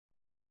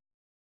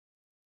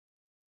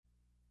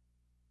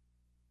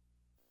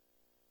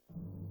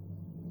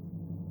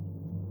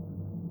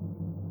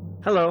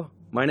Hello,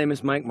 my name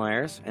is Mike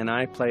Meyers, and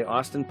I play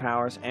Austin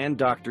Powers and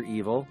Dr.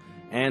 Evil,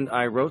 and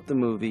I wrote the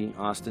movie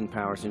Austin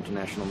Powers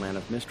International Man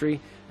of Mystery,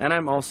 and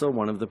I'm also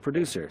one of the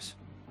producers.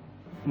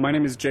 My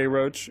name is Jay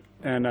Roach,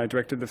 and I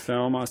directed the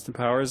film Austin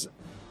Powers.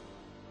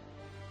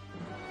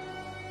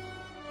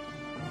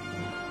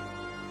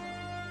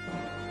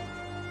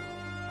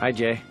 Hi,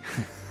 Jay.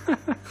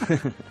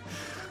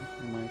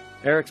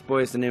 Eric's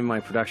Boy is the name of my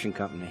production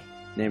company,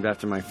 named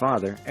after my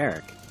father,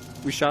 Eric.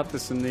 We shot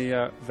this in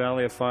the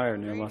Valley of Fire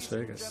near Las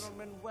Vegas.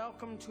 Gentlemen,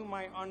 welcome to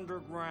my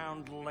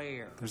underground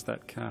lair. There's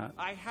that cat.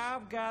 I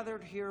have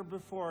gathered here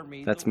before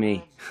me. That's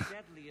me,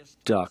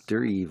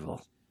 Dr.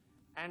 Evil.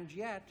 And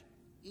yet,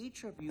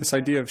 each of you. This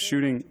idea of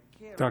shooting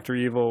Dr.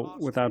 Evil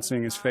without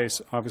seeing his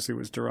face obviously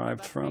was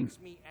derived from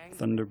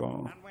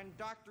Thunderball. And when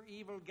Dr.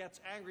 Evil gets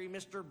angry,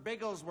 Mr.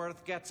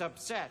 Bigglesworth gets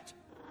upset.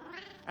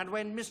 And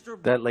when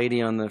Mr. That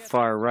lady on the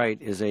far right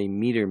is a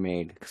meter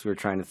maid, because we're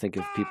trying to think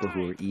of people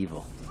who are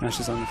evil. Now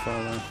she's on the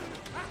far left.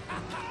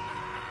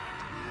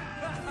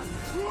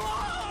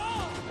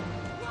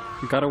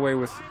 We got away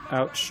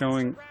without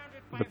showing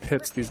the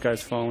pits these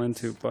guys fall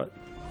into, but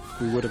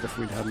we would have if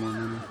we'd had more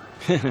money.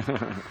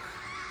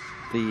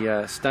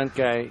 The stunt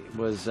guy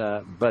was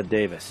Bud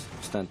Davis,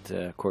 stunt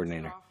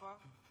coordinator.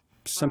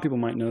 Some people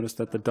might notice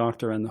that the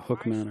Doctor and the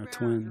Hookman are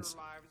twins.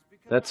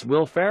 That's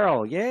Will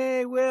Ferrell.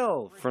 Yay,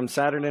 Will! From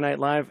Saturday Night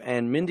Live,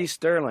 and Mindy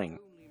Sterling.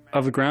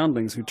 Of the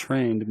Groundlings, who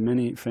trained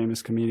many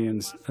famous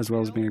comedians, as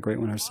well as being a great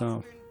one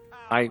herself.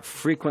 I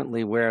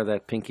frequently wear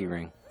that pinky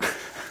ring.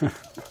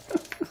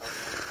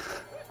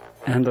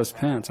 And those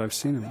pants, I've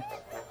seen them.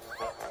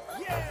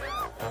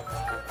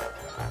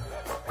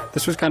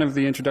 This was kind of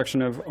the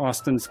introduction of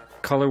Austin's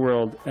color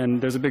world,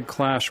 and there's a big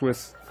clash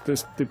with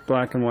the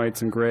black and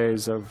whites and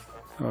grays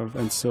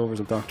and silvers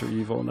of Dr.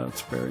 Evil, and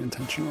that's very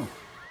intentional.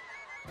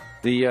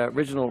 The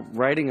original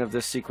writing of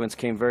this sequence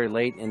came very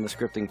late in the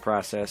scripting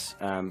process,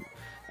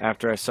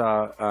 after I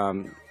saw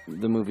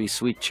the movie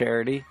Sweet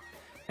Charity,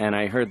 and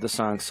I heard the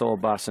song Soul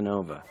Bossa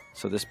Nova.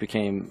 So this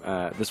became,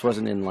 this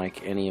wasn't in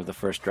like any of the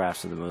first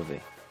drafts of the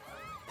movie.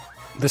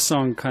 This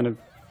song kind of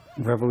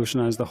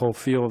revolutionized the whole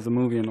feel of the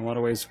movie in a lot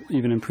of ways,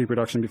 even in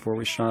pre-production before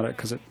we shot it,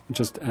 because it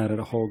just added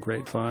a whole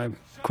great vibe.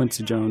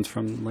 Quincy Jones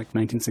from like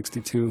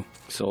 1962.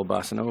 Soul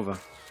Bossa Nova.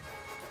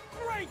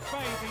 Great,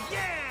 baby,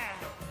 yeah!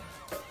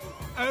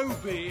 Oh,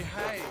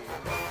 behave.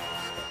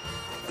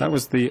 That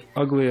was the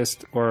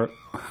ugliest, or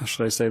how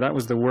should I say, that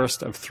was the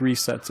worst of 3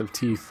 sets of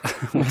teeth.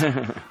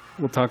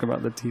 We'll talk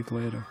about the teeth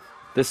later.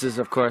 This is,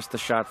 of course, the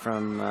shot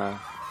from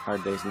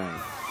Hard Day's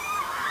Night.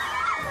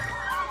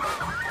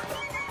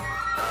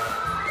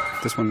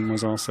 This one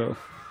was also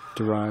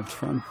derived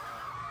from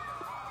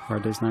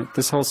Hard Day's Night.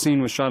 This whole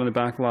scene was shot in the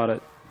back lot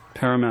at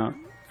Paramount,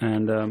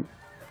 and the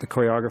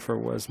choreographer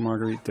was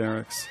Marguerite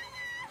Derricks.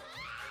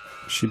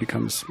 She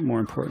becomes more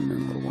important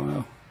in a little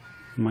while.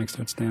 Mike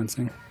starts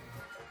dancing.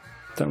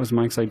 That was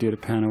Mike's idea to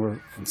pan over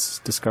and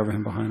discover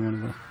him behind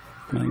one of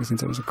the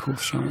magazines. That was a cool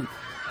shot.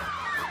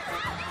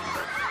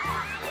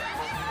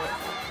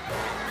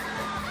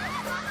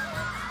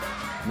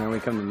 Now we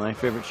come to my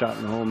favorite shot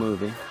in the whole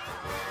movie.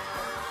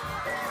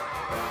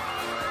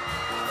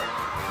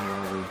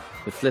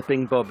 The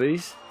flipping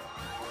bobbies.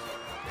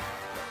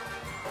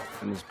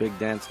 And this big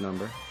dance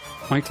number.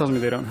 Mike tells me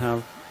they don't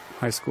have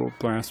high school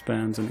brass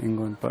bands in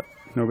England, but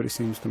nobody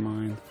seems to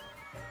mind.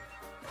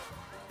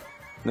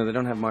 No, they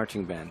don't have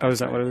marching bands. Oh, is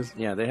that what it is?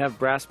 Yeah, they have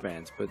brass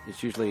bands, but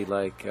it's usually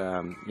like,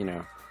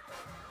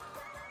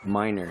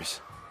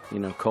 miners,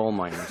 coal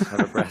miners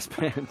have a brass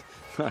band,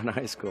 not in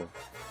high school.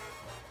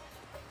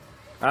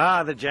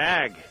 Ah, the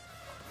Jag.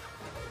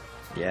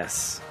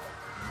 Yes.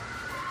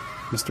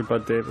 Mr.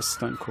 Bud Davis,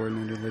 stunt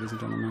coordinator, ladies and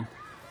gentlemen.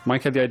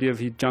 Mike had the idea of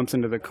he jumps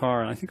into the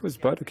car, and I think it was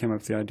Bud who came up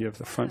with the idea of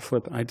the front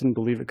flip. I didn't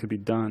believe it could be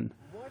done.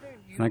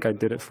 And that guy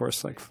did it for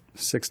us like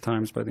 6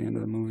 times by the end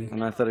of the movie.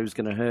 And I thought he was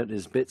going to hurt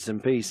his bits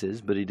and pieces,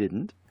 but he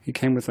didn't. He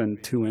came within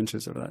 2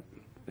 inches of that.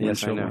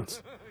 Yes, I know.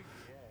 Once.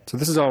 So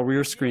this is all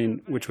rear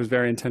screen, which was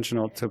very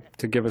intentional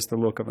to give us the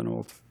look of an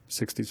old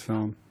 60s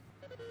film.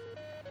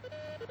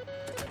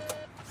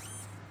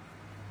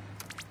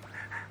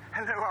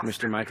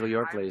 Mr. Michael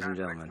York, ladies and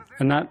gentlemen.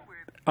 And that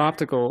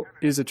optical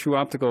is a true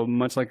optical,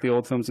 much like the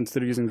old films.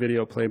 Instead of using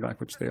video playback,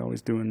 which they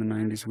always do in the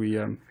 90s,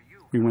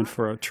 we went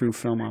for a true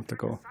film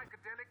optical.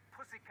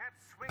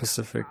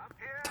 Pacific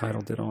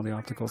Title did all the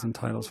opticals and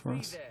titles for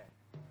us.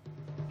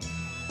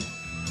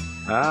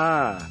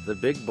 Ah, the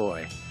big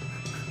boy.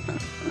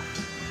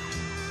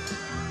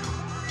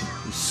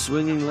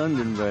 Swinging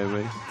London,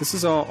 baby. This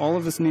is all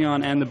of this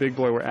neon and the big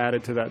boy were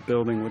added to that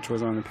building, which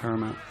was on the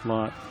Paramount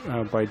lot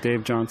by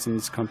Dave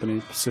Johnson's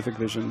company, Pacific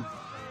Vision.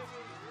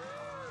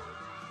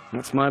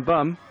 That's my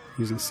bum.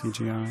 Using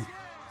CGI.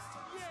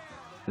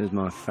 There's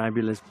my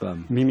fabulous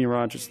bum. Mimi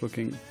Rogers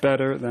looking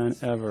better than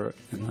ever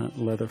in that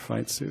leather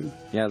fight suit.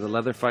 Yeah, the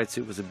leather fight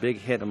suit was a big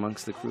hit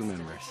amongst the crew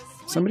members.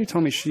 Somebody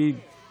told me she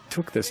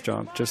took this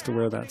job just to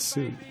wear that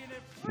suit.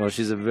 Well,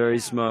 she's a very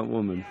smart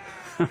woman.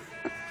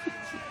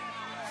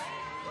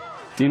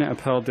 Dina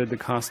Appel did the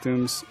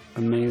costumes.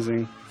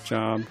 Amazing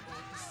job.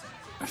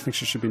 I think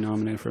she should be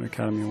nominated for an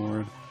Academy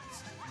Award.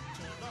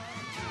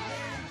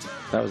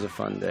 That was a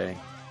fun day.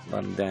 A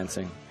lot of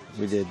dancing.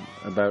 We did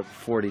about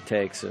 40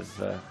 takes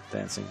of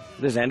dancing.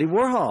 There's Andy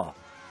Warhol.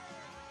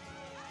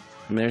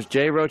 And there's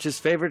Jay Roach's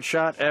favorite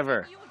shot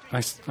ever.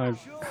 I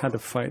had to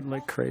fight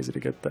like crazy to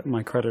get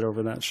my credit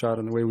over that shot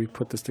and the way we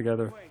put this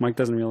together. Mike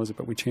doesn't realize it,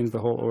 but we changed the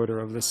whole order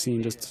of the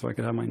scene just so I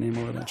could have my name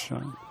over that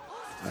shot.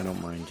 I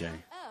don't mind, Jay.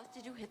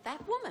 Did you hit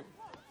that woman?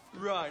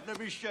 Right, let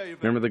me show you.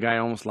 Remember the guy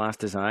almost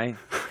lost his eye?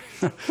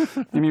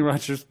 Amy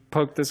Rogers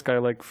poked this guy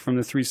like from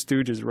the Three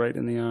Stooges right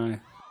in the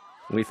eye.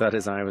 We thought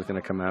his eye was going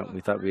to come out.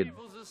 We thought we had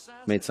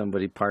made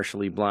somebody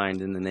partially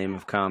blind in the name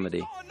of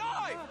comedy.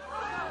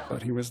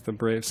 But he was the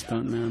brave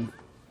stuntman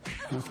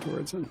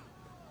afterwards and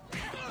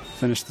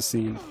finished the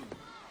scene.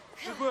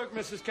 Good work,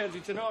 Mrs.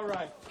 Kensington, all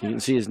right. You can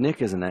see his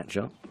knickers in that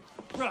jump.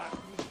 Right.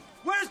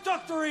 Where's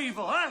Dr.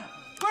 Evil, huh?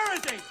 Where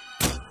is he?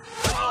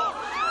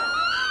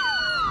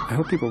 I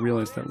hope people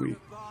realize that we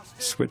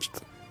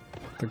switched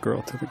the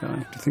girl to the guy.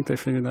 Do you think they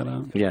figured that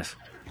out? Yes.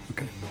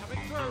 Okay.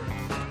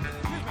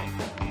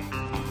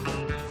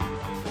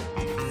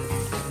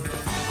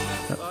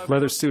 That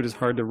leather suit is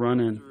hard to run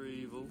in,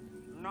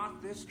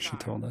 Not this she time.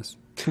 told us.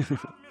 Mr.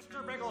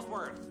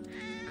 Bigglesworth.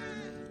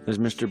 There's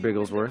Mr.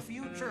 Bigglesworth.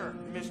 Future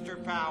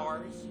Mr.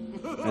 Powers.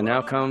 And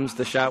now comes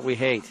the shot we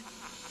hate.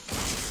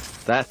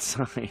 That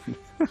sign.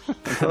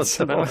 Those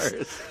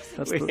doors.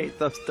 We hate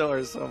those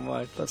doors so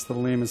much. That's the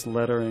lamest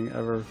lettering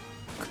ever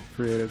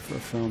created for a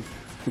film.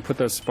 We put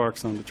those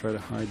sparks on to try to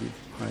hide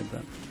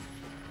that.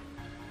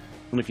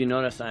 And if you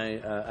notice,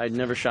 I'd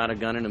never shot a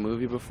gun in a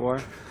movie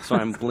before, so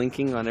I'm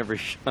blinking on every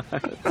shot.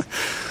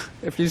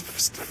 If you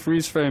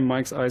freeze frame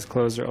Mike's eyes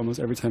closer almost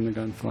every time the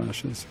gun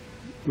flashes,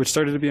 which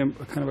started to be a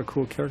kind of a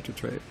cool character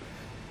trait.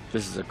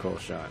 This is a cool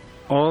shot.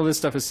 All this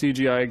stuff is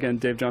CGI. Again,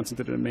 Dave Johnson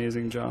did an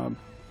amazing job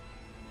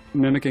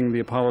mimicking the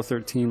Apollo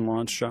 13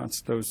 launch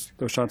shots. Those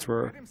shots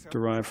were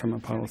derived from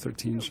Apollo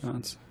 13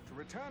 shots.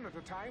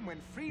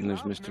 And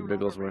there's Mr.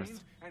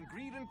 Bigglesworth.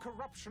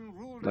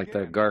 Like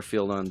that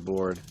Garfield on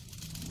board.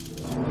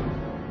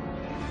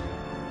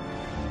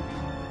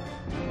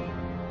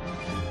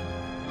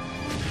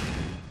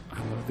 I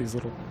love these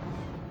little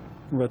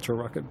retro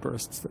rocket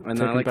bursts that And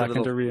take I me like back the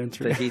little, into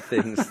re-entry. the heat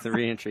things, the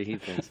re-entry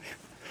heat things.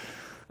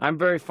 I'm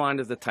very fond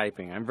of the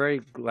typing. I'm very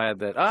glad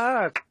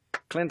that,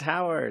 Clint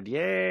Howard,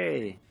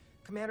 yay!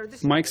 Commander,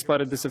 this Mike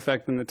spotted this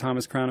effect in the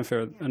Thomas Crown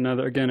Affair,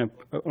 another, again, an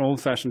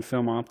old-fashioned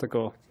film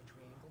optical,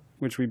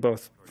 which we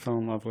both fell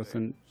in love with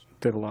and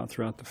did a lot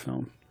throughout the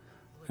film.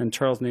 And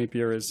Charles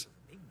Napier is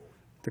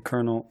the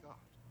Colonel,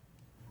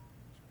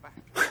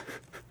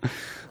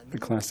 the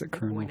classic boy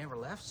Colonel. never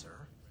left, sir.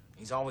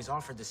 He's always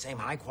offered the same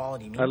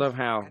high-quality meat. I love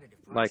how,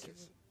 like,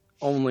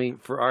 only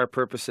for our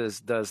purposes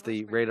does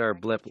the radar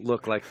blip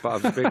look like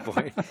Bob's Big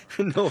Boy.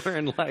 Nowhere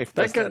in life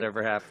does that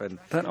ever happen.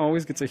 That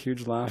always gets a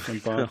huge laugh when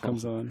Bob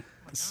comes on,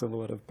 the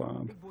silhouette of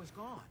Bob.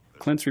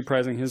 Clint's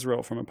reprising his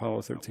role from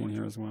Apollo 13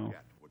 here as well.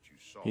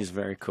 He's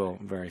very cool,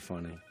 very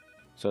funny.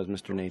 So is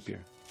Mr. Napier.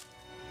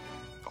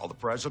 Call the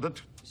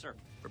president. Sir.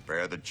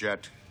 Prepare the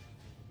jet.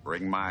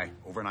 Bring my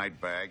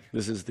overnight bag.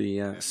 This is the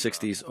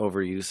 60s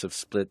overuse of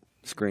split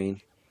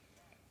screen.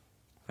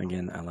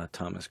 Again, a la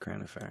Thomas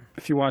Crown Affair.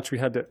 If you watch, we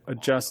had to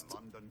adjust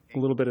a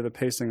little bit of the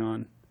pacing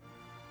on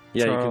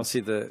Yeah, you can Charles. see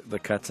the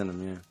cuts in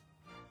them, yeah.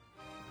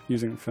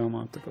 using film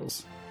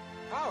opticals.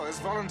 Powers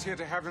volunteered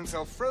to have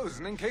himself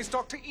frozen in case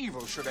Dr.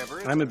 Evil should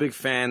ever... I'm a big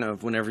fan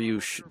of whenever you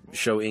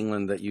show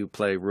England that you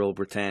play Rule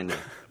Britannia.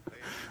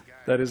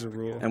 That is a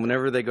rule. And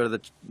whenever they go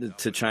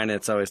to China,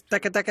 it's always da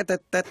da da da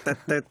da da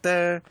da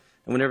da.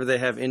 And whenever they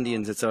have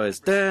Indians, it's always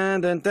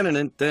dun dun dun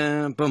dun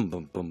dun boom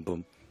boom boom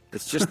boom.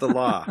 It's just the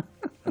law,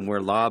 and we're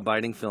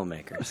law-abiding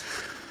filmmakers.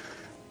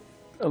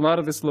 A lot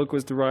of this look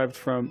was derived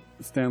from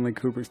Stanley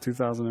Kubrick's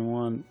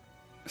 2001,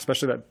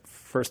 especially that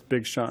first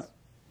big shot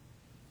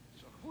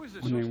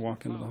when they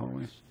walk into the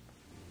hallway.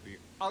 The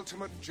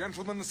ultimate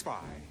gentleman spy.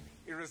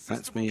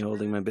 That's me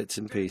holding my bits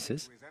and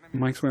pieces.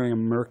 Mike's wearing a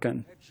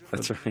merkin.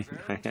 That's right,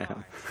 I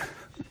am.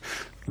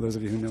 For those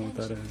of you who know what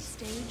that is.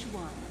 Stage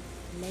 1.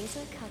 Laser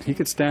cutting. He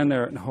could stand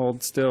there and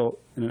hold still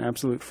in an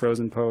absolute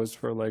frozen pose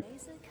for like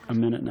a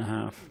minute and a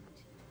half.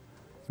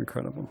 It's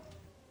incredible.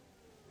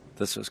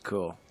 This was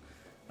cool.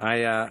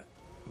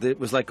 It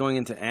was like going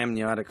into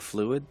amniotic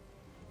fluid,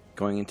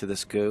 going into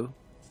this goo.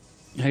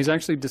 Yeah, he's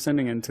actually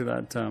descending into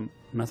that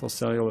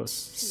methylcellulose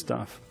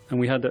stuff. And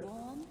we had to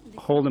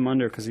hold him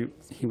under because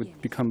he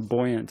would become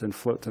buoyant and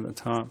float to the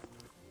top.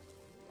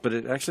 But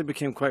it actually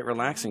became quite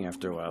relaxing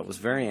after a while. It was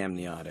very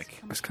amniotic.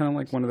 It was kind of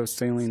like one of those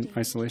saline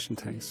isolation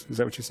tanks. Is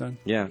that what you said?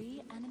 Yeah.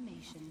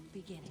 Reanimation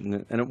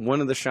beginning. And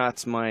one of the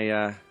shots,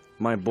 my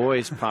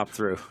boys popped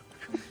through.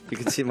 You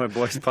can see my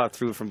boys pop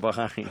through from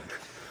behind.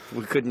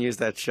 We couldn't use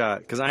that shot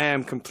because I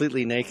am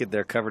completely naked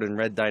there, covered in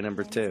red dye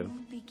number 2.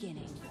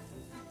 Beginning.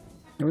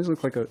 It always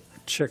looked like a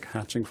chick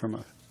hatching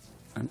from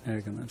an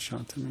egg in that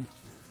shot to me.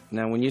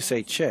 Now, when you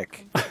say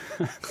chick,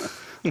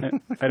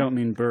 I don't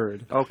mean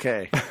bird.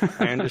 okay,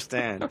 I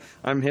understand.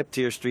 I'm hip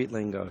to your street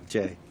lingo,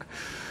 Jay.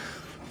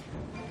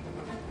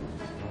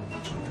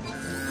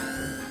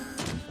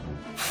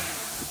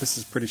 This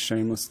is pretty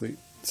shamelessly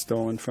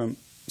stolen from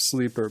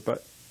Sleeper,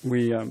 but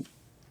I've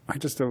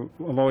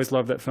always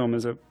loved that film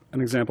as an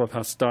example of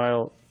how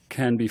style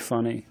can be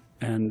funny,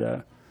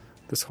 and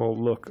this whole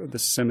look, the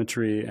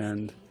symmetry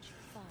and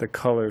the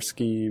color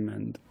scheme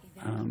and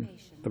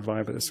the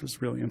vibe of this was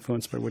really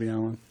influenced by Woody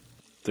Allen.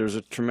 There's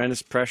a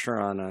tremendous pressure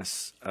on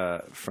us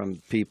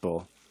from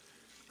people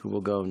who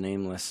will go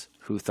nameless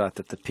who thought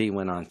that the P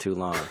went on too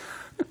long.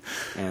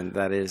 And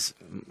that is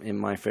in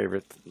my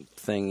favorite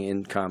thing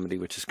in comedy,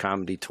 which is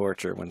comedy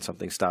torture, when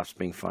something stops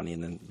being funny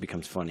and then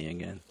becomes funny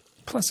again.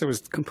 Plus, it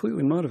was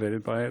completely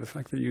motivated by the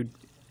fact that you'd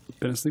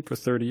been asleep for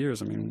 30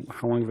 years. I mean,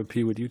 how long of a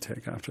pee would you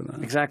take after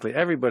that? Exactly.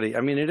 Everybody,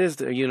 I mean, it is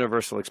a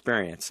universal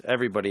experience.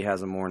 Everybody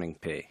has a morning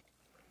pee.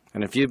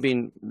 And if you've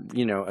been,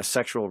 a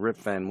sexual Rip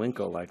Van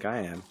Winkle like I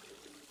am,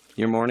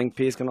 your morning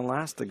pee is going to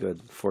last a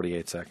good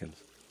 48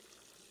 seconds.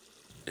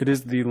 It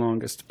is the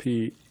longest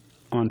pee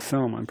on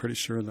film, I'm pretty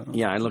sure, though.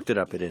 Yeah, I looked it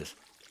up. It is.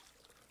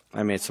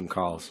 I made some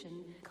calls.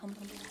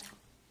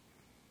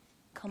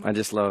 I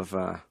just love,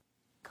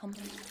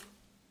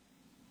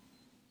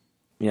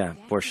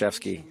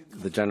 Borshevsky,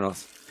 the general.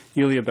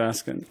 Ilya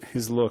Baskin,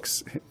 his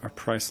looks are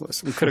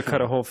priceless. We could have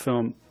cut a whole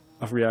film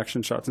of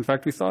reaction shots. In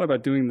fact, we thought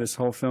about doing this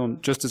whole film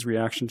just as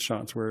reaction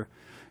shots, where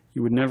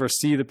you would never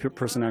see the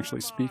person actually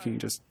speaking,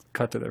 just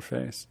cut to their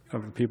face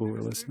of the people who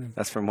were listening.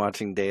 That's from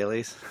watching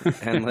dailies,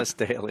 endless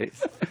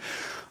dailies.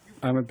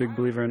 I'm a big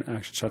believer in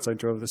action shots. I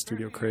drove the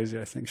studio crazy,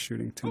 I think,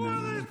 shooting 2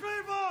 million.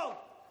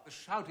 The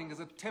shouting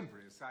is a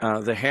temporary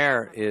side. The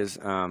hair is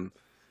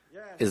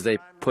they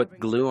put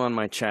glue on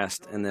my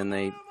chest, and then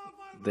they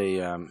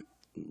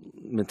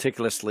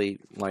meticulously,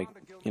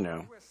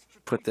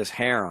 put this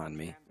hair on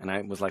me, and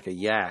I was like a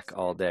yak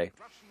all day.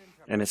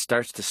 And it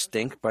starts to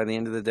stink by the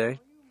end of the day,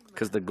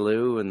 because the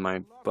glue and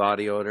my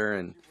body odor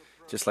and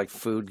just like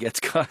food gets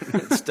caught in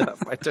and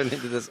stuff. I turn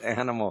into this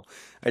animal.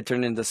 I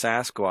turn into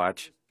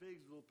Sasquatch.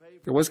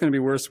 It was going to be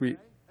worse. We,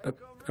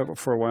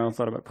 for a while,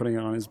 thought about putting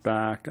it on his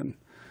back and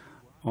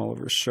all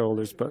over his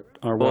shoulders, but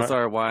our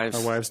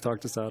wives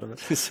talked us out of it.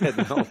 They said,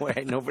 no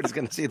way, nobody's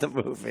going to see the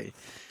movie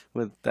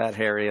with that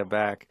hairy a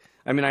back.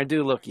 I mean, I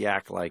do look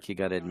yak-like, you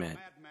got to admit.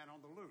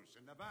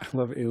 I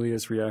love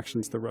Ilya's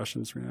reactions, the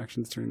Russians'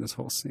 reactions during this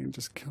whole scene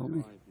just kill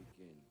me.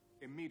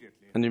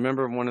 And you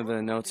remember one of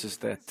the notes is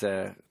that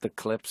the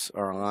clips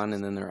are on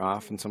and then they're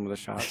off in some of the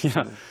shots?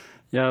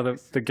 Yeah,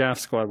 the gaff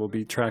squad will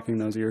be tracking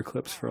those ear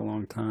clips for a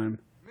long time.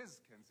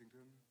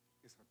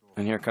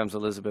 And here comes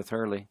Elizabeth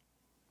Hurley,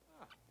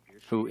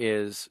 who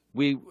is,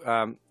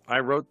 I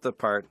wrote the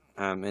part,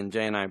 and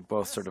Jay and I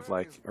both sort of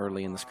like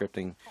early in the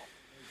scripting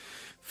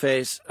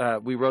phase,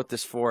 we wrote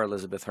this for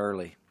Elizabeth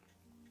Hurley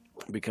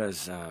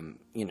because,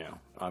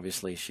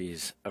 obviously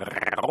she's,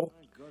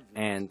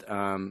 and,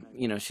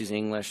 she's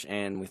English,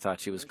 and we thought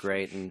she was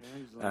great, and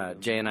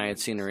Jay and I had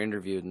seen her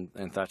interviewed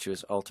and thought she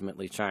was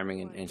ultimately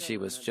charming, and she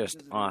was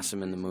just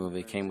awesome in the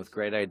movie, came with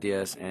great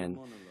ideas, and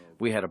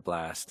we had a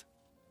blast.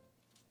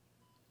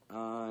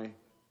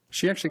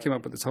 She actually came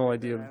up with this whole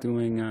idea of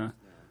doing a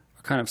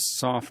kind of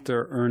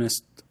softer,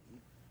 earnest,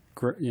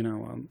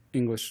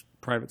 English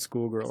private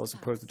school girl as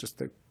opposed to just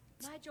the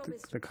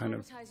kind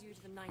of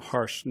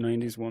harsh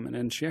 90s woman.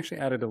 And she actually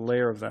added a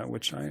layer of that,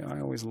 which I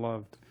always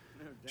loved.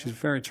 She's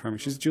very charming.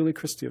 She's Julie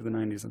Christie of the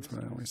 90s, that's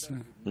what I always say.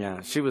 Yeah,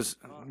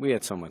 we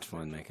had so much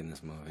fun making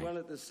this movie. While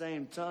at the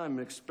same time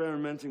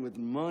experimenting with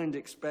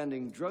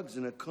mind-expanding drugs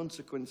in a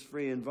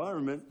consequence-free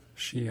environment.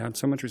 She had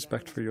so much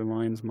respect for your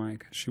lines,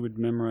 Mike. She would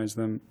memorize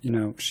them.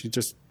 She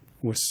just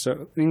was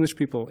so...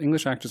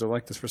 English actors are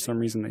like this for some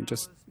reason. They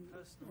just,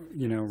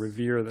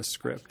 revere the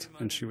script.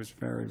 And she was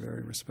very,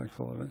 very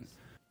respectful of it.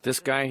 This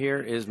guy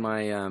here is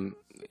my...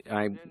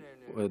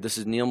 this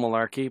is Neil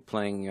Malarkey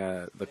playing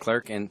the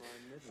clerk, and...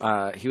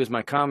 he was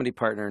my comedy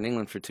partner in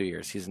England for 2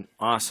 years. He's an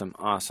awesome,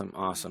 awesome,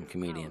 awesome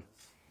comedian.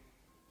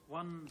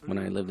 When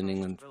I lived in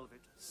England,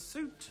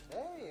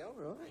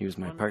 he was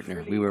my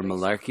partner. We were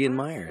Malarkey and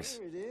Meyers.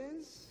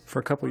 For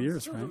a couple of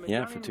years, right?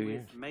 Yeah, for 2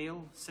 years.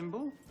 Male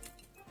symbol.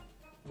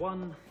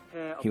 One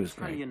pair of He was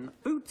great. Italian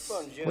boots.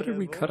 What did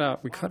we cut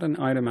out? We cut an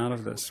item out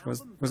of this.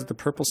 Was it the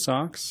purple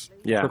socks?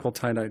 Yeah. Purple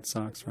tie-dyed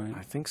socks, right?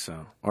 I think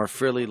so. Or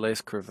frilly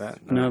lace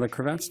cravat. No, the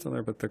cravat's still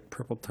there, but the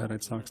purple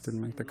tie-dyed socks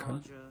didn't make the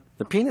cut.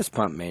 The penis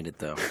pump made it,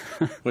 though,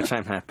 which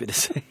I'm happy to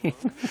say.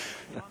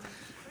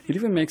 It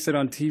even makes it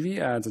on TV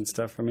ads and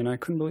stuff. I mean, I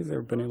couldn't believe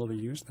they've been able to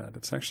use that.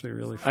 It's actually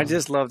really fun. I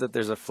just love that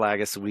there's a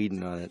flag of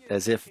Sweden on it,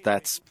 as if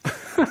that's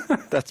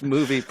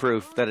movie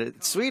proof that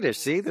it's Swedish.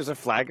 See, there's a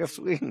flag of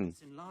Sweden.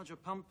 Enlarger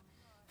pump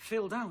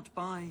filled out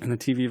by... In the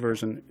TV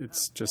version,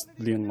 it's just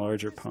the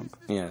enlarger pump.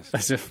 Yes.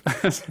 As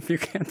if you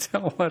can't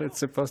tell what it's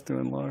supposed to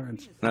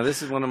enlarge. Now,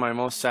 this is one of my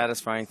most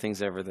satisfying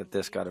things ever, that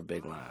this got a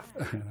big laugh.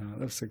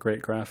 That's a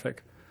great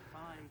graphic.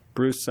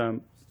 Bruce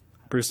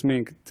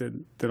Mink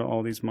did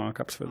all these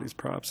mock-ups for these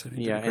props.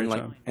 He did a great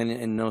job. And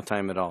in no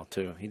time at all,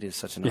 too. He did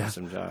such an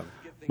awesome job.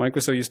 Mike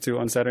was so used to,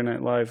 on Saturday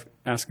Night Live,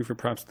 asking for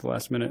props at the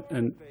last minute,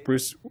 and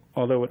Bruce,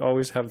 although would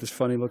always have this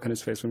funny look on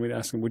his face when we'd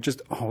ask him, would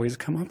just always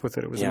come up with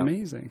it. It was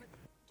amazing.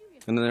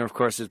 And then, of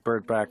course, is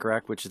Burt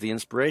Bacharach, which is the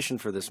inspiration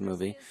for this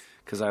movie,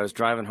 because I was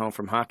driving home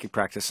from hockey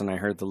practice and I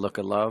heard The Look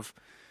of Love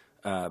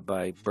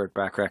by Burt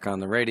Bacharach on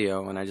the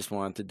radio, and I just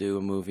wanted to do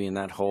a movie in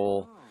that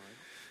whole,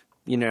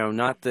 you know,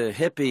 not the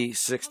hippie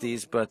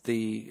 60s, but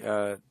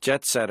the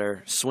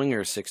jet-setter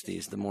swinger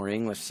 60s, the more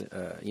English,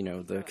 you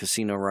know, the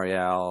Casino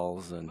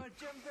Royales and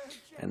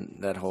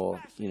that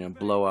whole, you know,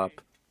 blow up,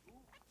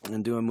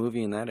 and do a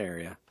movie in that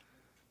area.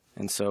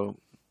 And so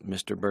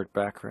Mr. Burt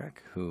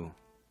Bacharach, who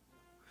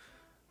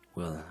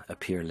will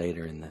appear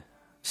later in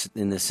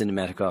the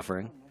cinematic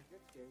offering,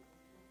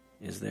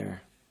 is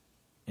there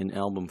in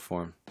album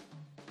form.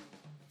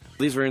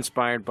 These were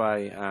inspired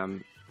by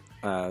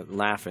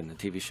Laugh-In, the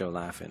TV show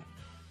Laugh-In.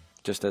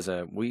 Just as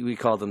we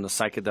called them the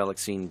psychedelic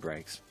scene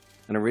breaks.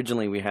 And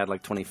originally we had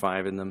like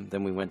 25 in them,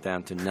 then we went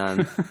down to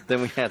none,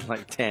 then we had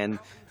like 10,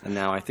 and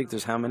now I think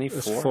there's how many?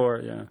 There's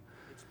 4, yeah.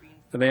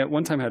 And they at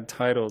one time had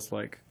titles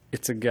like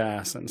It's a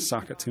Gas and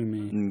Sock It To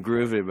Me. And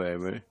Groovy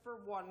Baby. For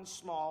one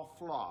small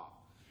flaw.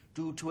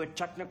 Due to a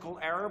technical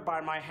error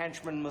by my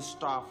henchman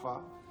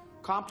Mustafa,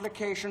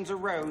 complications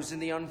arose in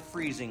the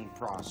unfreezing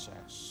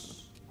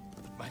process.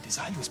 My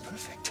design was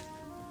perfect.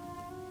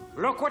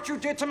 Look what you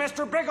did to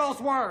Mr.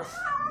 Bigglesworth!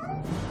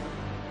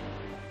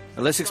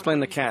 Now let's explain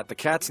the cat. The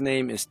cat's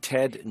name is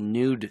Ted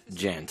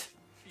Nugent.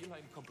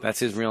 That's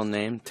his real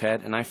name,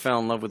 Ted, and I fell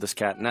in love with this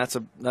cat, and that's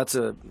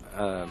a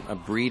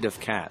breed of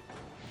cat.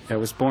 Yeah, it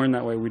was born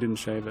that way. We didn't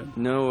shave it.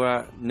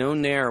 No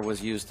nair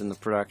was used in the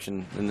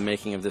production, in the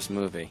making of this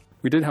movie.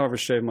 We did, however,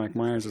 shave Mike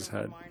Meyers'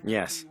 head.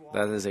 Yes,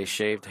 that is a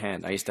shaved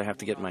head. I used to have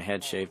to get my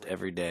head shaved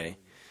every day.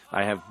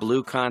 I have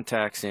blue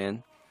contacts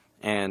in,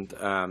 and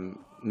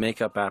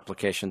makeup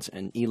applications,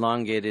 and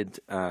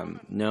elongated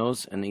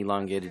nose and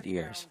elongated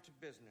ears.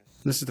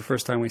 This is the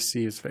first time we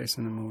see his face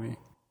in the movie.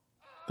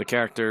 The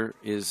character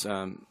is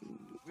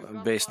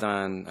based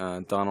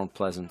on Donald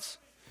Pleasance.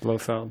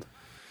 Blofeld.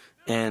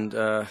 And,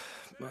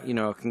 you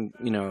know,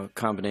 a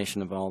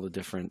combination of all the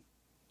different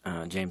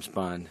James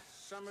Bond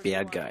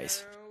bad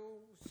guys.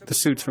 The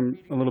suits from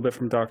a little bit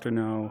from Dr.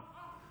 No.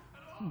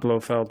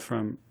 Blofeld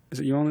from, is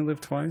it You Only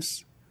Live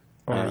Twice?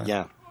 Or,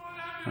 yeah.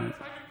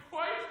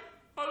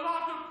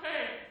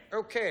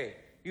 Okay,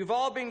 you've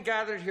all been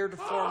gathered here to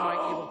form my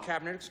evil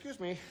cabinet. Excuse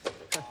me.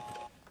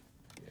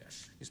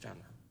 Yes, he's down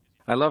there.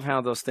 I love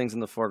how those things in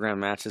the foreground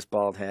match his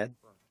bald head.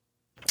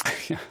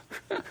 Yeah.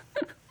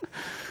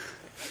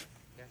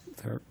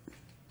 They're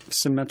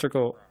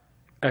symmetrical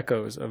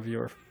echoes of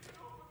your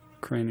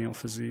cranial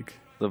physique.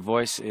 The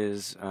voice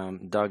is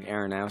Doug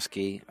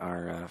Aronofsky,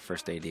 our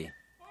first AD.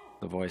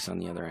 The voice on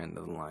the other end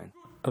of the line.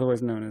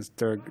 Otherwise known as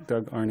Doug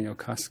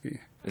Arniokoski.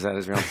 Is that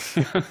his real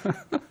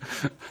name?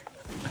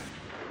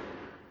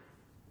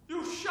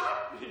 You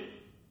shot me!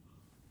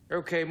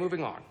 Okay,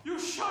 moving on. You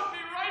shot me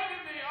right in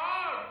the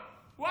arm!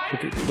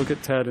 Why? Look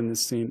at Ted in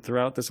this scene.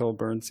 Throughout this whole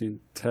burn scene,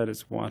 Ted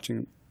is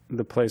watching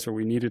the place where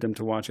we needed him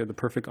to watch. He had the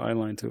perfect eye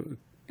line to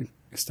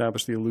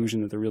establish the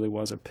illusion that there really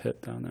was a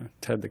pit down there.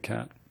 Ted the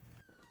cat.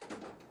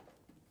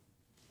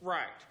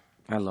 Right.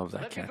 I love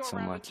that cat so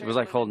much. It was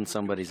like holding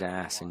somebody's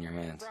ass in your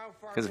hands,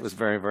 because it was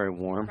very, very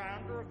warm.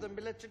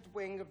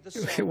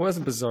 It was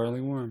bizarrely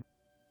warm.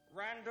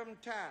 Random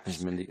task.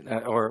 There's Mindy,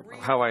 or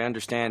how I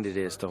understand it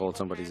is to hold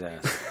somebody's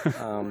ass.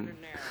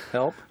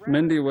 Help?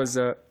 Mindy was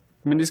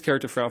Mindy's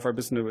character, Frau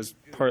Farbissende, was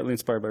partly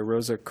inspired by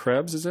Rosa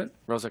Krebs, is it?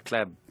 Rosa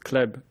Klebb.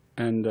 Klebb,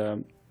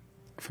 and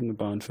from the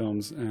Bond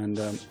films, and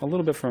a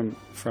little bit from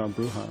Frau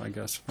Brucha, I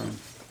guess. From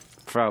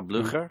Frau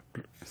Blucher?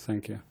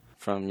 Thank you.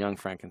 From Young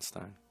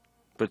Frankenstein.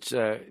 But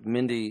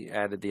Mindy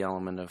added the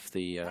element of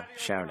the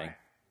shouting.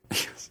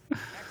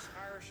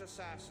 Ex-Irish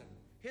assassin.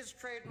 His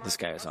trademark This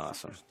guy is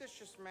awesome.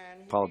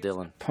 man, Paul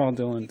Dillon. Paul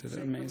Dillon did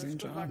an amazing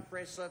job.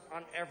 Bracelet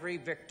on every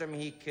victim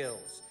he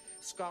kills.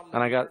 Scotland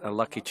And I got a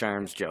Lucky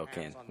Charms joke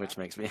in, which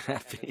makes me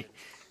happy.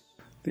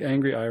 The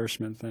Angry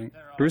Irishman thing.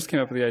 Bruce came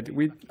up with the idea.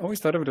 We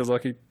always thought of it as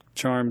Lucky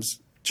Charms,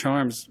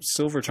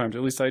 silver charms.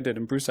 At least I did.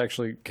 And Bruce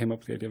actually came up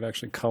with the idea of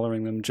actually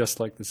coloring them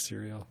just like the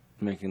cereal.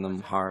 Making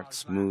them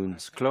hearts,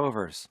 moons,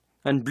 clovers,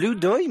 and blue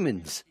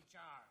diamonds.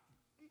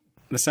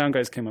 The sound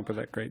guys came up with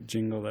that great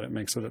jingle that it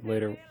makes so that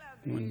later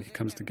when he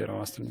comes to get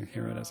Austin, you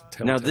hear it as a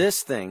telltale. Now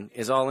this thing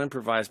is all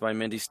improvised by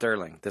Mindy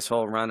Sterling. This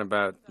whole run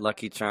about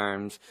Lucky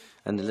Charms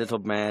and the little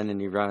man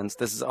and he runs.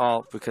 This is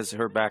all because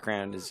her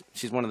background is,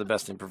 she's one of the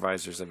best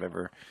improvisers I've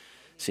ever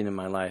seen in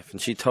my life.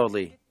 And she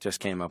totally just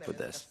came up with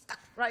this.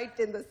 Right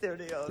in the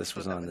studio. This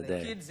was on the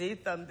day. Kids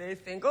eat them, they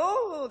think,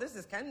 oh, this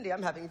is candy,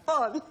 I'm having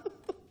fun.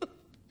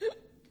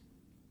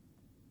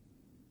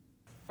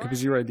 It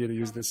was your idea to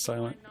use this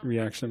silent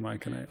reaction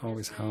mic, and I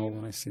always howl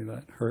when I see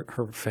that. Her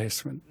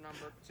face when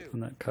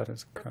that cut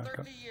is a crack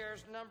up.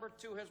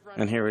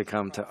 And here we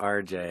come to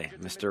RJ,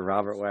 Mr.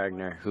 Robert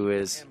Wagner, who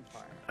is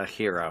a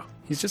hero.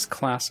 He's just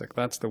classic.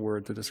 That's the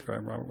word to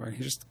describe Robert Wagner.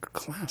 He's just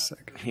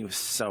classic. He was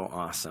so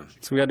awesome.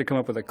 So we had to come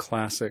up with a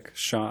classic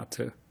shot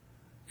to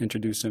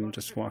introduce him,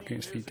 just walking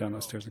his feet down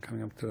those stairs and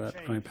coming up to that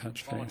eye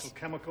patch face.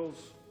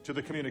 Chemicals to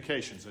the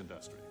communications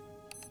industry.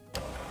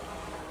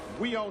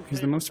 He's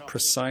the most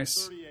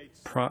precise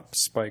prop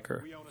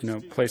spiker,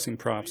 placing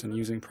props and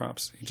using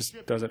props. He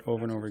just does it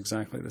over and over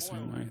exactly the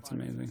same way. It's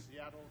amazing.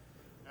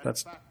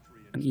 That's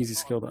an easy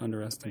skill to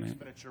underestimate.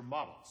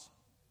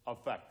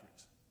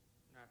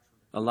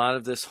 A lot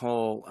of this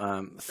whole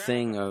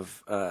thing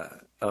of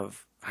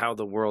how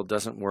the world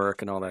doesn't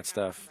work and all that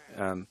stuff.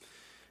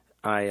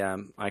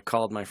 I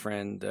called my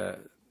friend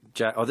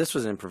Jack. Oh, this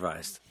was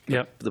improvised.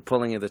 Yep. The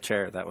pulling of the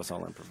chair, that was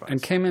all improvised.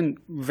 And came in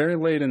very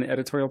late in the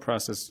editorial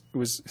process. It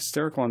was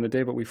hysterical on the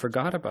day, but we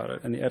forgot about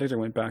it. And the editor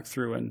went back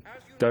through and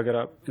dug it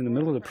up in the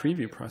middle of the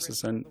preview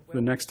process. And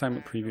the next time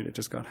it previewed, it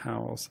just got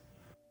howls.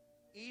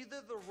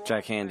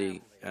 Jack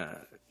Handy,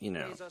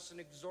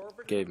 generously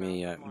gave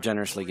me,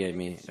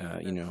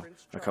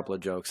 a couple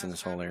of jokes in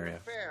this whole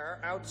area.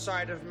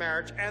 Outside of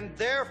marriage, and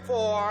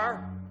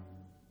therefore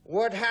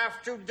would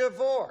have to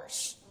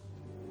divorce.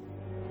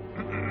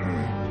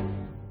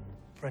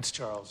 Prince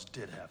Charles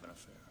did have an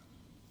affair.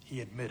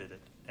 He admitted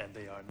it, and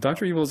they are...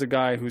 Dr. Evil is a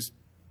guy who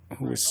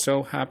was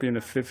so happy in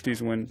the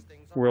 50s when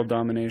world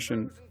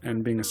domination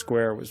and being a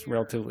square was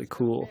relatively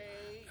cool.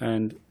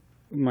 And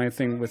my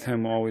thing with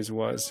him always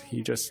was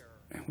he just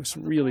was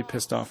really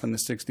pissed off when the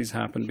 60s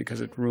happened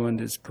because it ruined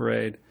his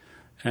parade.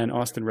 And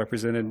Austin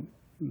represented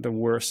the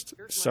worst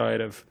side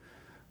of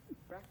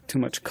too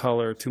much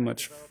color, too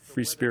much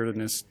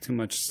free-spiritedness, too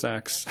much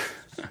sex,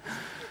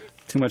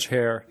 too much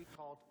hair.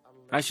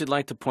 I should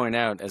like to point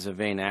out, as a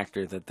vain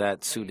actor,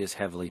 that suit is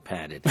heavily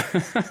padded.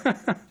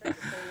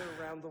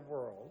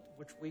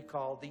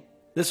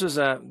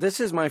 This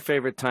is my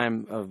favorite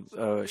time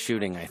of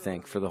shooting, I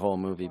think, for the whole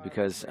movie,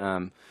 because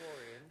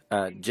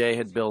Jay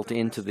had built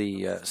into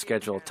the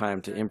schedule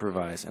time to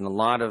improvise, and a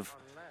lot of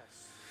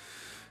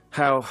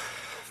how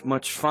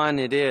much fun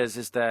it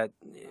is that,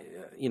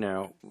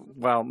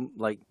 while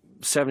like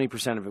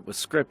 70% of it was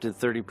scripted,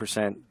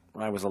 30%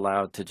 I was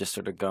allowed to just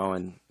sort of go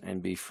and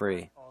be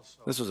free.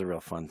 This was a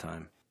real fun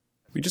time.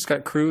 We just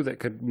got crew that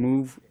could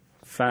move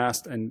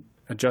fast and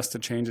adjust to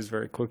changes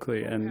very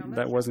quickly, and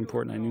that was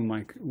important. I knew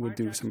Mike would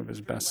do some of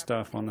his best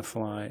stuff on the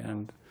fly,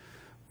 and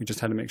we just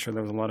had to make sure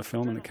there was a lot of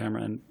film in the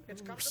camera, and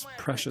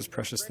precious,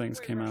 precious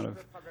things came out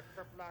of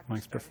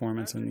Mike's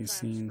performance in these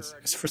scenes.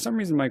 For some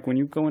reason, Mike, when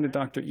you go into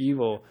Dr.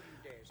 Evil,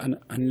 an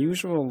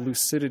unusual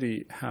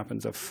lucidity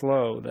happens, a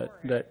flow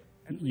that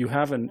you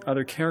have in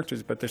other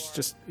characters, but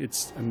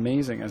it's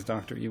amazing as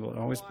Dr. Evil. It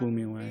always blew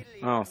me away.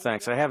 Oh,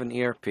 thanks. I have an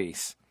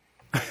earpiece.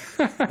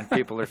 And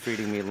people are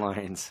feeding me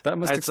lines. That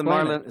must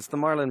explain it. It's the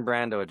Marlon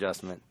Brando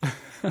adjustment.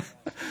 I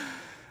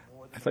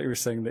thought you were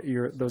saying that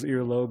those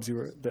earlobes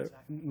that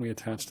we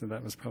attached to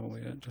that was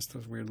probably it, just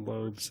those weird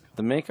lobes.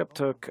 The makeup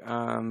took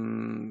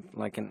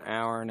like an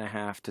hour and a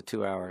half to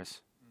 2 hours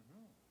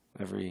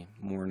every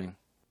morning.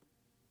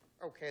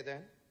 Okay,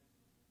 then.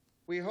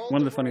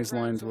 One of the funniest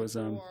lines was,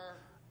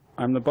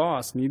 I'm the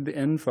boss, need the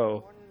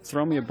info.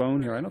 Throw me a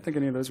bone here. I don't think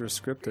any of those were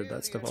scripted.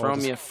 That stuff. Throw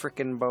me a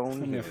frickin' bone here.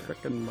 Throw me a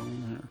frickin'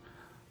 bone here.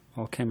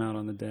 All came out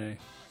on the day.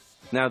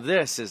 Now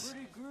they just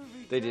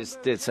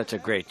did such a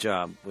great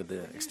job with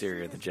the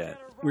exterior of the jet.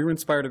 We were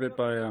inspired a bit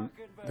by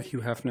the Hugh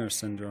Hefner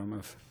syndrome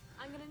of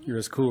you're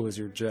as cool as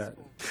your jet.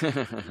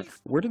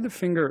 Where did the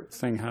finger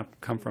thing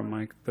come from,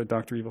 Mike? The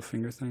Dr. Evil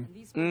finger thing?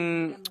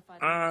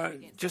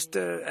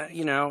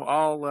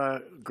 All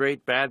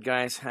great bad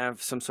guys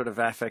have some sort of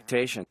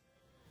affectation.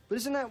 But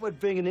isn't that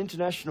what being an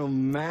international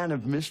man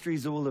of mystery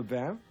is all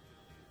about?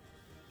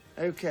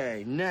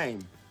 Okay,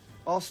 name.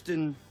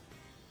 Austin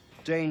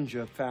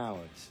Danger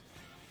Powers.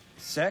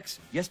 Sex?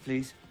 Yes,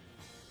 please.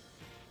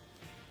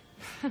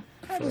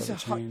 How does a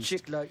hot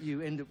chick like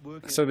you end up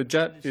working... So the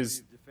jet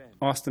is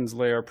Austin's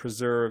lair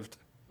preserved.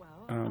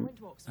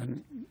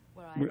 And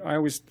I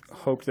always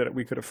hoped that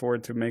we could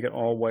afford to make it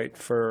all white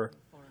fur.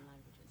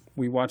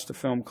 We watched a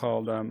film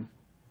called...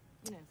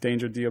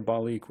 Danger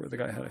Diabolique, where the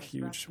guy had a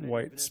huge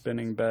white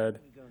spinning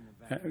bed,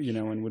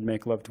 and would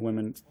make love to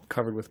women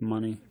covered with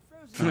money.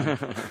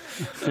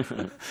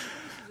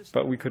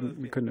 But we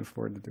couldn't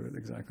afford to do it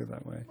exactly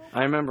that way.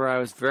 I remember I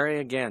was very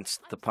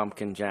against the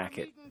pumpkin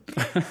jacket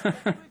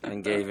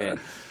and gave in.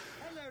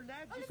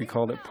 We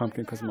called it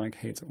pumpkin because Mike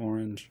hates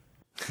orange.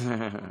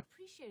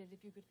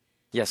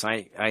 Yes,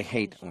 I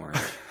hate orange.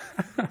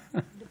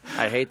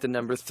 I hate the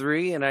number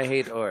 3 and I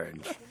hate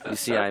orange. You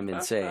see, I'm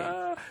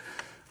insane.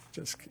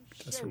 Just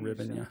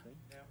ribbing you.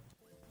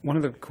 One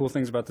of the cool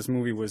things about this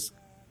movie was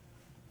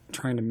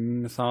trying to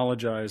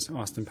mythologize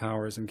Austin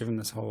Powers and give him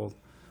this whole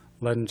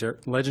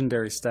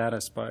legendary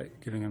status by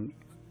giving him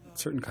a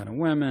certain kind of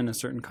women, a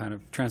certain kind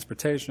of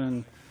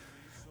transportation,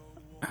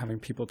 having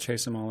people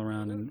chase him all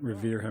around and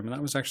revere him. And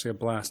that was actually a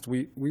blast.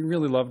 We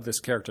really loved this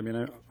character. I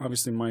mean,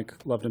 obviously Mike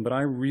loved him, but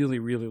I really,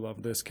 really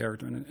loved this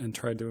character and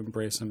tried to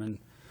embrace him and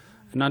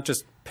not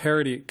just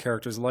parody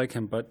characters like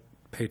him, but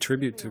pay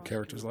tribute to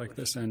characters like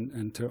this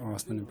and to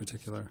Austin in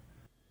particular.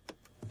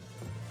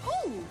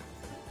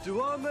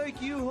 Do I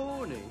make you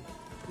horny?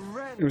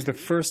 It was the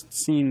first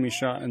scene we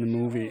shot in the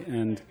movie,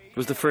 and it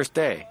was the first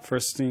day.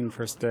 First scene,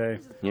 first day.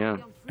 Yeah.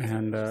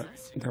 And there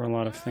were a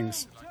lot of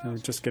things we were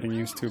just getting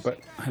used to, but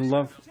I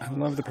love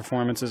the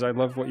performances. I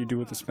love what you do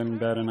with the spinning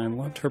bed, and I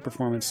loved her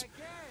performance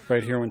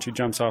right here when she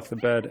jumps off the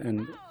bed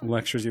and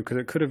lectures you, because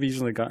it could have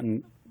easily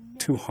gotten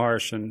too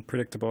harsh and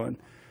predictable. And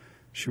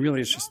she really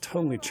is just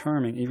totally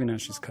charming, even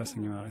as she's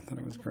cussing you out. I thought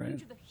it was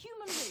great.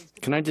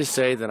 Can I just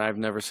say that I've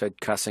never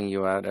said cussing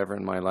you out ever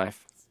in my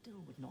life?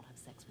 Still would not have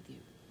sex with you.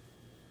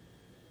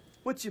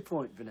 What's your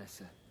point,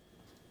 Vanessa?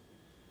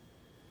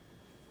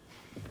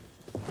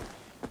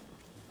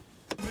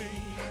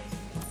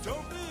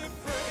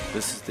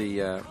 This is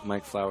the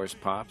Mike Flowers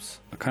Pops.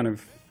 A kind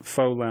of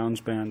faux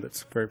lounge band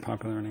that's very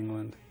popular in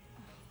England.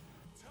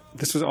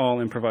 This was all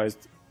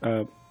improvised.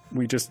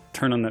 We just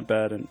turn on that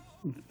bed and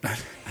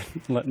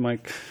let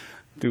Mike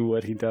do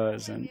what he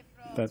does, and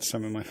that's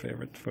some of my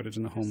favorite footage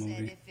in the whole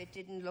movie. If it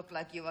didn't look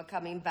like you were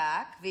coming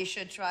back, we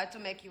should try to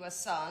make you a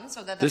son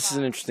so that... This is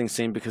an interesting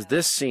scene because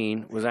this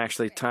scene was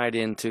actually tied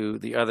into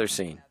the other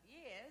scene.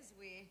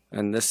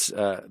 And this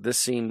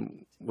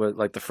scene was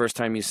like the first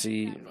time you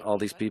see all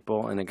these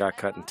people, and it got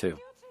cut in two.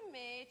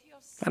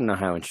 I don't know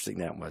how interesting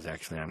that was,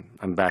 actually.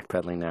 I'm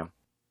backpedaling now.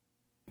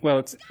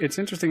 Well, it's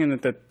interesting in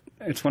that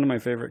it's one of my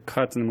favorite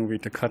cuts in the movie,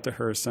 to cut to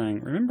her saying,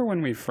 "Remember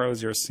when we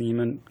froze your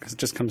semen?" Because it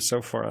just comes so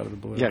far out of the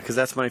blue. Yeah, because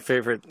that's my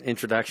favorite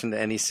introduction to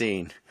any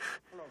scene.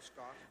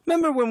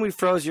 Remember when we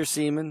froze your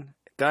semen?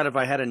 God, if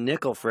I had a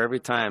nickel for every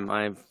time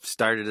I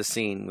started a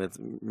scene with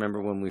 "Remember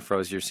when we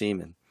froze your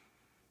semen,"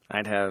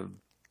 I'd have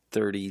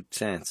 30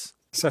 cents.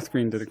 Seth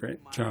Green did a great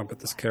job with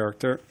this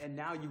character. And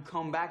now you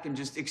come back and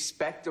just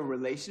expect a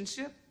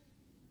relationship?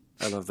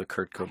 I love the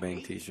Kurt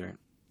Cobain t-shirt.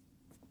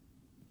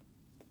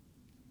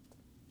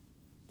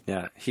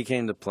 Yeah, he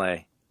came to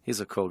play. He's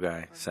a cool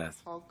guy,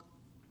 Seth.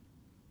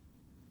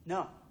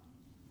 No.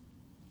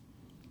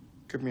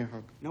 Give me a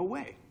hug. No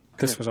way.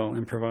 This was all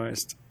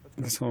improvised,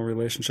 this whole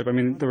relationship. I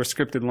mean, there were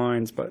scripted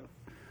lines, but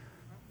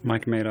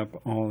Mike made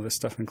up all of this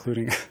stuff,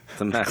 including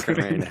the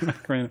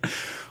Macarena.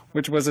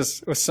 Which was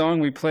a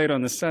song we played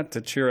on the set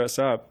to cheer us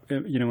up,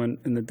 you know,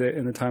 in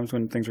the times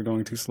when things were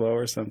going too slow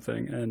or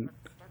something. And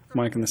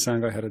Mike and the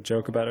sound guy had a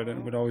joke about it, and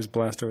it would always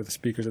blast over the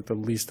speakers at the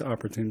least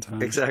opportune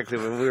time. Exactly.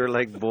 When we were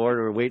like bored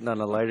or waiting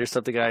on a light or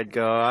something, I'd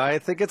go, "I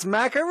think it's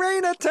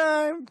Macarena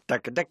time."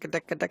 Daka, daka,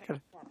 daka,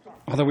 daka.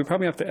 Although we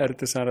probably have to edit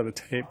this out of the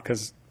tape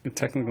because it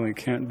technically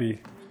can't be.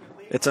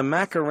 It's a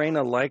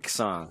Macarena-like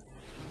song,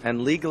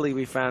 and legally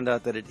we found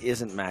out that it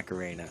isn't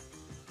Macarena.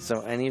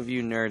 So any of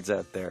you nerds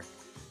out there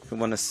who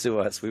want to sue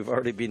us, we've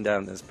already been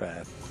down this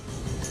path.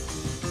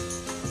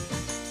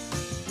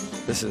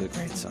 This is a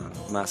great song,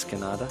 Mas Que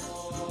Nada.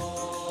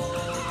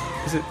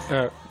 Is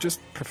it just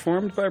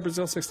performed by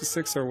Brazil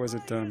 66, or was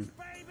it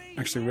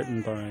actually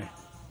written by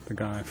the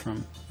guy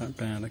from that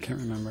band? I can't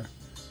remember.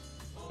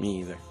 Me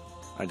either.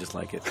 I just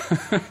like it.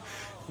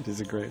 It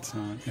is a great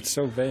song. It's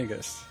so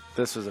Vegas.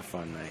 This was a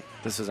fun night.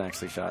 This was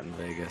actually shot in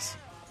Vegas.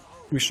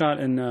 We shot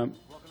in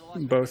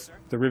both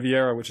the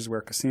Riviera, which is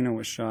where Casino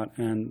was shot,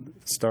 and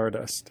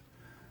Stardust.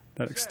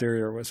 That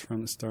exterior was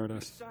from the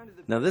Stardust.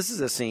 Now, this is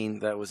a scene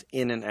that was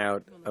in and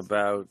out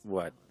about,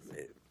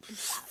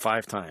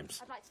 5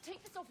 times.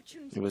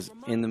 It was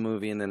in the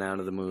movie and then out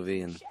of the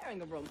movie. And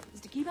Sharing a room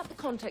is to keep up the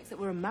context that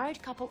we're a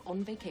married couple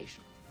on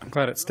vacation. I'm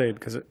glad it stayed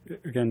because it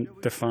again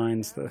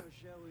defines the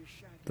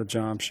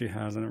job she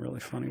has in a really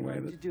funny way.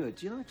 Do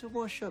you like to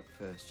wash up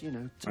first? You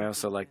know. I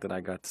also like that I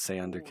got to say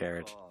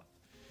undercarriage.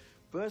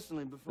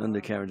 Personally, before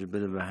Undercarriage, a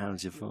bit of a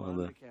how's your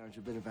father.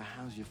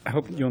 I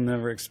hope you'll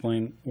never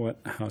explain what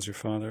 "how's your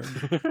father"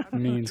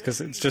 means, because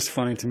it's just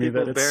funny to me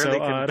that it's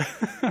so odd.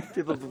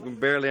 People can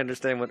barely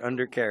understand what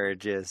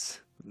undercarriage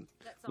is,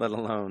 let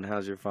alone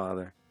 "how's your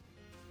father."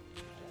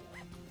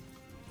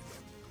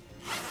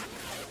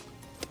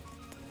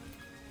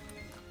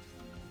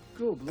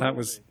 That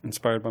was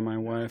inspired by my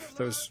wife,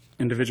 those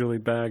individually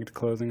bagged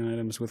clothing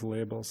items with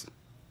labels.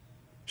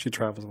 She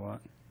travels a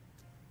lot.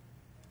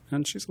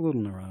 And she's a little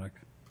neurotic.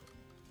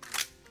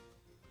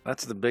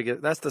 That's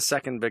the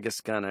second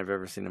biggest gun I've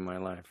ever seen in my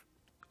life.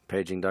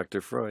 Paging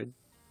Dr. Freud.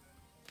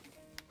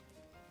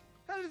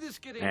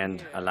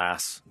 And,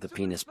 alas, the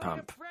penis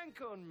pump.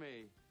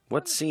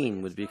 What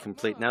scene would be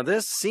complete? Now,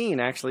 this scene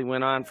actually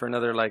went on for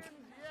another,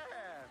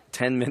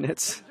 10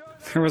 minutes.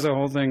 There was a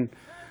whole thing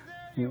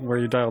where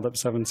you dialed up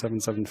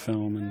 777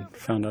 film and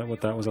found out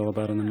what that was all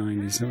about in the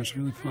 90s. It was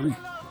really funny.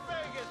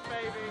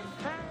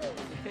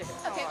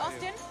 Okay,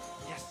 Austin?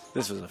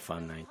 This was a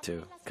fun night,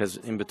 too. Because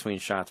in between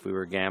shots, we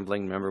were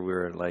gambling. Remember, we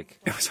were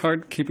It was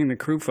hard keeping the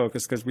crew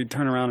focused because we'd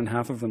turn around and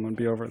half of them would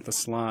be over at the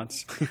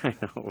slots. I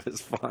know, it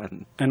was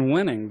fun. And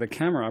winning, the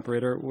camera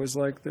operator was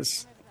like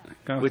this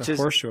guy with a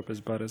horseshoe up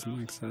his butt, as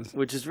Mike says.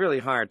 Which is really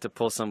hard to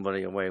pull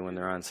somebody away when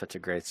they're on such a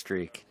great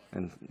streak.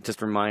 And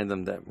just remind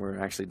them that we're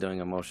actually doing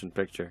a motion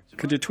picture.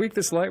 Could you tweak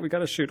this light? We got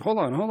to shoot. Hold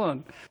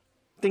on.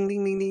 Ding,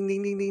 ding, ding, ding,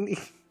 ding, ding, ding, ding.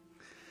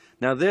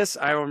 Now this,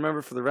 I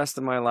remember for the rest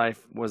of my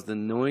life, was the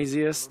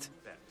noisiest.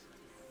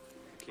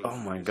 Oh,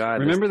 my God.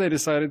 Remember they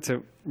decided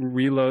to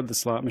reload the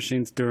slot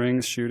machines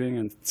during shooting,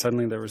 and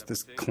suddenly there was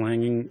this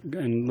clanging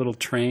and little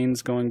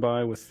trains going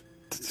by with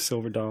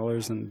silver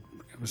dollars, and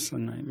it was a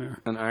nightmare.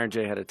 And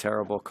RJ had a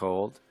terrible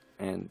cold,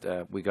 and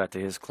we got to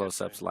his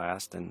close-ups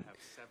last, and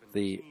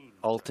the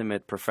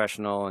ultimate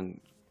professional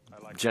and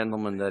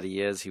gentleman that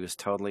he is, he was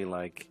totally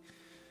like,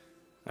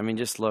 I mean,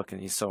 just look,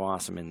 and he's so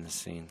awesome in this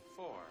scene.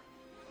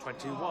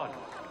 21.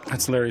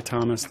 That's Larry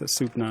Thomas, the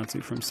soup Nazi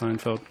from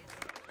Seinfeld.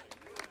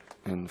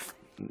 And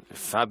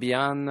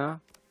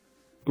Fabiana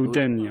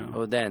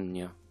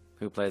Udegno,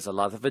 who plays a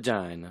lot of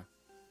vagina.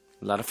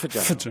 A lot of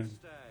vagina.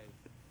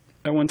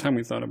 At one time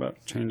we thought about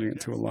changing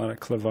it to a lot of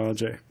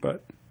clavage,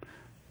 but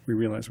we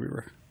realized we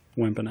were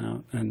wimping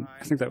out. And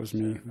I think that was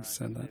me who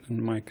said that.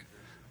 And Mike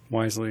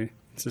wisely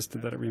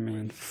insisted that it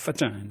remained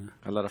vagina.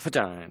 A lot of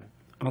vagina.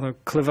 Although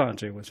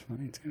clavage was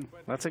funny too.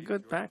 That's a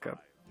good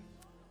backup.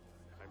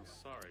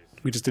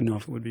 We just didn't know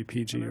if it would be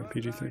PG or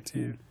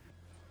PG-13.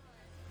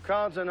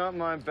 Cards are not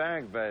my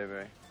bag,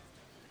 baby.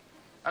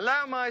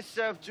 Allow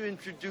myself to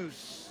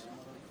introduce.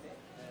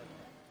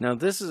 Now,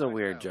 this is a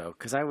weird joke,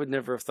 because I would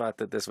never have thought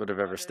that this would have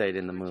ever stayed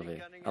in the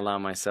movie. Allow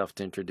myself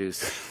to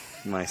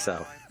introduce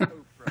myself.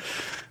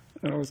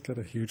 I always get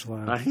a huge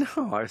laugh. I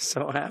know, I was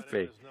so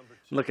happy.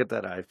 Look at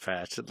that eye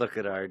patch. Look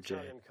at RJ.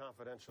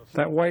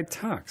 That white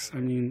tux, I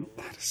mean,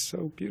 that is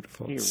so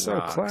beautiful. It's so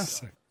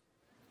classic.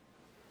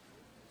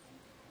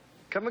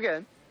 Come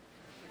again?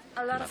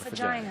 A lot of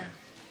vagina.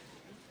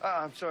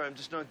 I'm sorry, I'm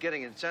just not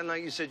getting it. It sounded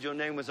like you said your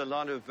name was a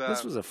lot of...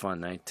 This was a fun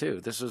night, too.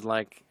 This was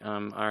like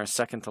our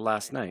second to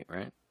last night,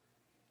 right?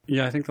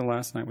 Yeah, I think the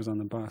last night was on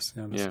the bus.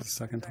 Yeah, this was the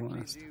second to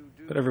last.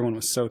 But everyone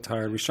was so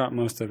tired. We shot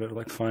most of it at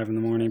like 5 in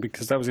the morning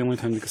because that was the only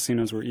time the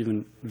casinos were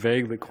even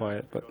vaguely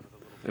quiet. But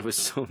it was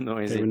so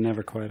noisy. They were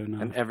never quiet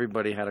enough. And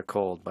everybody had a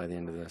cold by the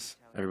end of this.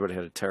 Everybody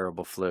had a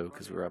terrible flu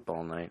because we were up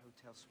all night.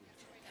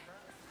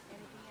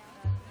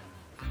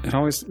 It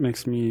always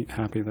makes me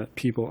happy that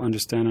people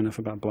understand enough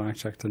about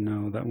blackjack to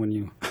know that when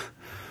you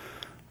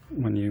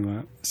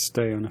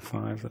stay on a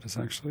 5, that it's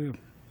actually a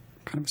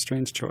kind of a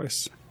strange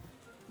choice.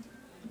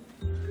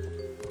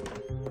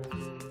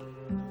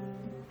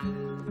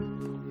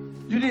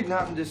 You didn't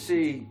happen to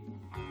see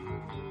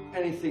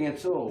anything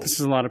at all? This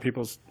is a lot of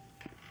people's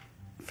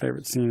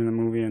favorite scene in the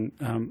movie, and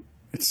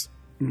it's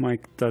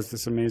Mike does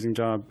this amazing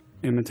job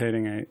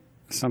imitating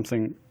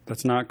something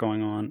that's not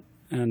going on,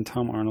 and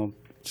Tom Arnold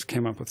just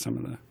came up with some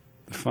of the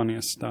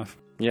funniest stuff.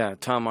 Yeah,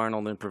 Tom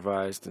Arnold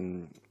improvised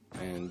and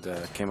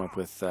came up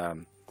with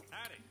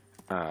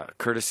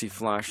courtesy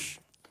flush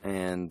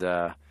and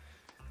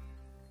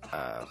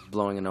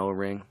blowing an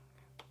O-ring,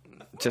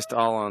 just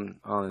all on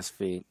his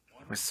feet.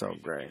 It was so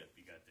great.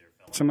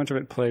 So much of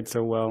it played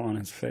so well on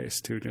his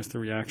face too, just the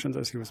reactions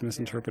as he was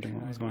misinterpreting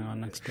what was going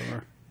on next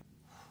door.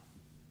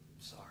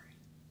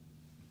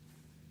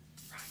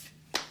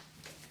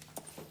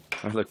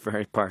 I look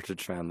very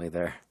Partridge Family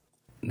there.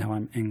 No,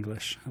 I'm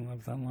English. I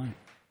love that line.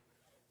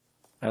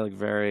 I look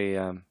very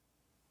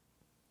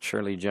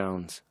Shirley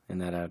Jones in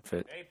that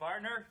outfit. Hey,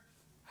 partner.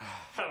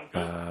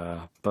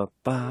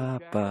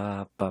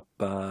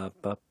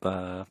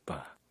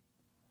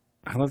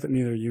 I love that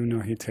neither you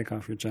nor he take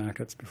off your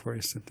jackets before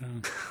you sit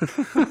down.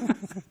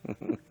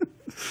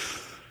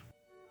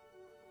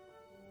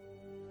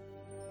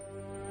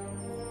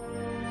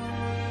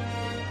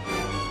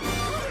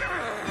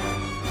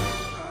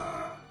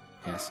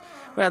 Yes.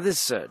 Well,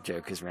 this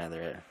joke is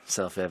rather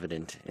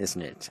self-evident,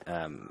 isn't it?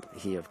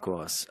 He, of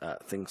course,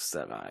 thinks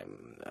that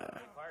I'm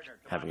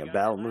having a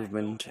bowel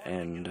movement,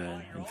 and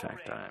in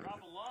fact, I'm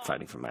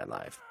fighting for my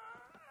life.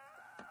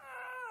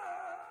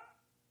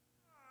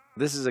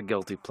 This is a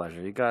guilty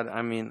pleasure.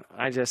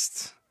 I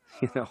just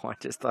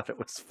thought it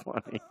was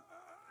funny.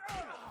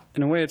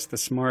 In a way, it's the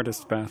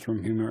smartest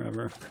bathroom humor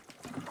ever.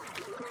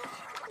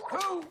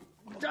 Who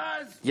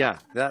does? Yeah,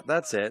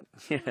 that's it.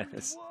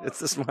 Yes, it's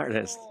the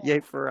smartest.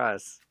 Yay for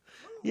us.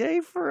 Yay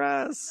for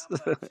us.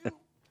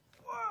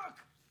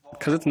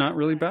 Because it's not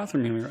really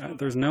bathroom humor.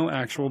 There's no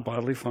actual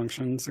bodily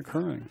functions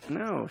occurring.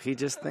 No, he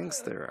just thinks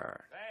there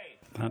are.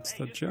 That's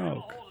the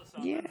joke.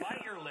 Yeah.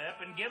 Bite your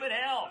lip and give it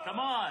hell. Come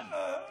on.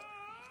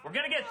 We're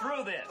going to get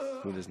through this.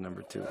 Who does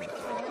number 2?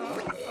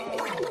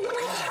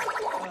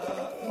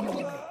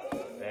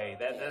 Hey,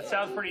 that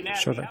sounds pretty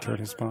nasty. Show that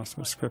Dirty's Boss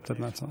was scripted,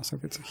 and that's also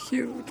gets a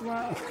huge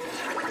laugh.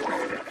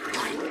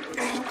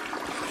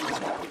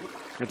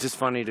 It's just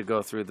funny to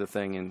go through the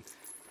thing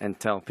and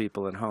tell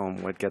people at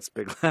home what gets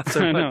big laughs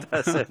and what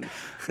doesn't.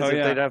 Because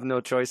they'd have no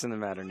choice in the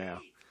matter now.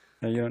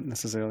 Yeah, you don't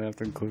necessarily have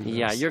to include this.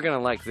 Yeah, you're going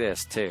to like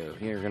this, too.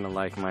 You're going to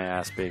like my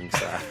ass being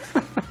slapped.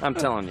 I'm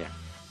telling you.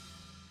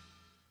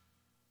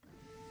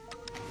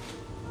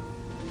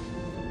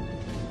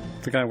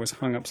 The guy was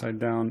hung upside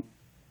down,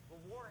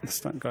 the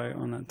stunt guy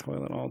on that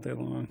toilet all day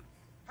long.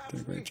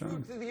 Did a great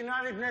job. To the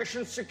United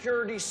Nations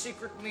Security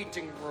Secret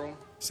Meeting Room.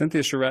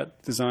 Cynthia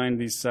Charette designed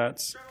these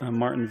sets.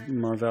 Martin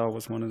Marvell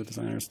was one of the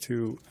designers,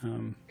 too.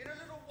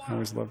 I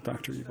always loved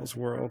Dr. Evil's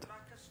World.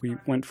 We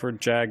went for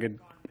jagged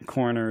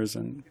corners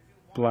and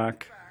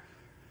black,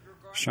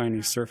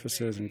 shiny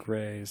surfaces and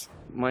grays.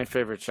 My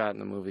favorite shot in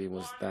the movie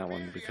was that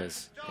one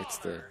because it's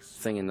the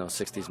thing in those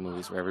 60s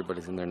movies where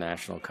everybody's in their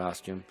national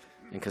costume.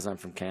 And because I'm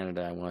from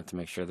Canada, I wanted to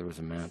make sure there was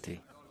a Mountie.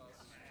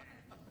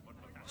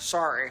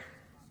 Sorry.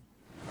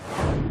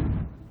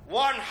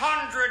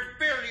 $100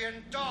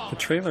 billion. The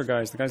trailer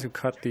guys, the guys who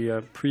cut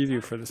the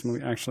preview for this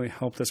movie, actually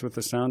helped us with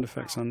the sound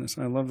effects on this.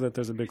 I love that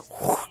there's a big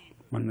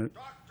when the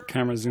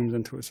camera zooms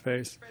into his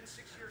face.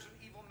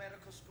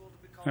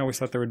 I always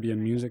thought there would be a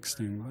music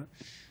sting, but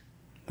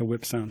the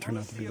whip sound turned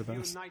out to be the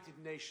best.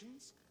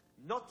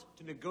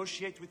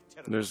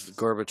 There's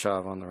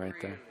Gorbachev on the right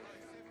there.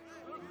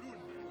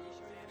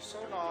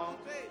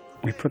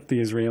 We put the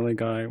Israeli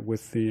guy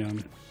with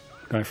the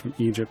guy from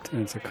Egypt,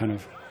 and it's a kind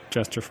of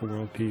gesture for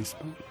world peace.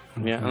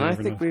 But yeah, and I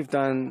think we've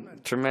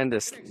done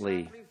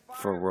tremendously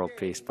for world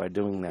peace by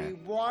doing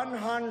that.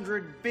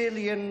 $100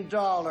 billion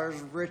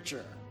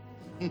richer.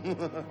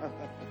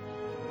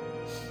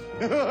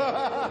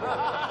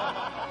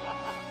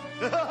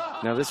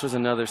 Now, this was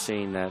another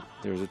scene that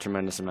there was a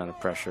tremendous amount of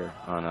pressure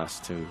on us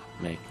to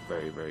make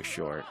very, very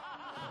short.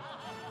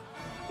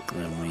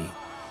 And we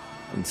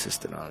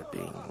insisted on it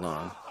being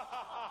long.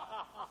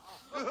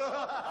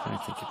 I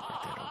think it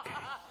worked out okay.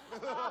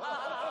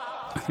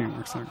 I think it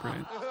works out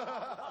great.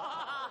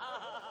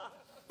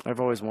 I've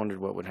always wondered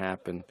what would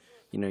happen.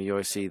 You know, you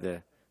always see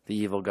the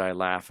evil guy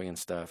laughing and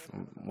stuff.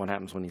 What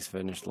happens when he's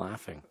finished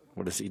laughing?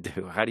 What does he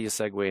do? How do you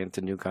segue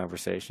into new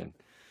conversation?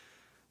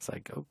 It's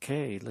like,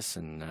 okay,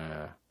 listen,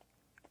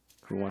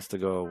 who wants to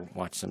go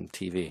watch some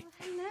TV?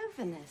 Hello,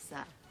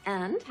 Vanessa.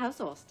 And how's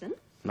Austin?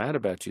 Mad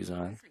About You's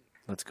on.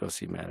 Let's go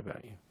see Mad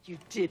About You. You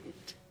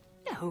didn't.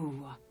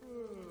 No.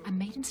 I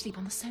made him sleep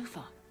on the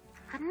sofa.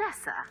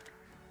 Vanessa?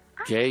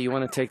 Jay, you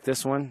want to take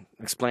this one?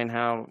 Explain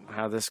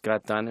how this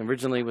got done.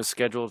 Originally it was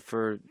scheduled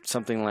for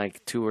something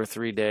like 2 or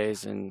 3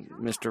 days, and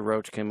Mr.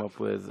 Roach came up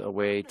with a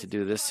way to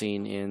do this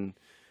scene in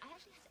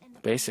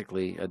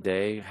basically a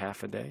day,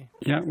 half a day.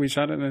 Yeah, we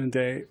shot it in a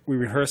day. We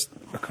rehearsed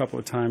a couple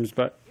of times,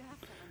 but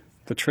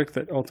the trick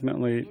that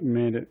ultimately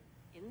made it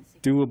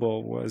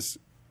doable was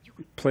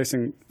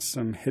placing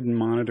some hidden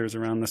monitors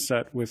around the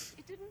set with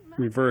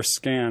reverse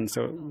scan.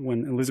 So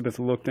when Elizabeth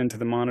looked into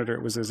the monitor,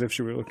 it was as if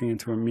she were looking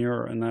into a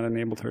mirror, and that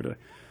enabled her to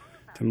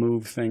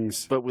move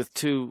things. But with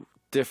 2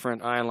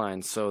 different eye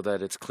lines, so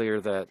that it's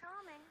clear that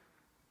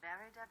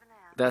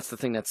that's the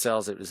thing that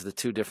sells it, is the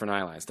 2 different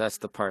eye lines. That's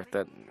the part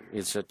that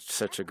is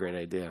such a great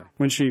idea.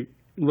 When she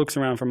looks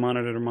around from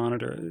monitor to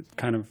monitor, it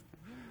kind of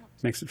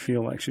makes it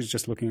feel like she's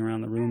just looking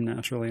around the room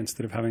naturally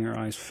instead of having her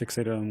eyes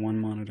fixated on one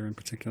monitor in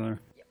particular.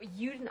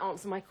 You didn't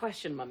answer my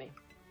question, Mummy.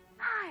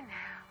 I know.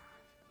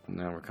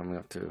 Now we're coming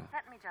up to,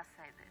 Let me just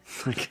say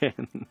this.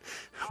 again,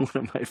 one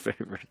of my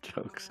favorite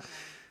jokes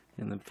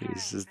in the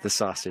piece is the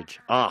sausage.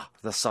 Ah,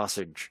 the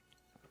sausage.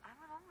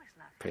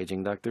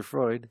 Paging Dr.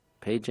 Freud.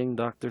 Paging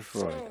Dr.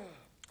 Freud.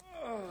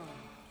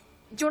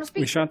 Do you want to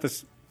speak? We shot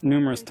this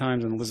numerous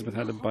times, and Elizabeth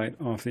had to bite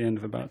off the end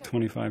of about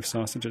 25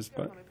 sausages,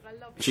 but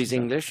she's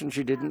English and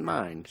she didn't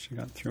mind. She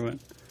got through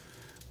it.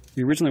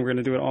 We originally were going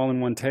to do it all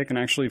in one take, and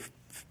actually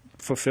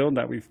fulfilled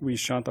that. We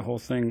shot the whole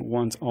thing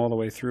once all the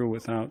way through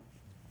without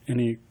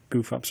any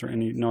goof-ups or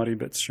any naughty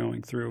bits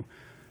showing through,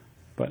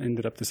 but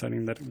ended up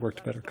deciding that it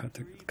worked better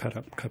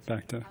cut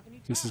back to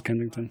Mrs.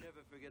 Kensington.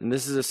 And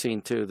this is a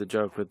scene, too, the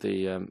joke with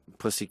the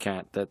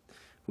pussycat, that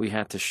we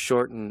had to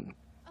shorten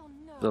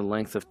the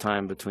length of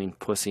time between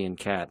pussy and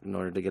cat in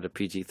order to get a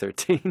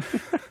PG-13,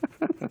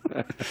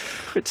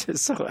 which is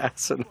so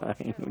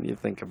asinine when you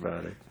think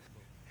about it.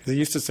 They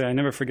used to say, I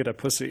never forget a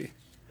pussy.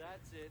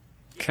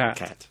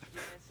 Cat.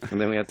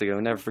 And then we have to go,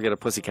 never forget a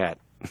pussycat.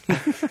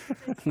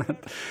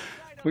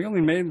 We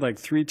only made like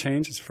 3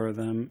 changes for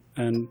them,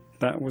 and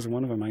that was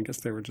one of them. I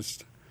guess they were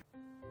just...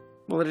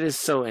 Well, it is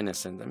so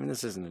innocent. I mean,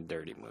 this isn't a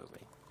dirty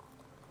movie.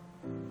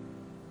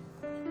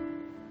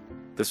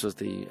 This was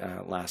the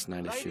last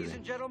night of shooting. Ladies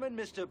and gentlemen,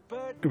 Mr.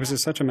 Burt. It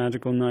was such a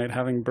magical night,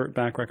 having Burt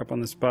Bacharach up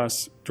on this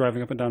bus,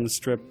 driving up and down the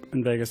strip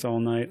in Vegas all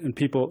night, and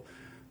people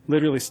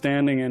literally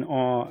standing in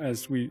awe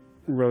as we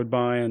rode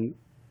by, and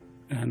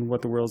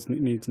what the world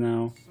needs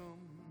now,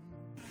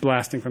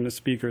 blasting from the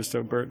speakers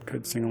so Burt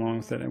could sing along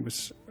with it.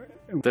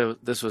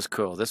 This was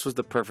cool. This was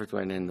the perfect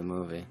way to end the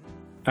movie.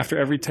 After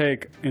every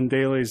take, in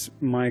dailies,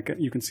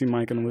 you can see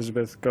Mike and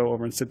Elizabeth go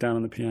over and sit down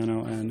on the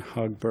piano and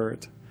hug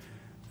Burt.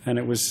 And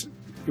it was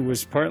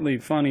partly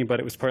funny,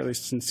 but it was partly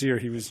sincere.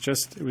 It was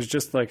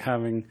just like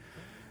having,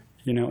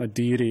 a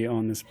deity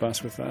on this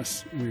bus with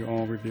us. We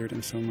all revered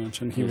him so much,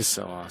 and he was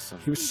so awesome.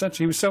 He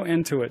was so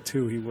into it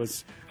too. He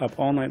was up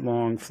all night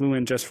long, flew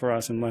in just for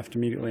us, and left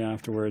immediately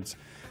afterwards.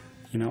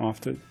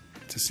 Off to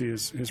see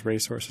his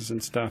racehorses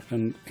and stuff,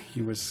 and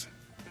he was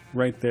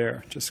right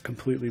there, just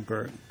completely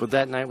Burt. But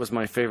that night was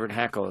my favorite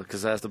heckle,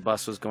 because as the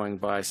bus was going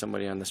by,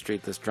 somebody on the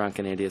street, this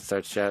drunken idiot,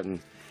 starts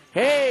shouting,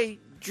 "Hey,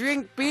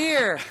 drink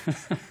beer!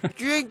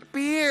 Drink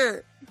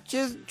beer!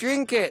 Just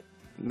drink it!"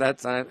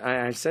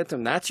 I said to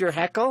him, "That's your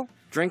heckle?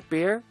 Drink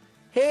beer?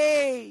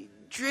 Hey,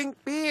 drink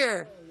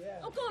beer!"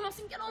 Oh, go on,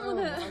 Austin, get on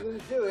with it. I'm going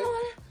to do it.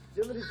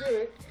 Do you want me to do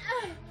it?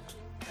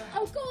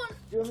 Oh, go on. Do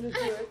you want me to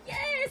do it?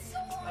 Yes!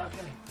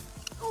 Okay.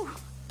 Oh.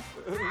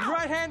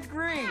 Right hand's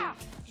green.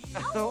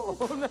 Oh,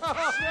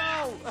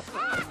 no!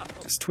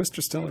 Is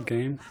Twister still a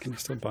game? Can you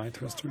still buy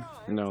Twister?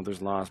 No,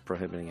 there's laws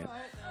prohibiting it.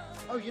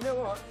 Oh, you know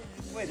what?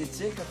 Wait a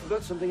tick, I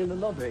forgot something in the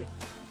lobby.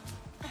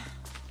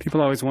 People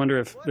always wonder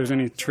if there's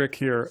any trick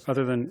here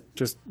other than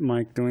just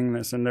Mike doing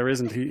this, and there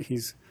isn't.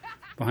 He's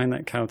behind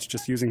that couch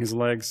just using his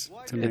legs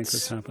to make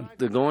this happen.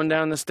 The going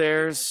down the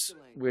stairs,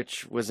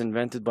 which was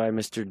invented by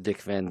Mr.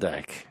 Dick Van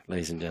Dyke,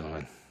 ladies and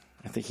gentlemen.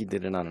 I think he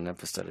did it on an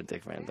episode of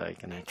Dick Van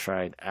Dyke, and I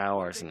tried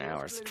hours and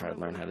hours to try to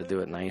learn how to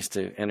do it. And I used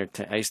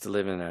to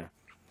live in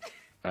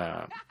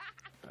a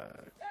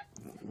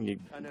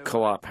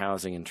co-op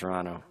housing in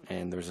Toronto,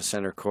 and there was a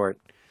center court,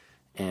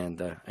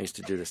 and I used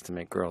to do this to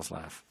make girls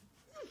laugh.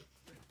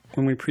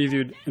 When we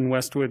previewed in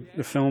Westwood,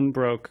 the film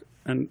broke,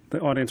 and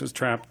the audience was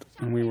trapped,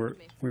 and we were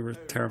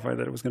terrified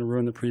that it was going to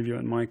ruin the preview.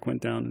 And Mike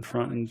went down in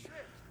front and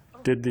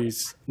did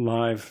these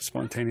live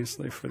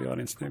spontaneously for the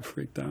audience. They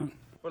freaked out.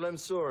 Well, I'm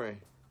sorry.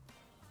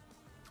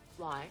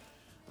 Why?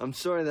 I'm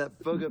sorry that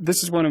bugger...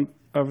 This is one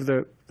of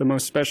the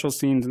most special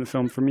scenes in the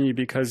film for me,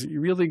 because you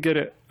really get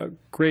a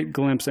great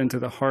glimpse into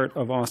the heart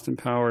of Austin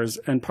Powers,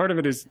 and part of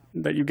it is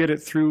that you get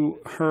it through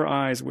her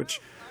eyes, which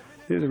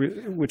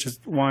is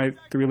why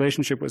the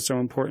relationship was so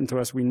important to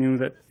us. We knew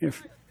that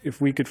if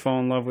we could fall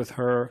in love with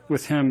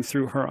him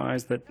through her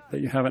eyes, that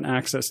you have an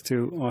access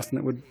to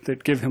Austin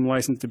that give him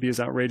license to be as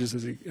outrageous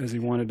as he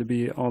wanted to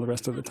be all the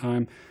rest of the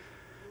time.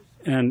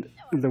 And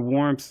the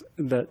warmth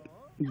that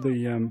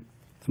the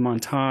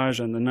montage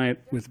and the night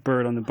with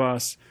Bird on the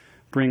bus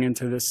bring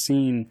into this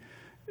scene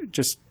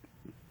just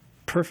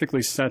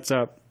perfectly sets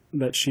up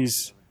that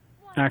she's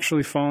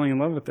actually falling in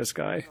love with this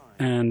guy.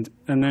 And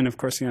then, of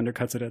course, he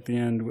undercuts it at the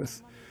end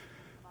with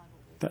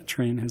 "That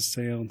train has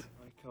sailed."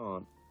 I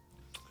can't.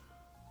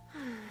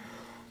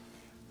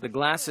 The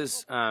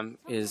Glasses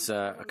is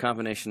a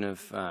combination of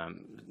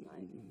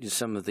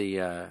some of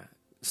the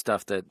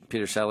stuff that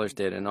Peter Sellers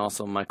did, and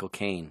also Michael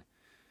Caine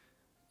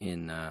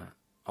in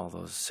all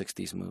those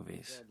 60s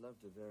movies.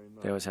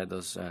 They always had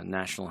those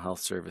National Health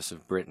Service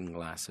of Britain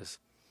glasses.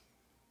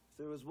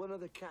 There was one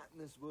other cat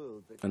in this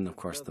world that And, of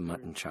course, the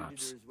mutton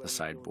chops, the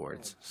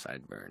sideboards,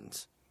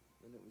 sideburns.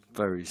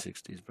 Very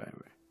 60s, by the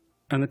way.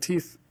 And the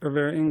teeth are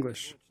very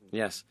English.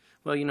 Yes.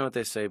 Well, you know what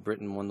they say,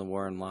 Britain won the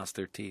war and lost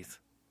their teeth.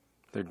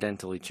 They're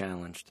dentally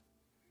challenged.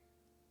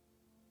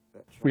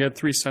 We had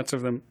 3 sets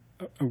of them,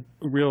 a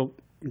real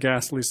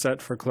ghastly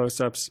set for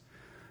close-ups,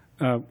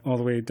 all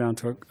the way down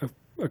to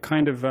a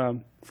kind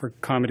of, for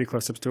comedy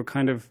close-ups, to a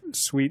kind of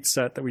sweet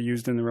set that we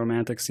used in the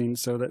romantic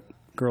scenes so that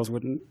girls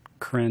wouldn't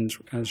cringe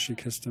as she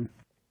kissed him.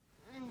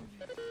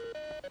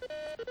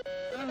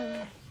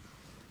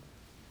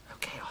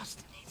 Okay,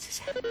 Austin needs his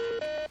help.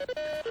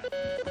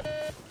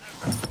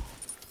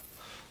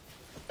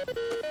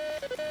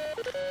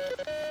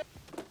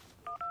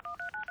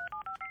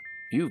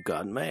 You've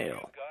got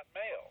mail.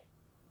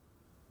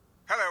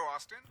 Hello,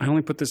 Austin. I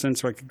only put this in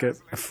so I could get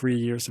a free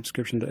year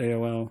subscription to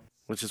AOL.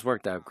 Which has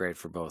worked out great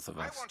for both of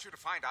I us. want you to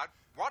find out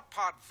what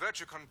part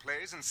Virgicon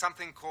plays in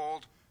something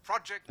called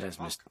Project There's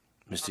Mr.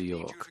 I need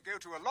York. you to go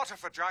to a lot of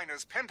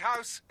vaginas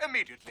penthouse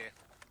immediately.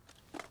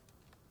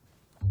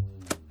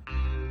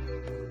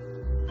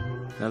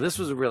 Now, this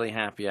was a really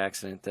happy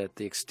accident that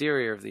the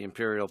exterior of the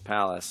Imperial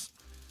Palace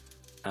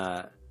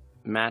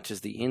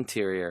matches the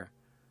interior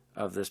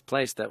of this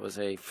place that was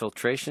a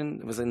filtration.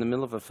 It was in the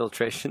middle of a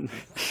filtration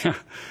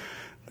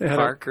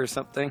park or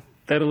something.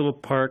 They had a little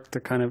park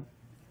to kind of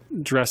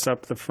dress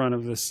up the front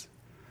of this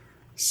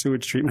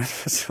sewage treatment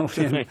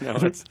facility. I know,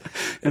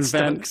 it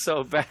stunk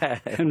so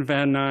bad. And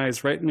Van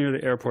Nuys, right near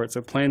the airport,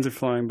 so planes are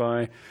flying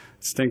by. It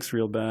stinks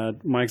real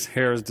bad. Mike's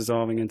hair is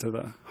dissolving into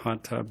the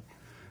hot tub,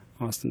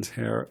 Austin's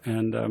hair.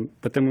 And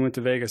but then we went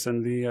to Vegas,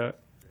 and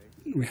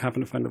we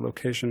happened to find a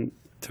location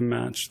to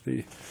match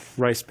the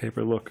rice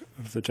paper look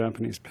of the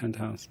Japanese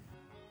penthouse.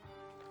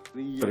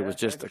 But it was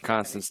just a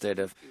constant state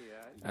of,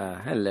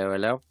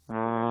 hello.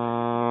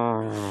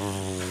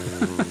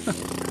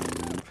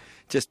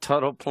 Just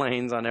total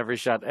planes on every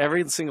shot.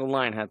 Every single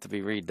line had to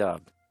be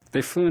redubbed.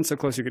 They flew in so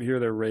close you could hear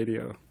their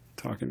radio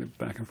talking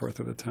back and forth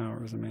to the tower.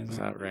 It was amazing. It was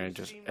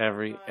outrageous.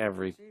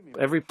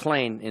 Every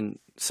plane in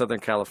Southern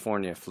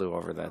California flew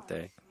over that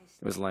day.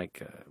 It was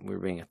like we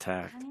were being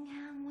attacked.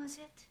 Cunningham, was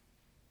it?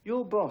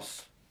 Your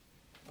boss.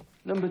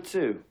 Number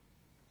 2.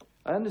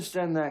 I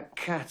understand that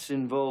cat's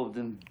involved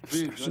in... I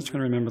was just trying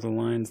to remember the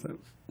lines that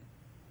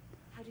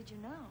How did you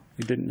know?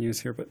 we didn't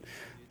use here. But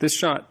this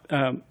shot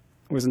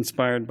was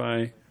inspired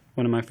by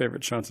one of my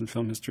favorite shots in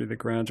film history, the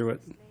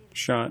Graduate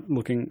shot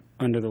looking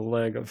under the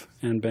leg of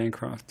Anne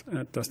Bancroft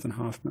at Dustin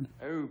Hoffman.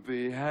 Oh,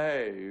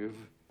 behave.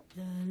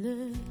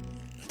 It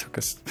took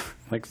us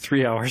like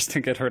 3 hours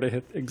to get her to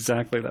hit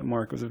exactly that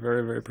mark. It was a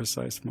very, very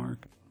precise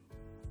mark.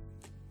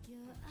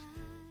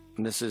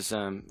 This is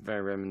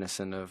very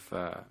reminiscent of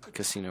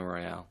Casino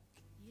Royale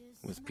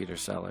with Peter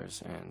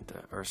Sellers and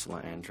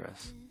Ursula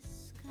Andress.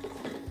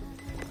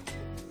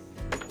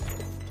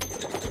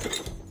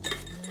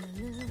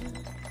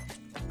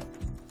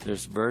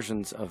 There's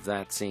versions of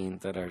that scene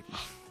that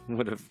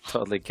would have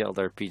totally killed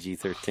our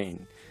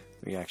PG-13.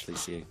 We actually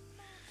see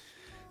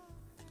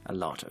a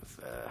lot of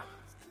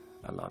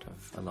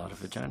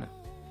vagina.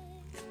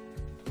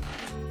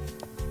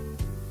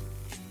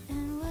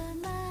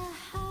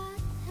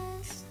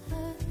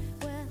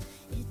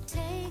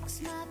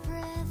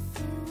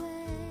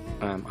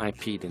 I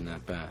peed in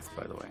that bath,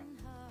 by the way.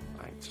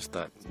 I just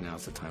thought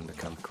now's the time to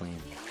come clean.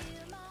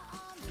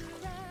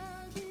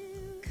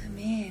 Come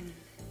in,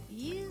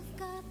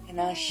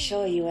 and I'll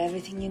show you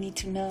everything you need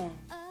to know.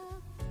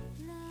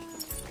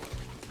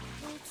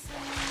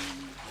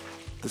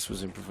 This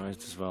was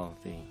improvised as well,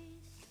 the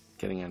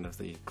getting out of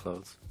the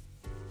clothes.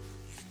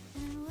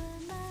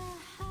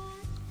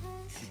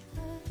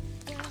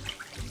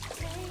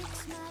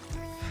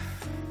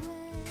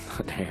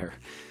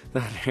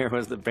 That hair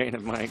was the bane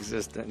of my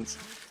existence.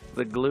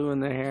 The glue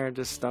in the hair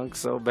just stunk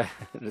so bad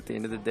at the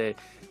end of the day.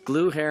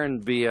 Glue, hair,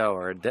 and BO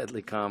are a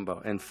deadly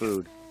combo, and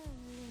food.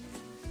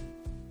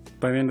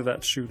 By the end of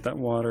that shoot, that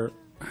water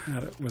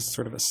was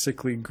sort of a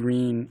sickly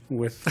green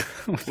with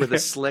a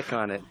slick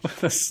on it.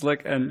 With a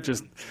slick and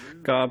just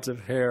gobs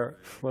of hair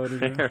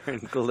floating. Hair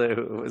and glue.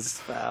 It was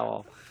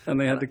foul. And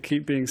they had to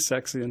keep being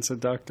sexy and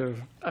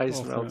seductive. I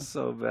smelled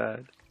so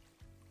bad.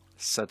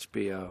 Such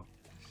BO.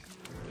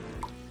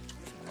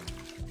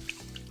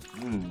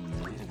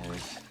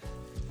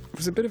 It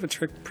was a bit of a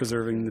trick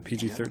preserving the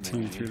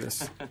PG-13 through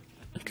this.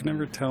 You could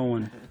never tell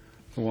when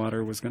the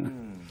water was going to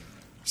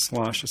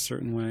slosh a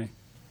certain way.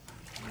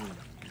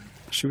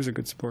 She was a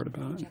good sport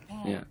about it.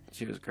 Yeah,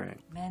 she was great.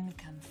 Men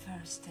come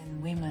first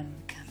and women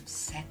come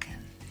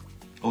second.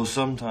 Or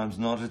sometimes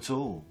not at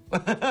all.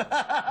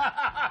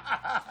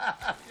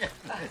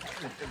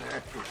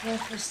 Care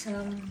for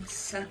some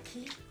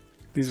sake?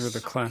 These were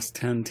the class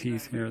 10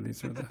 teeth here.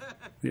 These are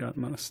the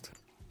utmost.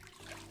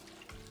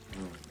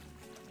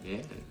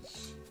 Yes.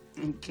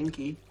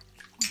 Kinky.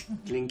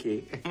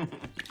 Clinky.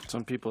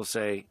 Some people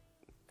say,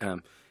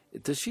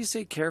 does she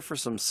say care for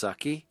some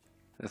sake?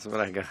 That's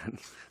what I got.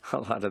 A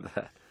lot of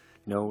that.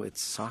 No,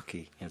 it's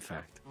sake, in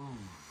fact.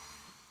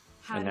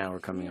 And now we're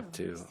coming up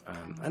to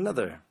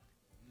another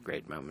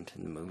great moment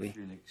in the movie.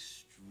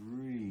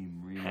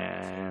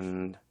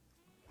 And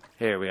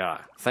here we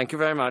are. Thank you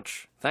very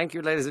much. Thank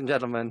you, ladies and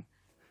gentlemen.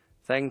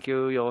 Thank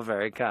you. You're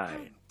very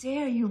kind.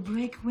 Dare you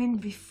break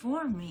wind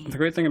before me? The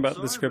great thing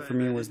about the script for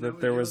me was that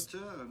there was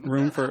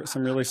room for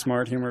some really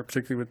smart humor,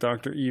 particularly with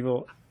Dr.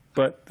 Evil,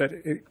 but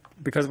that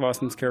because of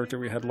Austin's character,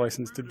 we had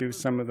license to do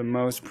some of the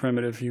most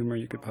primitive humor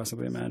you could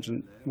possibly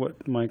imagine,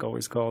 what Mike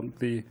always called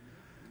the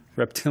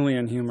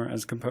reptilian humor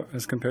as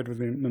compared with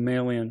the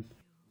mammalian.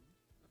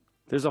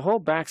 There's a whole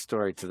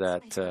backstory to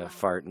that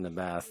fart in the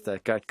bath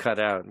that got cut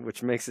out,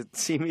 which makes it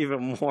seem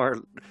even more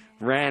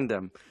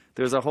random.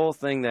 There's a whole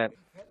thing that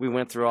we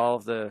went through all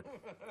of the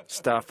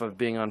stuff of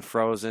being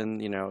unfrozen,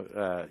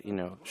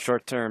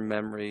 short-term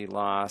memory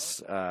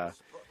loss,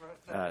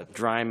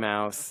 dry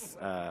mouth,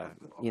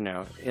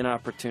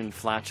 inopportune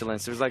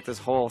flatulence. There was like this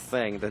whole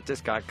thing that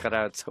just got cut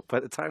out. So by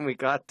the time we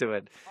got to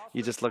it,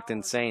 you just looked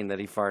insane that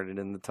he farted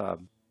in the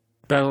tub.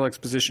 Battle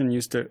Exposition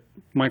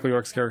Michael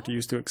York's character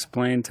used to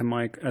explain to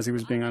Mike as he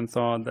was being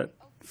unthawed that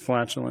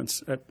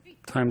flatulence at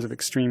times of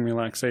extreme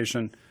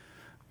relaxation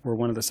were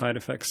one of the side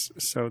effects.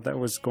 So that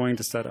was going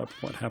to set up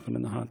what happened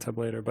in the hot tub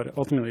later, but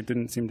ultimately it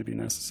didn't seem to be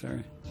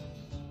necessary.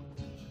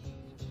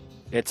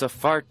 It's a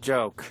fart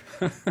joke.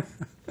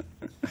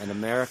 In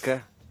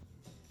America,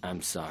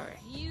 I'm sorry.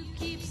 You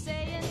keep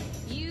saying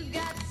you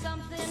got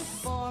something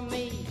for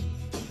me.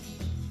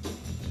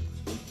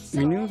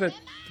 We knew that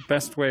the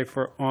best way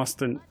for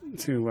Austin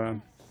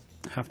to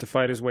have to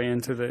fight his way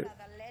into the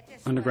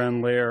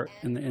underground lair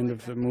in the end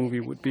of the movie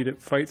would be to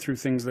fight through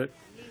things that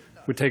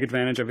would take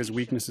advantage of his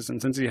weaknesses.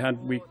 And since he had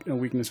a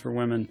weakness for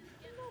women,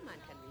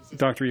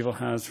 Dr. Evil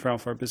has Frau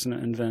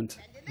Farbissina invent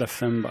the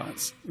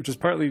fembots, which is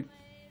partly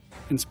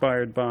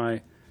inspired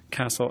by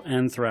Castle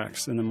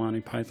Anthrax in the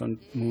Monty Python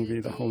movie,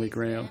 The Holy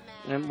Grail.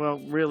 And well,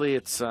 really,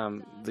 it's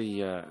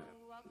the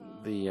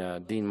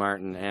Dean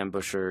Martin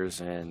ambushers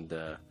and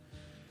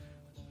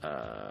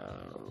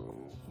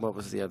what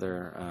was the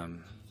other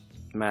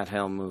Matt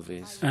Helm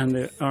movies? And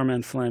the Our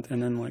Man Flint,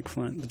 and then like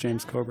Flint, the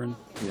James Coburn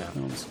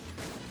films.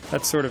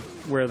 That's sort of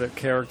where the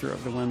character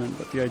of the women,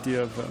 but the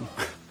idea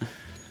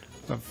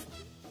of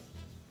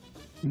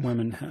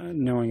women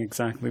knowing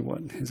exactly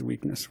what his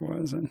weakness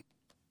was. And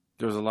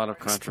there was a lot of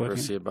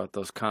controversy about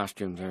those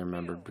costumes, I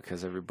remembered,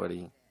 because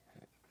everybody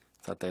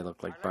thought they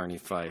looked like Barney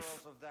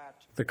Fife.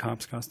 The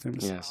cops'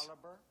 costumes? Yes.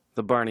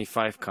 The Barney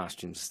Fife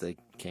costumes, they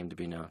came to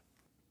be known.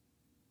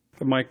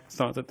 But Mike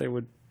thought that they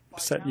would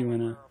set you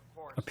in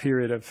a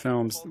period of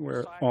films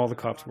where all the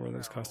cops wore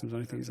those costumes,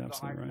 and I think he's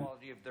absolutely right. The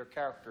quality of their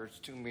characters,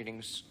 2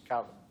 meetings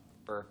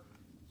caliber,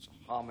 it's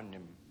a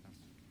homonym.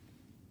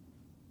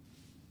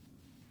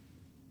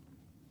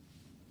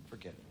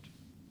 Forget it.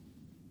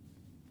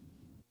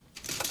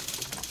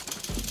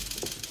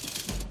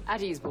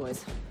 At ease,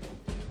 boys.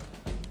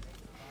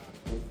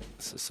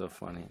 This is so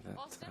funny that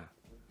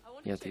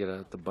you have to get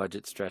out the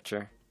budget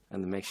stretcher,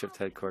 and the makeshift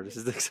headquarters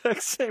is the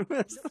exact same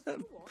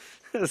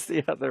as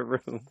the other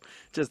room,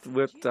 just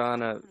whipped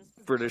on a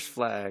British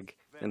flag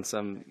and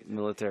some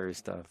military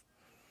stuff.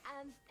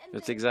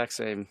 It's the exact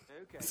same.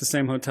 It's the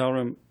same hotel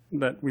room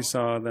that we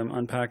saw them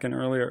unpacking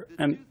earlier,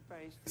 and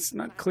it's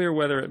not clear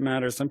whether it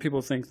matters. Some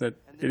people think that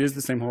it is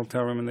the same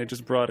hotel room and they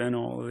just brought in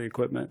all of the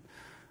equipment.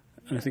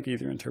 And I think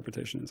either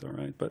interpretation is all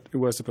right, but it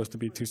was supposed to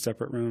be two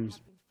separate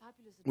rooms.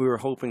 We were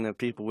hoping that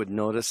people would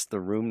notice the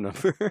room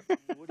number.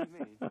 What do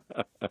you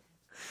mean?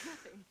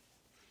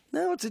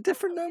 No, it's a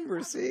different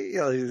number, see?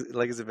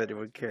 Like as if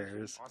anyone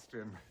cares.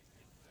 Austin,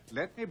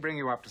 let me bring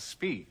you up to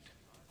speed.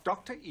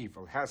 Dr.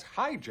 Evil has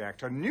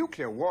hijacked a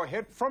nuclear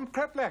warhead from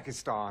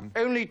Kreplakistan.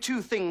 Only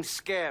two things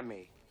scare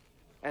me,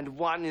 and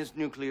one is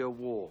nuclear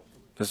war.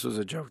 This was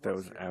a joke that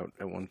was out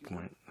at one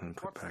point and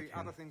put What's back the in.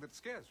 other thing that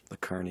scares you? The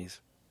carnies.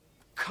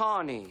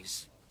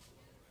 Carnies.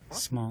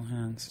 Small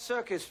hands.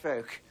 Circus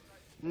folk.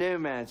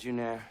 Nomads, you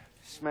know.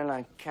 Smell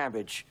like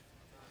cabbage.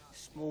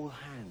 Small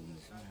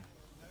hands.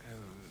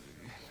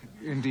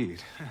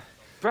 Indeed.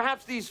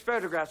 Perhaps these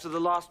photographs are the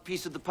last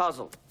piece of the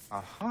puzzle.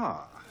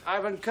 Aha.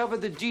 I've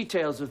uncovered the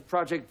details of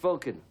Project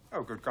Vulcan.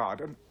 Oh, good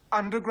God. An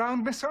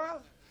underground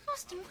missile?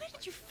 Austin, where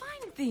did you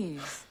find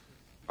these?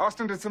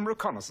 Austin did some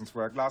reconnaissance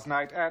work last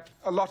night at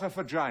a lot of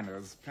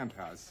Vagina's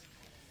penthouse.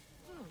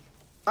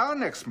 Our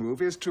next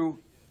move is to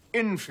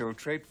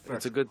infiltrate...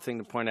 It's a good thing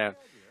to point out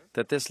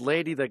that this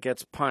lady that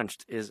gets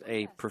punched is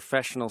a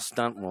professional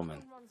stunt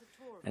woman.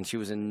 And she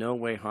was in no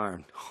way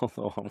harmed,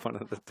 although on one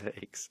of the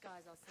takes,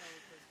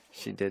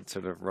 she did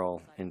sort of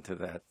roll into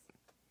that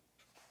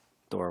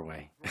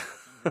doorway.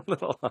 A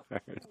little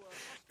hard,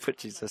 but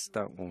she's a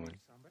stunt woman.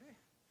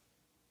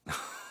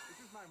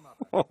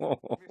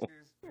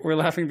 We're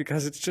laughing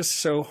because it's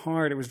just so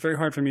hard. It was very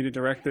hard for me to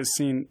direct this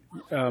scene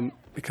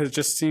because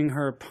just seeing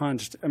her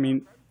punched, I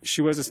mean,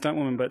 she was a stunt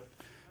woman, but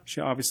she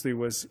obviously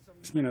was,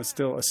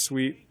 still a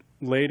sweet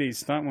lady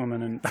stunt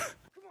woman. And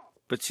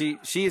But she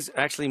is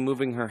actually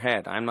moving her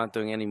head. I'm not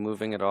doing any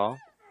moving at all.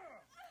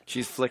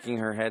 She's flicking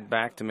her head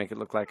back to make it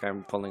look like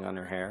I'm pulling on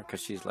her hair because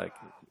she's like...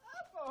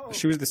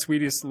 She was the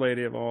sweetest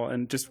lady of all,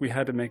 and just we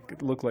had to make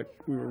it look like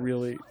we were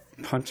really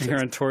punching her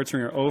and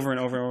torturing her over and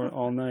over and over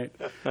all night.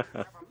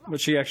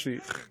 But she actually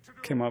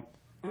came up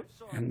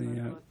in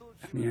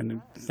the end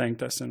and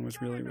thanked us and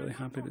was really, really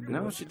happy to do it.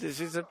 No,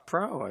 she's a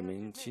pro. I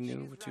mean, she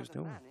knew what she was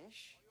doing.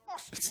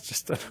 It's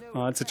just an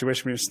odd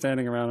situation when you're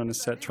standing around on a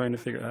set trying to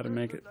figure out how to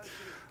make it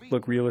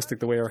look realistic,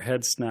 the way her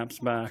head snaps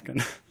back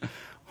and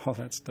all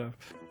that stuff.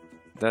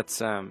 That's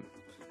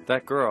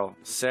that girl,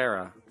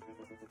 Sarah,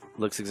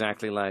 looks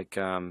exactly like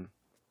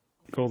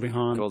Goldie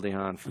Hawn. Goldie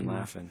Hawn from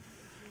Laugh-In.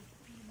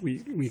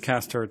 We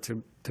cast her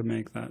to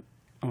make that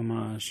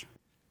homage.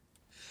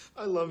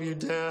 I love you,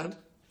 Dad.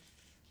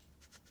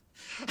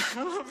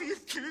 I love you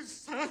too,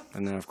 son.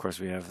 And then, of course,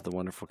 we have the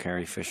wonderful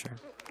Carrie Fisher,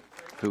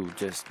 who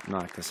just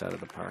knocked us out of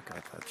the park. I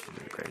thought she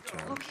did a great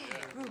job.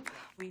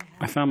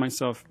 I found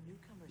myself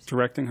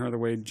directing her the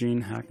way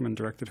Gene Hackman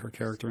directed her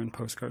character in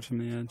Postcards from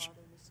the Edge.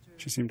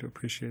 She seemed to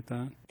appreciate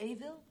that.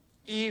 Evil?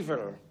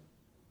 Evil,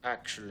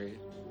 actually.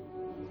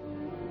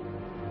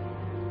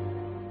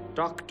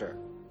 Dr.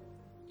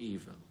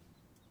 Evil.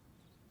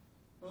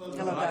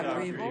 Hello,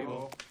 Dr.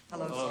 Evil.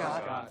 Hello,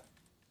 Scott.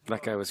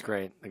 That guy was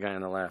great, the guy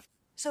on the left.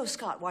 So,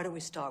 Scott, why don't we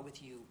start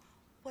with you?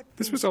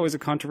 This was always a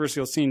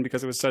controversial scene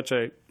because it was such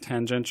a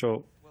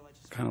tangential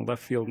kind of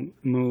left field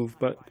move,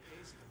 but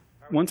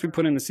once we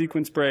put in the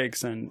sequence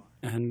breaks and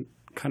kind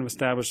of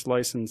established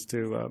license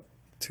to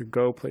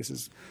go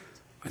places,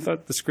 I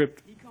thought the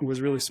script was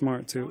really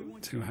smart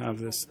to have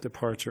this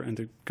departure and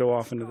to go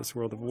off into this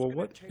world of, well,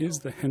 what is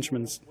the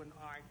henchman's,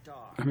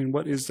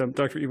 what is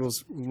Dr.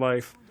 Evil's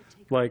life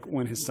like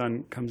when his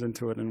son comes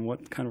into it, and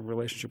what kind of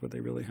relationship would they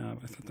really have?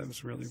 I thought that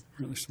was really,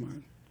 really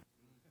smart.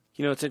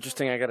 You know, it's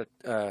interesting. I got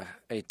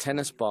a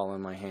tennis ball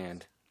in my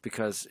hand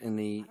because in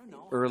the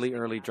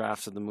early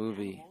drafts of the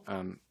movie,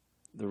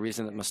 the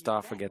reason that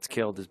Mustafa gets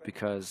killed is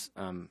because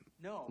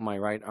my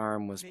right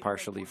arm was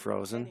partially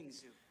frozen,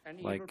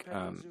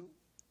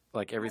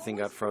 like everything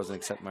got frozen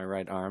except my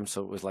right arm.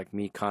 So it was like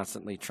me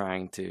constantly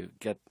trying to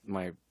get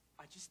my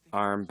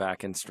arm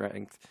back in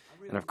strength.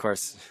 And of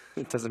course,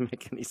 it doesn't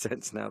make any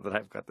sense now that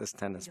I've got this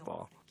tennis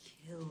ball.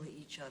 Kill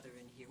each other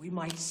in here. We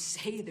might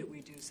say that we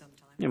do sometimes.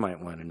 You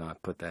might want to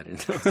not put that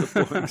into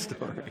the boring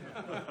story.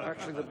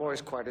 Actually, the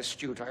boy's quite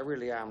astute. I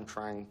really am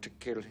trying to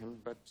kill him,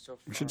 but so far...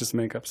 We should just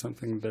make up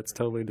something that's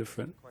totally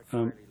different.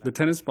 The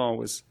tennis ball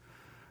was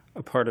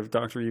a part of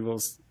Dr.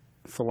 Evil's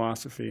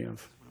philosophy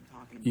of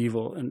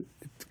evil, and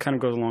it kind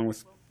of goes along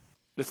with...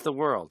 It's the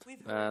world.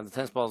 The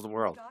tennis ball is the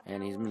world,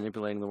 and he's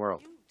manipulating the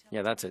world.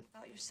 Yeah, that's it.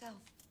 About yourself.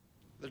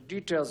 The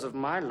details of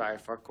my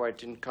life are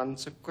quite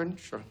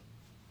inconsequential.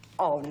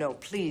 Oh, no,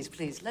 please.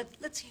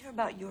 Let's hear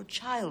about your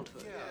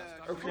childhood.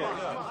 Okay.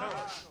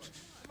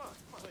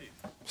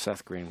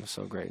 Seth Green was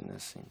so great in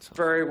this scene. So.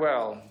 Very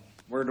well.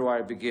 Where do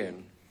I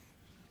begin?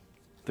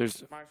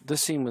 This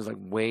scene was like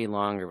way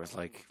longer. It was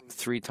like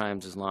 3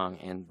 times as long,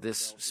 and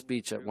this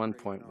speech at one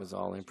point was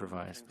all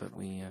improvised, but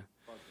we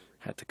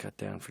had to cut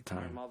down for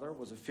time. My mother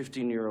was a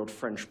 15-year-old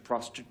French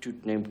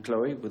prostitute named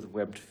Chloe with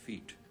webbed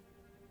feet.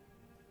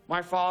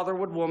 My father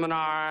would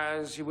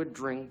womanize, he would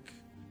drink,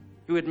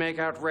 he would make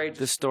outrageous...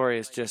 This story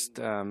is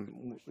just,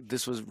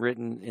 this was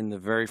written in the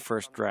very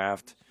first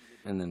draft,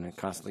 and then it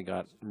constantly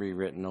got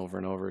rewritten over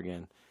and over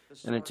again.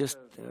 And it just,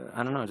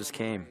 I don't know, it just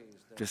came.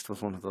 just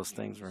was one of those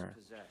things where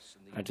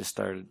I just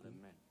started,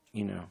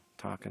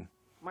 talking.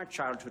 My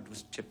childhood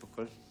was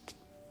typical.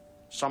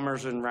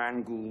 Summers in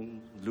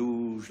Rangoon,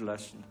 luge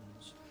lessons.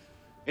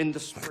 In the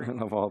I spring,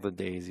 love all the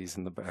daisies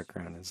in the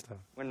background and stuff.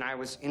 when I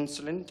was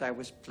insolent, I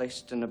was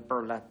placed in a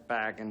burlap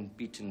bag and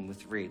beaten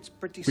with reeds.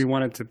 Pretty We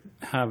wanted to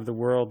have the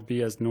world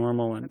be as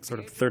normal and sort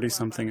of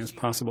 30-something as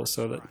possible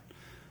so that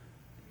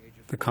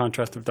the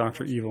contrast of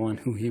Dr. Evil and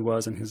who he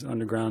was in his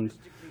underground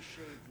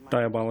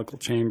diabolical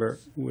chamber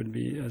would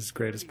be as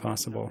great as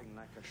possible.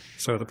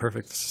 So the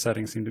perfect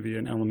setting seemed to be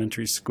an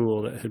elementary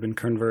school that had been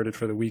converted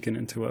for the weekend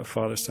into a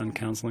father-son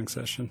counseling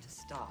session.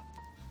 Stop.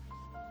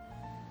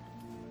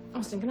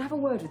 Austin, can I have a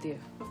word with you?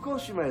 Of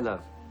course you may,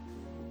 love.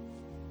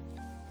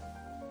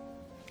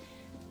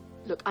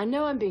 Look, I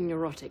know I'm being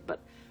neurotic,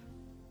 but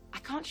I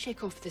can't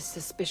shake off this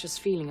suspicious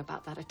feeling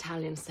about that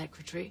Italian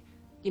secretary.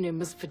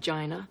 Miss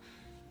Vagina.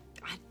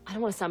 I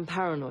don't want to sound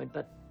paranoid,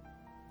 but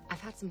I've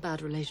had some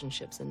bad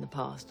relationships in the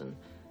past, and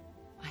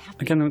I have...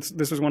 Again,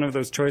 this was one of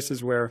those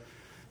choices where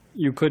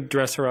you could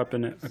dress her up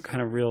in a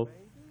kind of real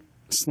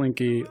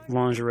slinky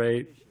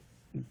lingerie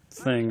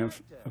thing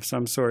of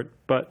some sort,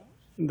 but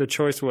the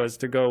choice was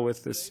to go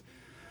with this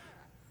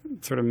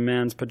sort of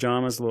man's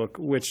pajamas look,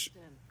 which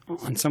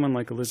on someone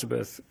like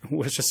Elizabeth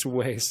was just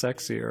way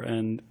sexier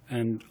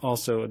and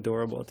also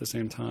adorable at the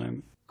same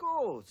time. Of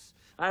course.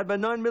 I had my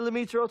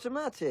 9mm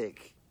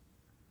automatic.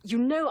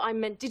 I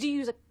meant, did you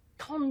use a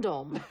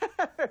condom?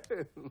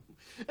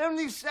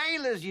 Only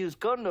sailors use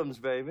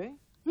condoms, baby.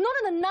 Not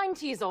in the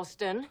 90s,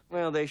 Austin.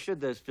 Well, they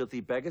should, those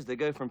filthy beggars. They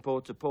go from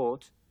port to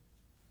port.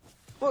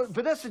 Well,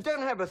 Vanessa,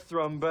 don't have a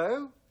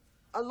thrombo.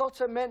 A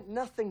lotta meant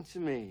nothing to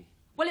me.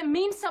 Well, it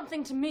means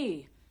something to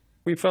me.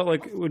 We felt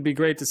like it would be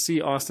great to see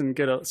Austin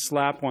get a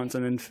slap once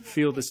and then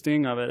feel the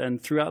sting of it.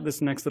 And throughout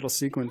this next little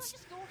sequence,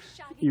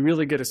 you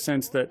really get a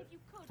sense that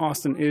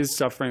Austin is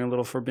suffering a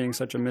little for being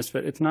such a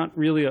misfit. It's not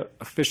really a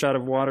fish out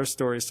of water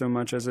story so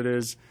much as it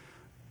is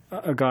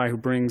a guy who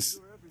brings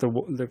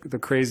the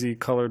crazy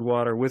colored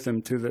water with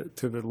him to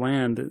the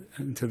land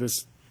and to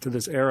this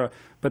era.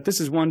 But this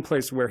is one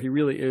place where he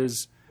really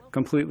is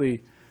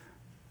completely,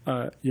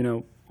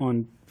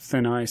 on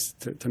thin ice,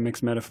 to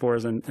mix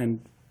metaphors,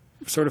 and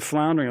sort of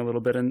floundering a little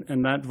bit.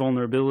 And that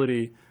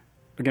vulnerability,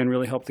 again,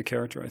 really helped the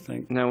character, I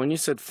think. Now, when you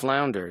said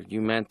flounder,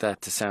 you meant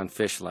that to sound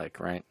fish-like,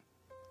 right?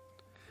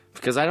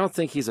 Because I don't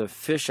think he's a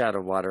fish out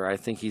of water. I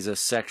think he's a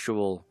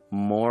sexual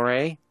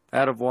moray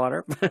out of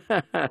water.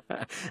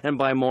 And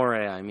by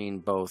moray, I mean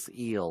both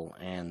eel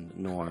and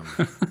Norm.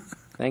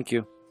 Thank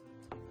you.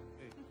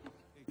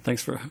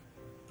 Thanks for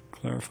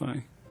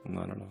clarifying. I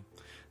don't know.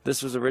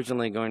 This was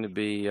originally going to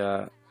be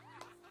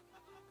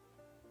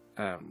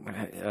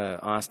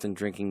Austin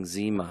drinking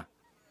Zima.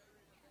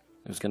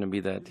 It was going to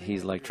be that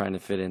he's like trying to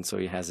fit in, so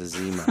he has a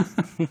Zima.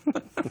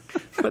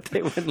 But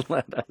they wouldn't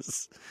let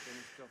us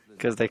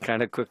because they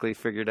kind of quickly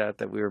figured out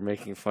that we were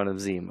making fun of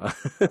Zima.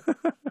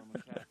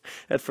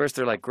 At first,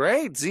 they're like,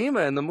 "Great,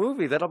 Zima in the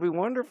movie. That'll be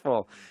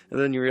wonderful." And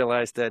then you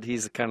realize that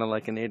he's kind of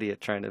like an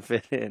idiot trying to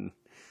fit in.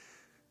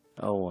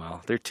 Oh,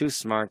 well. They're too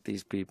smart,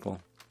 these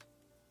people.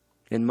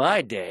 In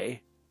my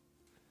day,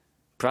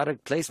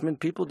 product placement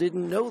people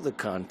didn't know the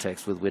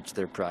context with which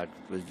their product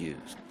was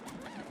used.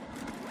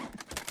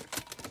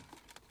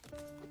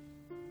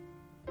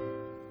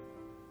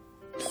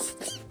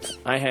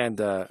 I had,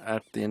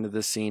 at the end of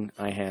this scene,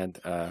 I had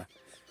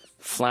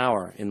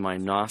flour in my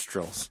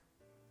nostrils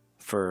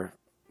for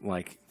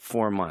like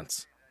 4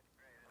 months.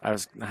 I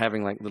was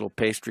having like little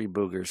pastry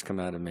boogers come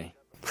out of me.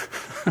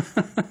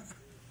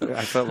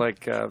 I felt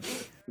like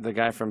the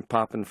guy from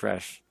Poppin'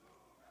 Fresh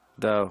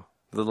dough,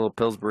 the little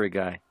Pillsbury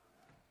guy.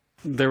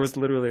 There was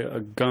literally a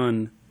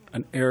gun,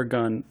 an air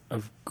gun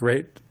of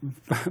great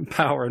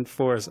power and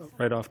force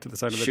right off to the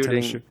side of the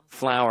tennis shoe. Shooting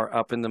flour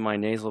up into my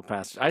nasal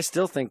passage. I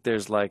still think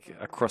there's like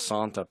a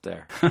croissant up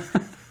there. Prime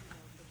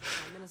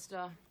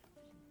Minister,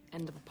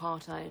 end of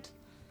apartheid.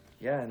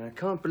 Yeah, and I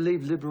can't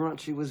believe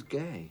Liberace was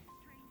gay.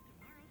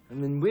 I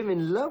mean,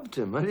 women loved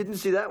him. I didn't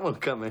see that one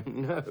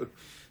coming, no.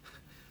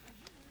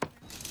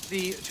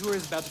 The tour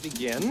is about to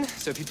begin,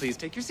 so if you please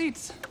take your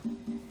seats.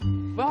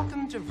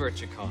 Welcome to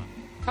VirtueCon,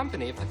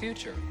 company of the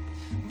future.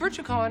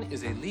 VirtueCon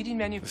is a leading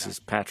manufacturer. This is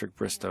Patrick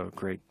Bristow, a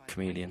great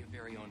comedian.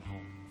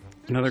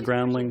 Another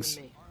Groundlings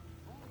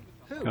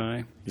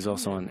guy. He's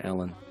also on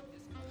Ellen.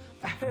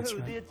 That's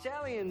right. The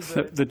Italians.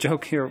 The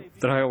joke here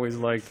that I always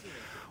liked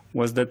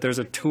was that there's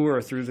a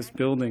tour through this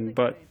building,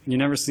 but you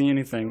never see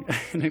anything.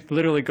 And it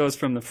literally goes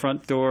from the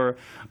front door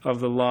of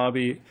the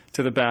lobby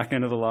to the back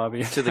end of the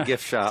lobby. To the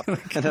gift shop.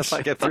 And it's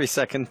like a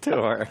 3-second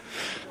tour.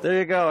 There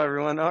you go,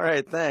 everyone. All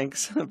right,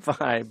 thanks.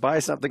 Bye. Buy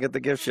something at the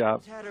gift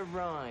shop. Had a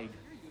ride.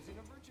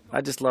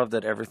 I just love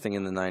that everything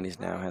in the 90s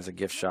now has a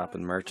gift shop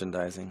and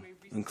merchandising,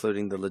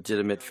 including the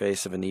legitimate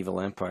face of an evil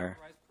empire.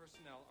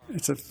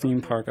 It's a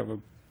theme park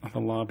of a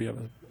lobby of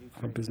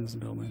a business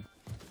building.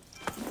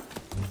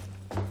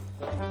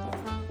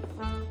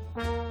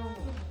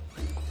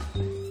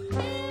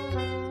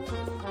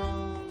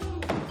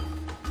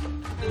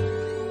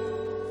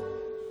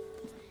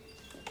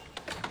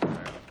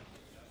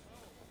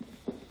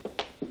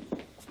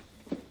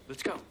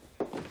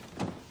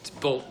 It's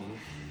Bolton.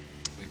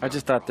 I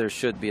just thought there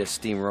should be a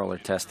steamroller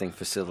testing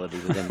facility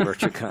within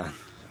VirtueCon.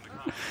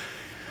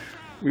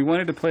 We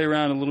wanted to play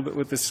around a little bit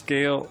with the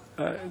scale,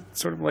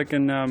 sort of like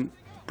in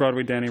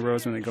Broadway Danny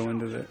Rose when they go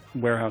into the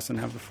warehouse and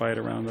have the fight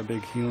around the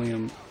big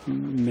helium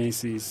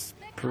Macy's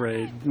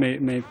parade.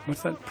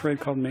 What's that parade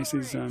called?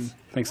 Macy's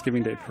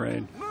Thanksgiving Day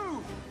parade.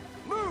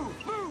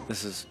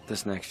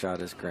 This next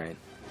shot is great.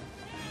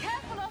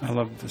 I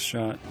love this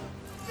shot.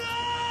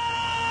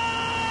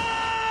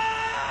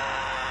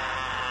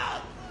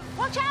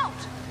 Watch out!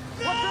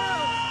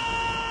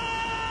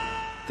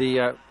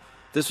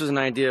 This was an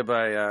idea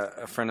by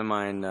a friend of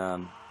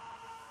mine,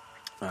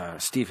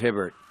 Steve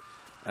Hibbert,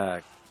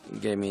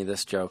 gave me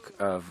this joke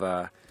of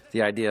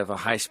the idea of a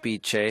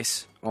high-speed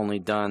chase only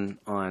done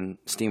on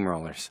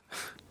steamrollers.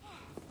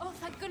 Oh,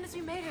 thank goodness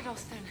we made it,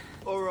 Austin.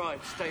 All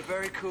right, stay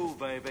very cool,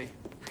 baby.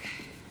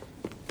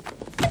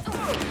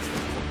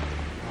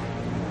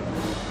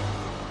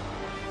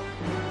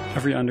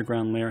 Every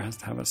underground lair has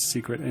to have a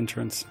secret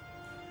entrance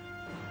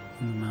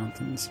in the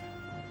mountains.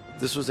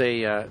 This was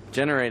a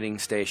generating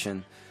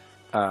station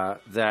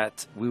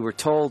that we were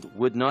told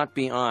would not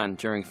be on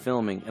during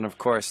filming. And, of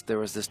course, there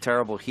was this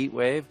terrible heat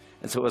wave,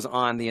 and so it was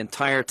on the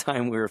entire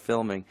time we were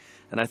filming.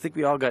 And I think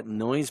we all got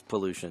noise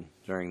pollution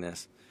during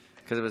this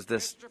because it was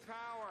this,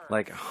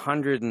 like,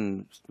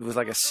 it was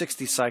like a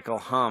 60-cycle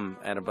hum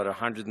at about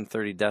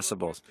 130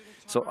 decibels.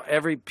 So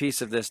every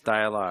piece of this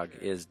dialogue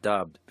is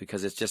dubbed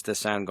because it's just this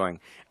sound going...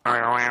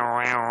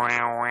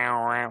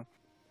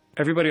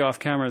 Everybody off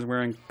camera is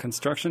wearing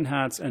construction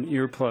hats and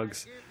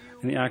earplugs,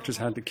 and the actors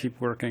had to keep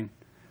working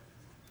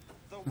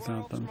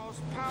without them.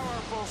 Most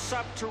powerful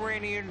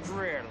subterranean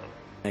drill.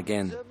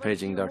 Again,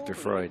 paging Dr.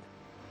 Freud.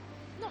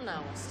 Not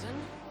now, Austin.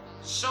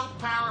 So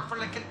powerful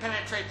it can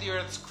penetrate the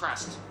Earth's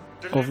crust.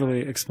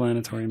 Overly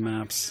explanatory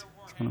maps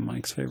is one of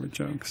Mike's favorite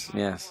jokes.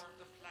 Yes.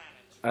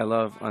 I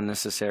love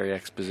unnecessary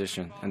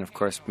exposition, and of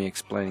course me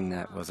explaining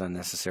that was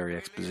unnecessary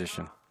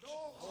exposition.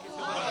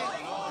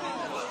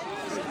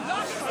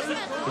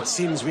 It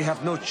seems we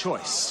have no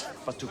choice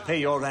but to pay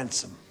your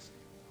ransom.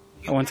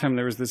 At one time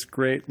there was this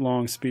great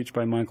long speech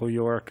by Michael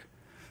York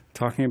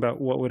talking about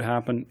what would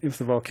happen if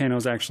the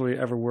volcanoes actually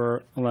ever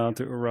were allowed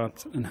to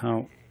erupt and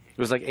how... It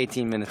was like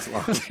 18 minutes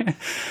long.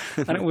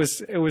 And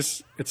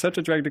it's such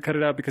a drag to cut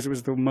it out because it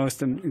was the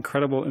most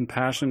incredible,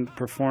 impassioned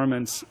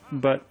performance,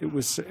 but it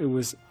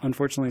was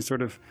unfortunately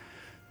sort of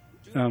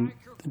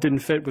didn't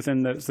fit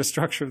within the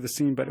structure of the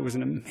scene, but it was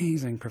an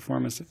amazing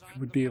performance. It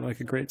would be like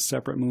a great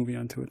separate movie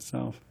unto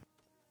itself.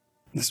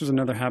 This was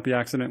another happy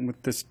accident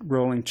with this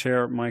rolling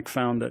chair. Mike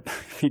found that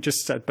if he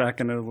just sat back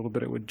in it a little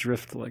bit, it would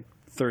drift like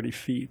 30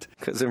 feet.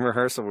 Because in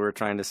rehearsal, we were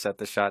trying to set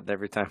the shot, and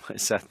every time I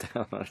sat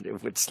down on it,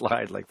 it would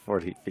slide like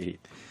 40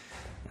 feet.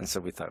 And so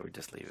we thought we'd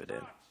just leave it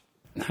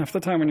in. Half the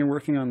time when you're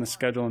working on the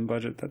schedule and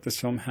budget that this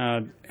film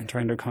had and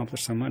trying to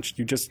accomplish so much,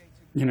 you just,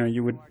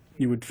 you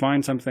would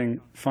find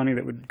something funny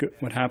that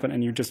would happen,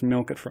 and you just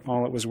milk it for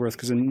all it was worth.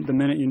 Because the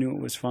minute you knew it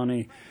was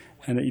funny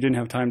and that you didn't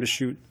have time to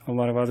shoot a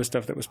lot of other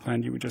stuff that was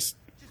planned, you would just...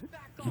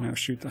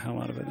 shoot the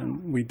hell out of it,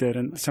 and we did.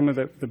 And some of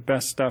the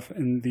best stuff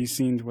in these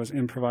scenes was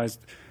improvised.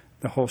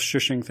 The whole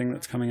shushing thing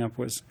that's coming up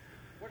was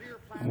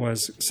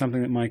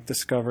something that Mike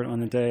discovered on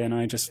the day, and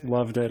I just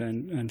loved it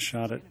and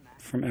shot it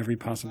from every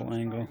possible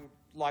angle.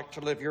 Like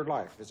to live your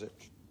life, is it?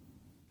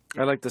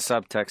 I like the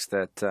subtext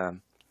that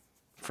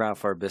Frau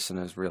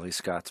Farbissen is really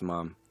Scott's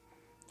mom,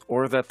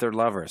 or that they're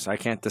lovers. I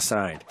can't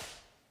decide.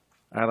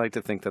 I like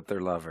to think that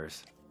they're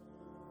lovers.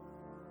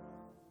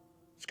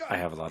 I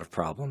have a lot of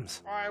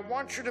problems. I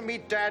want you to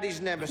meet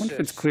Daddy's I nemesis. wonder if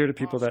it's clear to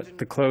people that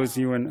the clothes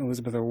you and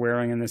Elizabeth are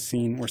wearing in this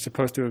scene were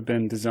supposed to have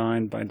been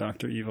designed by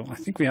Dr. Evil. I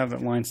think we have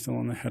that line still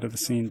on the head of the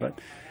scene, but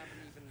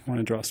I want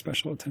to draw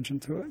special attention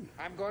to it.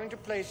 I'm going to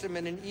place him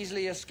in an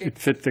easily escapable... It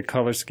fit the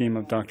color scheme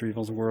of Dr.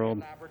 Evil's world.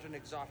 elaborate and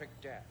exotic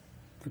death.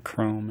 The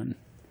chrome and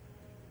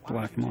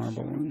black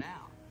marble and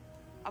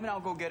I mean, I'll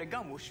go get a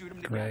gun. We'll shoot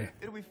him gray. together.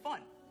 It'll be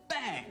fun.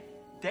 Bang!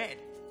 Dead.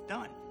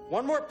 Done.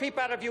 One more peep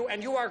out of you,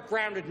 and you are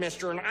grounded,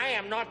 mister, and I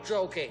am not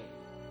joking.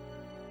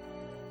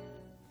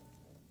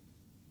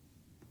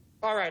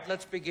 All right,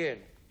 let's begin.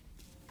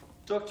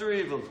 Dr.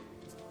 Evil,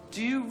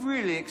 do you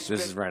really expect...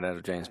 This is right out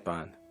of James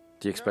Bond.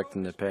 Do you expect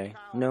them to pay?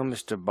 No,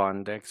 Mr.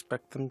 Bond, I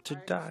expect them to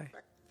die.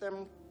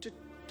 Them to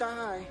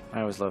die.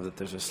 I always love that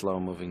there's a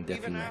slow-moving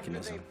diffing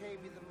mechanism,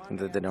 and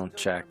that they don't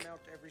check,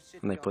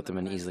 and they put them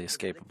in easily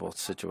escapable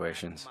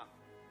situations.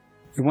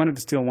 We wanted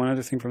to steal one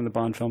other thing from the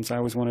Bond films. I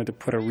always wanted to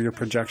put a rear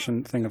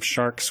projection thing of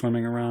sharks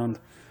swimming around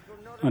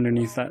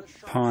underneath that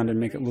pond and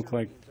make it look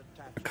like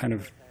a kind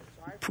of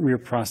rear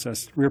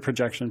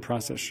projection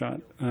process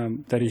shot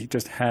that he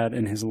just had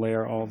in his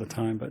lair all the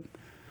time. But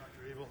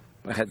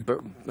it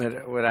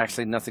had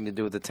actually nothing to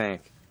do with the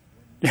tank.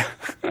 Yeah,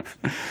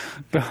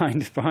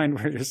 behind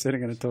where you're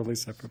sitting in a totally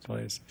separate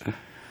place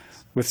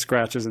with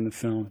scratches in the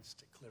film.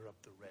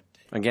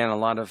 Again, a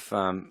lot of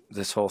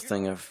this whole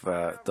thing of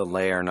the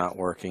layer not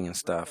working and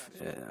stuff,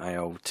 I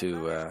owe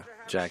to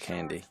Jack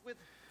Handy,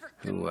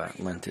 who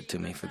lent it to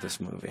me for this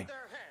movie.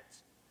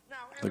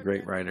 the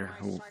great writer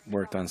who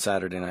worked on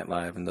Saturday Night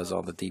Live and does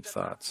all the deep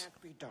thoughts.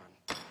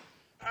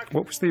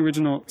 What was the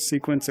original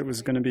sequence? It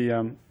was going to be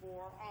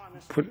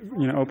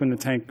open the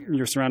tank.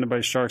 You're surrounded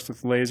by sharks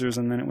with lasers,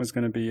 and then it was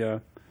going to be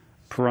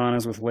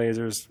piranhas with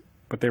lasers,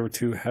 but they were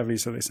too heavy,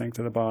 so they sank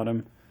to the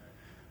bottom.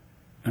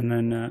 And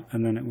then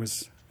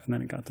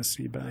it got the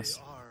sea bass.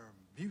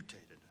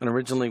 And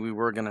originally we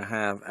were going to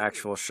have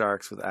actual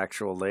sharks with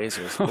actual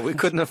lasers, but we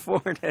couldn't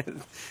afford it,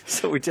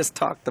 so we just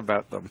talked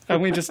about them.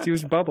 And we just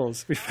used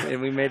bubbles. And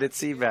we made it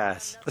sea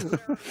bass.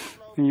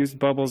 We used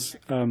bubbles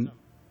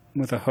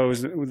with a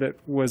hose that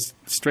was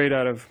straight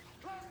out of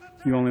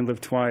You Only Live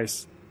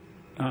Twice.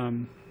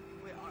 The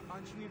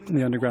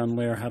underground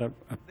layer had a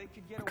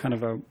kind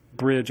of a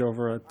bridge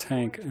over a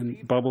tank,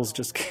 and bubbles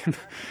just came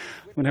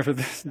whenever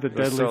the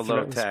deadly so threat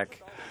low was.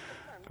 tech.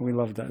 We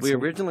loved that. We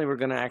originally were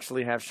going to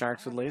actually have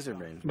sharks with laser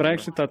brains. But I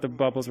actually thought the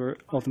bubbles were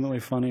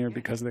ultimately funnier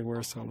because they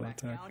were so low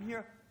tech. Down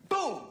here,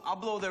 boom! I'll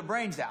blow their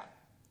brains out.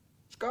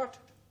 Scott,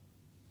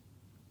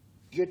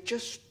 you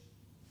just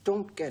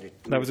don't get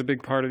it. That was a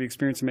big part of the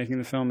experience of making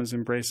the film, is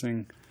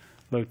embracing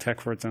low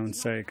tech for its own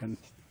sake and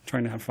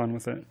trying to have fun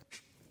with it.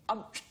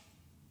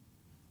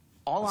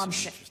 All I'm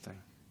saying,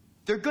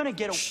 they're gonna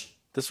get a...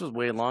 This was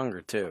way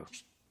longer, too.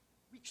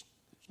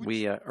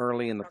 We,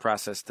 early in the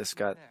process, this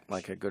got,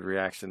 like, a good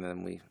reaction,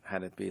 and we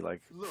had it be,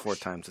 like, 4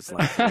 times its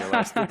length. We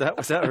realized that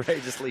was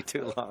outrageously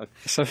too long.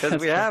 Because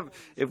we have,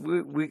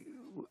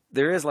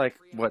 there is, like,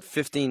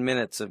 15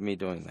 minutes of me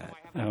doing that.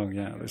 Oh,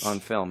 yeah. On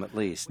film, at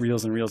least.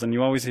 Reels and reels. And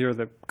you always hear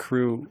the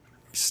crew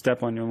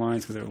step on your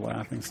lines because they're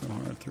laughing so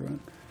hard through it.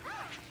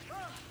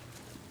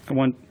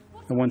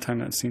 At one time,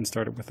 that scene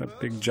started with a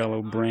big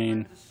Jell-O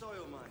brain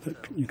that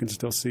you can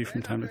still see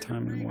from time to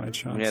time in wide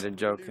shots. We had a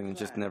joke and it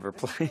just never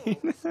played.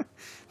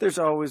 There's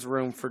always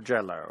room for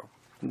Jell-O.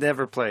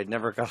 Never played,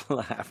 never got a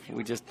laugh.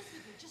 You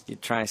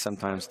try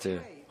sometimes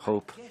to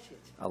hope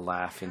a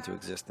laugh into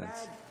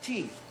existence.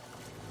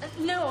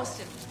 No,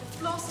 Austin. The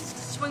floss is to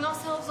swing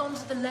ourselves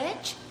onto the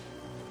ledge.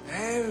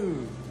 Oh.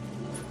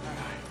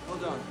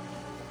 Hold on.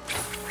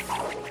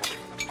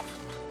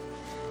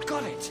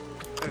 Got it.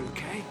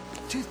 Okay.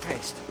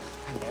 Toothpaste.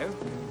 Hello.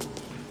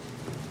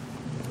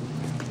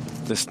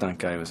 This stunt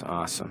guy was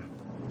awesome.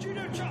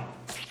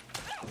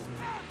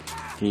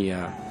 He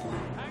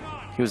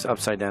was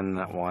upside down in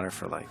that water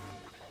for like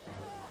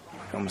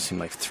almost seemed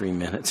like 3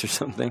 minutes or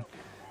something.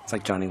 It's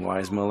like Johnny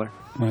Weissmuller.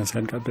 When his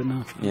head got bitten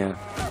off. Yeah.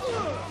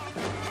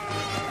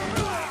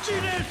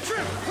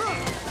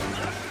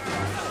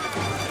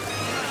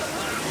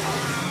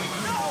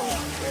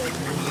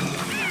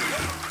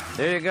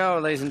 There you go,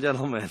 ladies and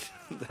gentlemen.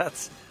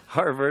 That's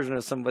our version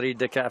of somebody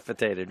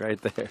decapitated right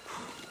there.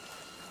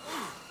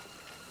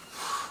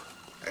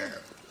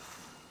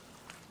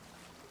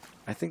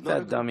 I think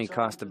that dummy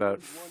cost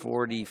about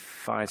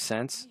 45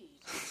 cents.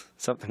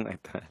 Something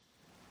like that.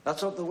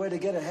 That's not the way to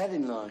get ahead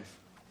in life.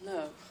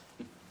 No.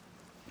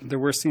 There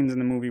were scenes in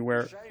the movie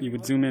where you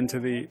would zoom into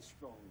the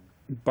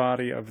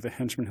body of the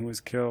henchman who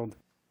was killed.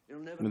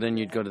 And then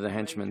you'd go to the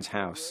henchman's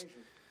house,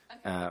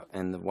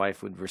 and the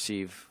wife would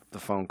receive the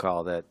phone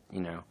call that,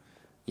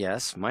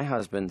 yes, my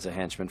husband's a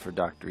henchman for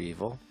Dr.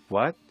 Evil.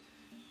 What?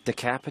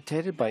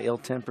 Decapitated by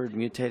ill-tempered,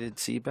 mutated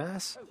sea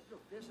bass?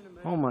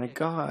 Oh, my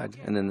God.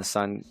 And then the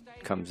son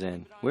comes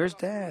in. Where's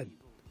Dad?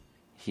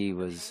 He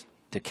was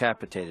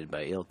decapitated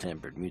by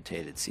ill-tempered,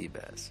 mutated sea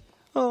bass.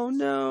 Oh,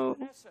 no.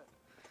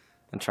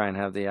 And try and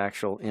have the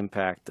actual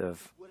impact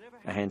of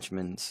a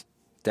henchman's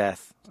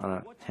death on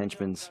a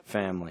henchman's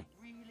family.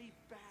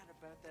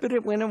 But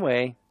it went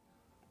away.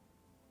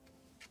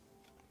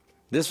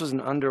 This was an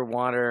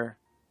underwater...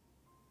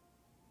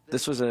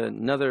 This was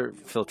another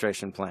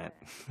filtration plant.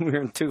 We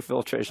were in 2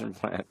 filtration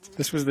plants.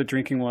 This was the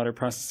drinking water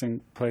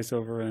processing place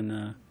over in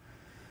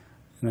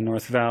the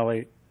North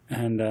Valley,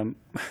 and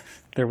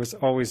there was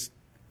always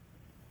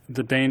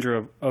the danger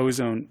of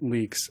ozone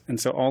leaks, and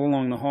so all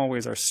along the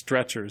hallways are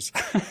stretchers.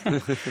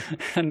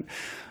 And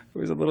it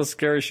was a little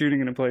scary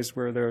shooting in a place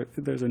where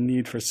there's a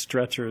need for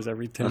stretchers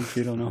every 10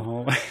 feet on a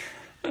hallway.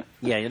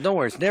 Yeah, don't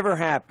worry, it's never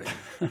happened.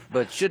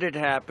 But should it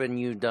happen,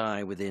 you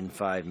die within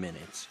 5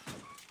 minutes.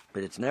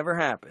 But it's never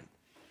happened.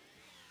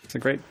 It's a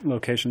great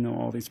location, though,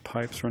 all these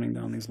pipes running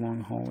down these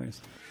long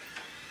hallways.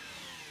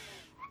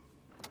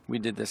 We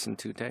did this in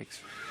 2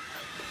 takes.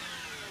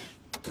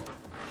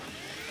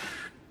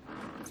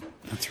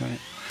 That's right.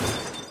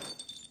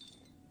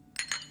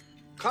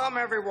 Come,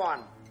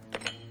 everyone.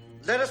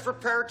 Let us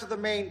prepare to the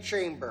main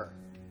chamber.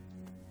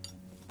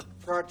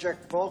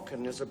 Project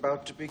Vulcan is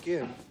about to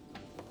begin.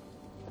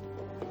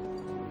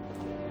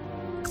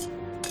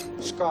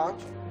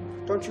 Scott,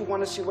 don't you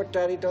want to see what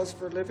Daddy does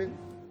for a living?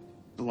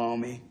 Blow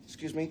me.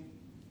 Excuse me?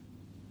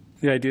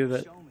 The idea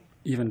that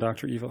even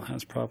Dr. Evil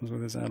has problems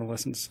with his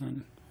adolescent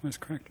son always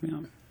cracked me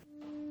up.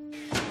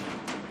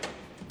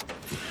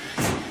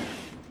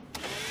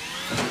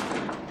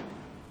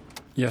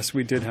 Yes,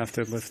 we did have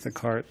to lift the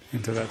cart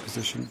into that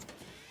position.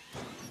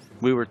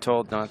 We were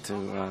told not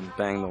to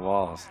bang the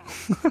walls.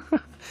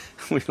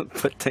 We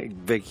put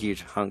big,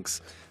 huge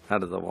hunks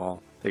out of the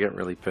wall. They get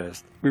really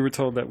pissed. We were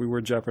told that we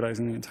were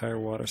jeopardizing the entire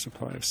water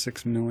supply of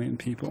 6 million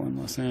people in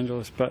Los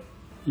Angeles, but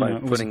you By know,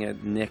 putting a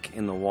nick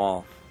in the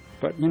wall.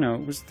 But you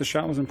know, the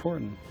shot was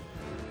important.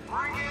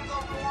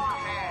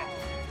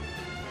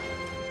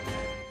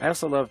 I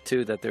also love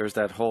too that there was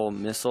that whole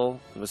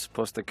missile that was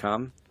supposed to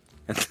come,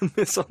 and the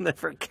missile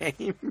never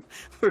came.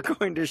 We're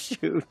going to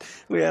shoot.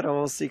 We had a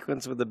whole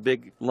sequence with a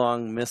big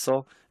long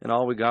missile, and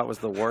all we got was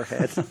the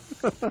warhead.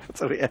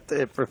 So we had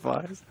to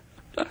improvise.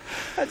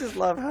 I just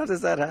love, how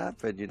does that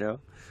happen, you know?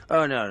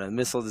 Oh no, the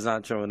missile is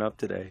not showing up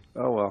today.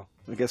 Oh well,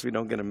 I guess we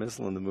don't get a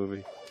missile in the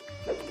movie.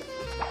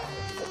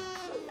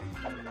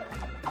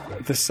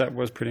 This set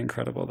was pretty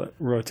incredible, that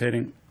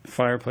rotating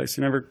fireplace.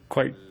 You never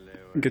quite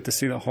get to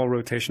see the whole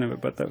rotation of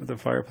it, but the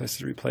fireplace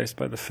is replaced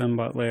by the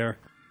fembot layer.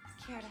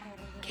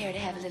 Care to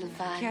have a little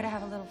fun? Care to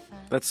have a little fun?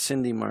 That's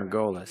Cindy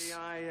Margolis,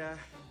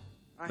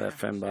 that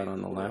fembot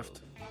on the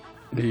left.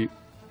 The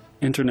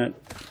internet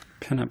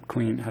pinup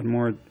queen had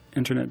more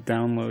internet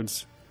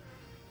downloads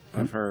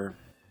of her,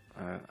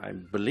 I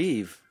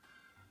believe,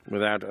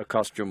 without a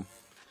costume.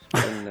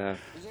 And,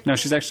 no,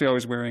 she's actually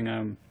always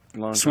wearing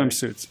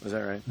swimsuits. Is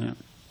that right? Yeah,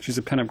 she's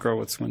a pinup girl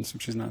with swimsuits.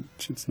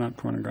 She's not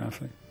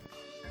pornographic.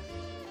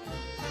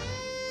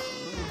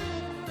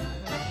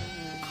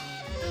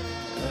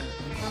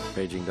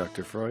 Paging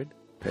Dr. Freud.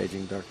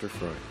 Paging Dr.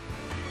 Freud.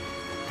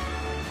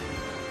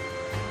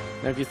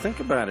 Now, if you think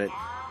about it,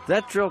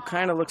 that drill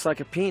kind of looks like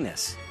a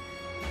penis.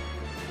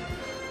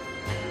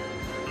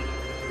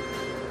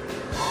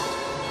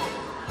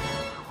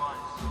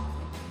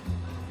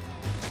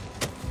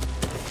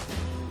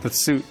 The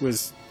suit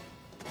was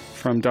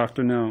from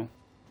Dr. No.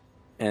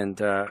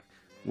 And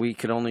we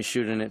could only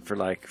shoot in it for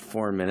like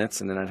 4 minutes,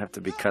 and then I'd have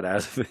to be cut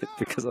out of it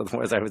because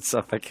otherwise I would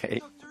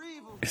suffocate.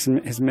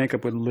 His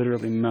makeup would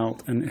literally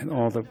melt, and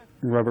all the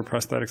rubber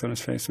prosthetics on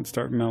his face would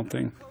start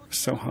melting. It was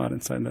so hot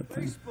inside that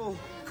thing.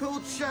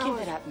 Give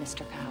it up,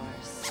 Mr.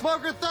 Powers.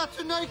 Margaret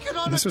Thatcher naked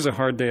on This was a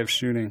hard day of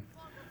shooting.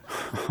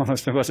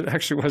 It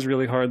actually was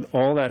really hard.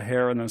 All that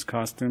hair and those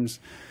costumes,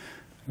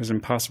 it was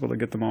impossible to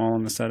get them all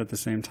on the set at the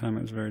same time.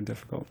 It was very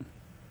difficult.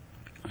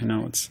 I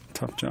know it's a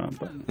tough job,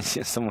 but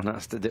someone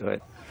has to do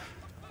it.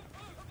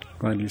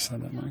 Glad you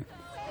said that, Mike.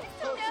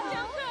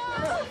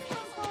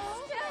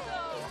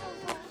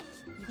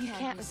 You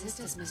can't resist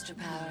us, Mr.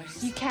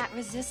 Powers. You can't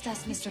resist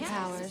us, Mr.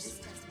 Powers.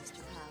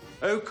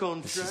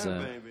 This is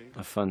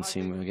a fun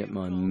scene where I get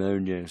my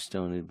mojo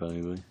started,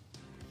 baby.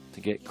 To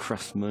get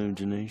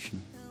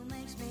cross-mogination.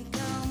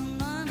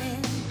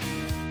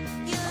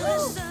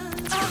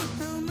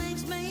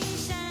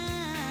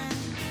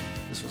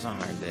 This was a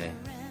hard day.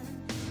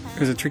 It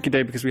was a tricky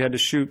day because we had to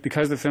shoot,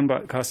 because the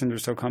fembot costumes are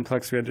so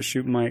complex, we had to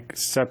shoot Mike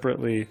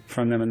separately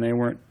from them, and they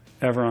weren't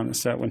ever on the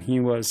set when he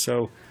was,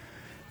 so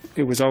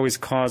it was always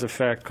cause,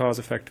 effect, cause,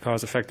 effect,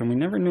 cause, effect, and we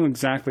never knew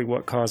exactly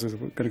what cause was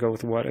going to go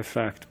with what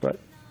effect, but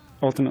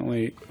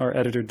ultimately our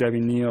editor, Debbie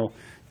Neal,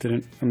 did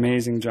an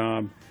amazing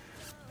job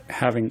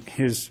having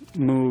his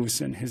moves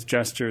and his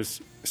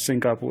gestures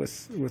sync up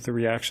with the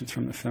reactions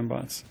from the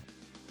fembots.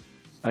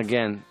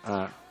 Again,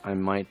 I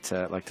might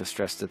like to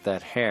stress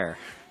that hair,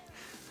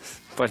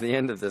 by the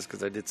end of this,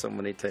 because I did so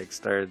many takes,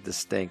 started to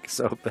stink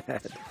so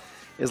bad.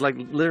 It's like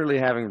literally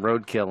having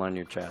roadkill on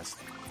your chest.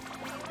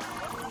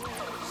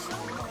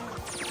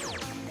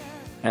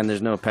 And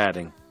there's no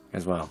padding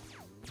as well,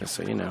 just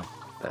so you know.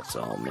 That's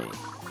all me.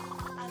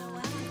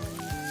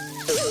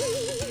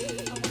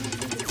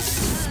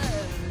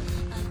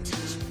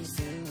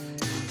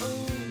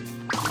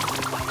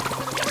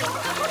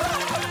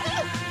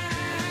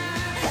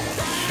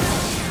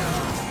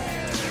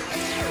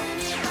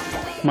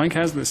 Mike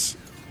has this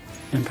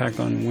impact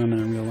on women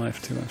in real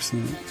life, too. I've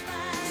seen it.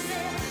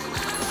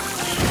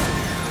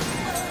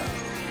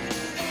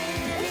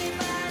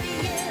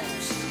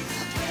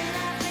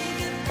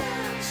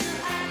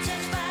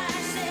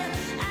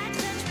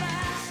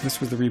 This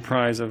was the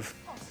reprise of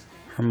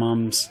her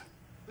mom's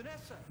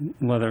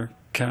leather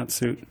cat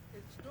suit,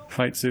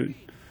 fight suit,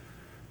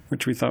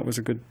 which we thought was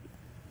a good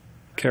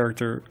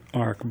character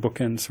arc,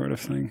 bookend sort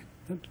of thing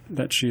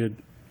that she had.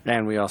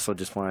 And we also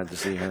just wanted to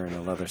see her in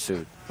a leather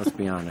suit. Let's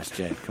be honest,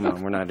 Jay. Come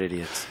on, we're not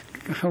idiots.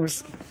 I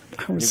was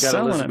You got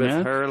selling Elizabeth it,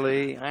 man.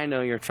 Hurley. I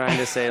know you're trying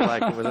to say it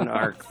like it was an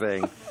arc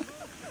thing.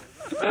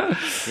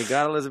 You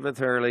got Elizabeth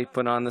Hurley.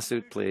 Put on the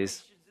suit,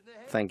 please.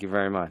 Thank you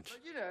very much.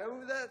 You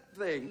know, that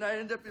thing. I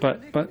end up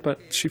in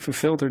But she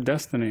fulfilled her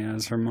destiny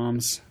as her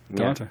mom's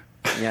daughter.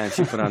 Yeah, and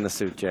she put on the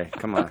suit, Jay.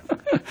 Come on.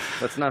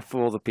 Let's not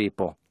fool the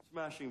people.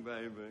 Smashing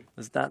baby.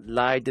 Let's not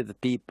lie to the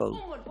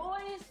people.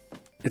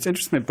 It's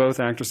interesting that both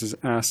actresses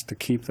asked to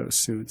keep those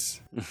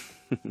suits.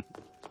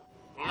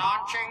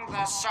 Launching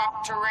the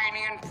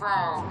subterranean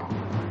probe.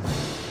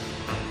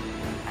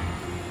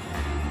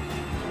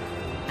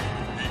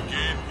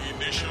 Begin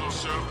initial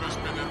surface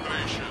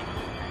penetration.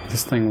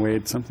 This thing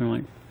weighed something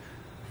like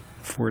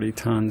 40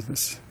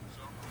 tons.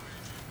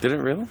 Did it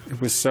really? It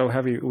was so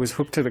heavy. It was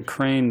hooked to the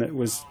crane that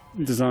was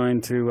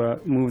designed to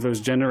move those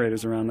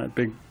generators around, that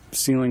big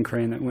ceiling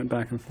crane that went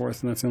back and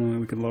forth, and that's the only way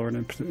we could lower it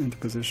into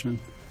position.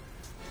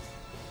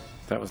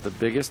 That was the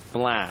biggest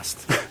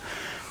blast.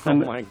 Oh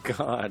And- my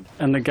God.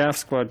 And the Gaff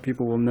Squad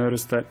people will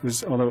notice that,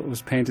 although it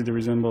was painted to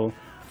resemble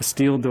a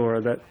steel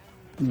door, that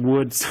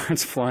wood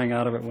starts flying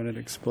out of it when it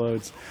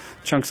explodes.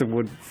 Chunks of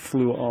wood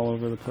flew all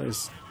over the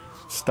place,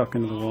 stuck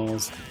into the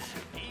walls.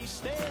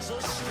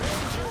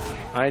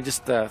 I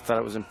just thought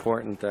it was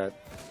important that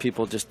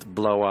people just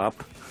blow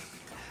up.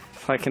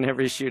 Like in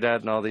every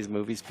shootout in all these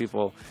movies,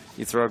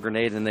 you throw a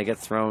grenade and they get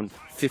thrown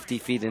 50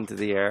 feet into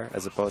the air,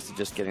 as opposed to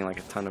just getting like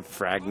a ton of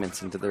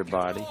fragments into their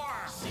body.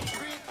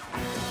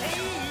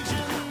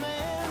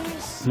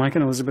 Mike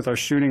and Elizabeth are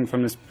shooting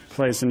from this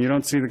place, and you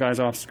don't see the guys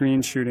off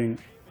screen shooting,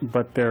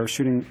 but they're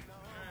shooting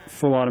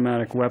full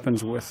automatic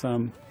weapons with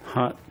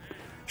hot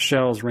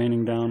shells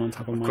raining down on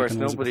top of Mike Of course,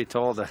 and Elizabeth. nobody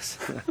told us.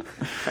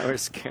 I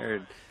was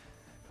scared.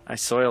 I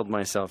soiled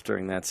myself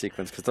during that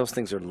sequence because those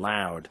things are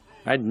loud.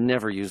 I'd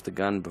never used a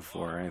gun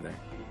before either.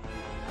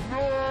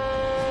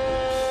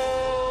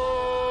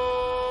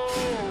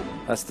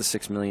 That's the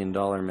 $6 Million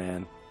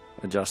Man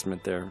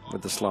adjustment there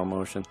with the slow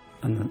motion.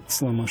 And the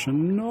slow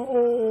motion,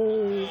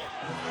 no!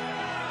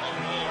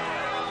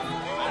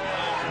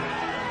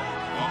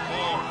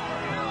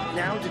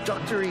 Now to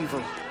Dr.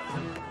 Evil.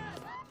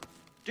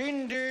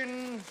 Din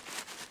din.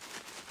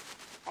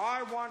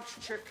 I want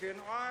chicken.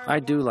 I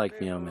do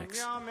like Meow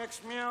Mix.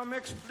 Meow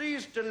Mix,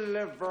 please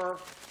deliver.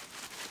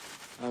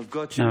 I've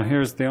got you. Now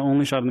here's the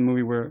only shot in the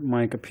movie where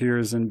Mike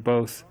appears in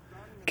both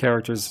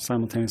characters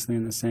simultaneously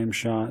in the same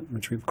shot,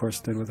 which we of course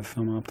did with a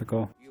film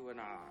optical. You and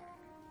I.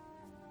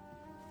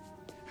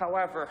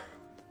 However,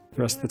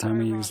 The rest of the time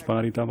we used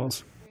body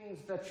doubles. things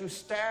that you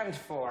stand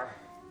for,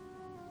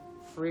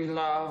 free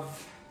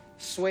love,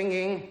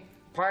 swinging,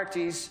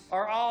 parties,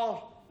 are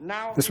all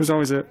now. This was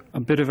always a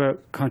bit of a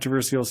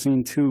controversial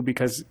scene too,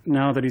 because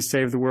now that he's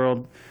saved the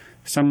world,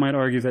 some might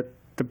argue that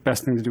the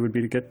best thing to do would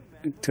be to get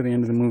to the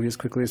end of the movie as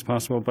quickly as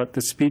possible. But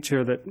the speech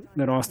here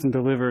that Austin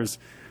delivers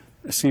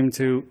seemed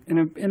to,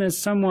 in a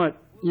somewhat,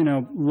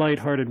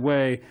 lighthearted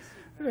way,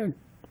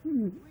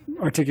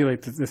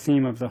 articulate the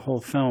theme of the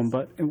whole film.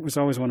 But it was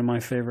always one of my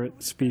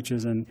favorite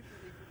speeches, and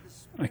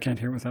I can't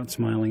hear it without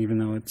smiling, even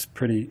though it's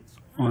pretty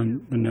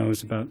on the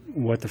nose about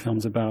what the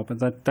film's about.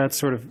 But that's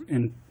sort of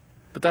in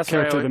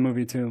character of the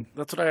movie too.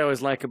 That's what I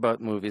always like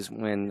about movies.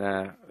 When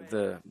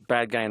the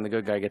bad guy and the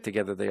good guy get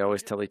together, they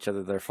always tell each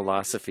other their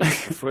philosophy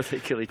before they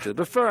kill each other.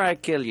 Before I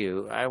kill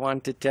you, I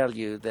want to tell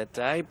you that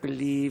I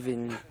believe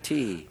in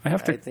tea. I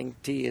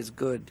think tea is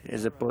good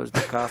as opposed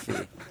to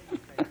coffee.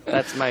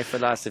 That's my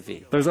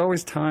philosophy. There's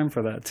always time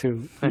for that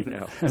too. I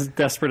know. As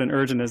desperate and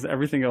urgent as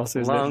everything else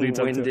is, that leads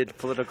up to Long-winded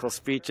political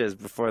speeches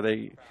before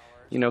they,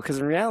 because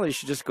in reality you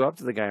should just go up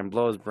to the guy and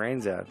blow his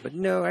brains out. But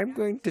no, I'm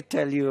going to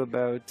tell you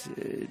about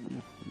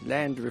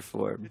land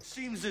reform. It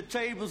seems the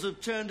tables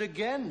have turned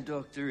again,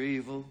 Dr.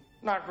 Evil.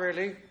 Not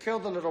really. Kill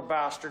the little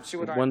bastard. See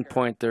what At one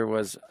point there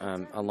was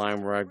a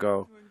line where I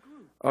go,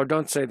 "Oh,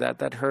 don't say that.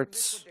 That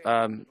hurts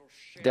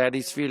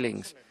Daddy's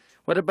feelings.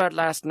 What about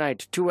last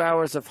night? 2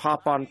 hours of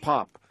Hop on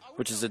Pop,"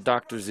 which is a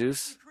Dr.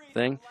 Zeus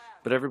thing.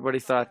 But everybody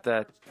thought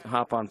that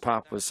Hop on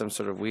Pop was some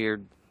sort of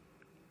weird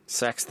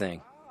sex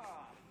thing.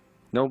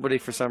 Nobody,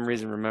 for some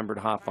reason, remembered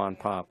Hop on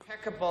Pop.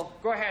 Impeccable.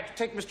 Go ahead.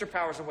 Take Mr.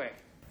 Powers away.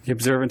 The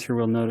observant here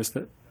will notice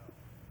that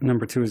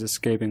number 2 is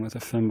escaping with a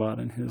fembot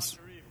in his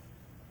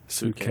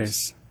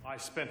suitcase. I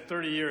spent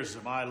 30 years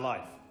of my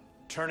life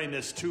turning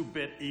this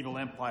 2-bit evil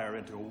empire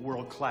into a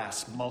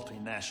world-class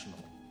multinational.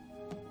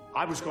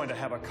 I was going to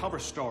have a cover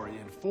story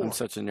in 4. I'm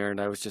such a nerd.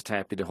 I was just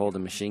happy to hold a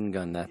machine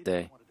gun that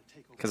day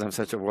because I'm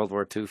such a World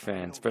War II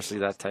fan, especially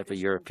that type of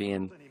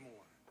European,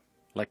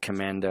 like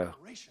commando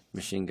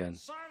machine gun.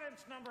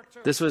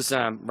 This was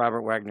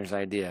Robert Wagner's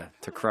idea,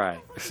 to cry.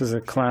 This is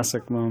a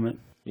classic moment.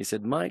 He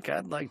said, "Mike,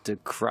 I'd like to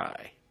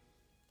cry."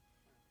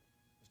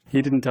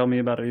 He didn't tell me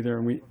about it either,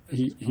 and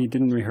he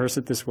didn't rehearse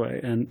it this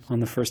way. And on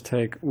the first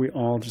take, we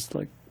all just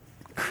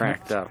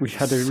cracked up. We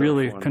had to So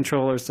really funny.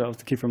 control ourselves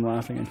to keep from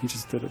laughing, and he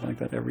just did it like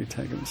that every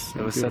take. It was, so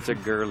It was beautiful. such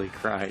a girly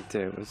cry,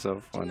 too. It was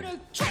so funny.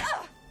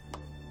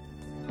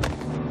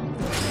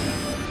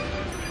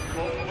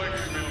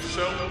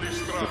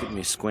 Look at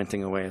me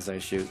squinting away as I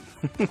shoot.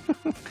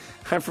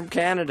 I'm from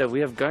Canada.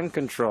 We have gun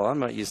control. I'm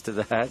not used to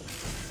that.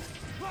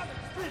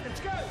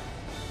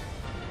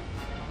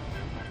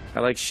 I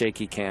like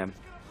shaky cam.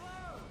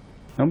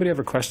 Nobody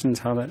ever questions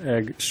how that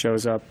egg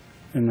shows up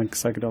in the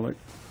psychedelic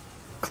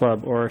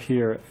club or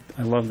here.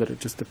 I love that it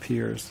just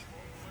appears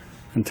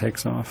and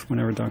takes off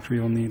whenever Dr.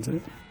 Evil needs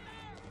it.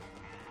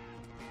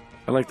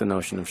 I like the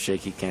notion of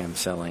shaky cam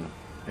selling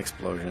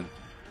explosion.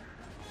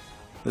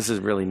 This is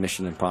really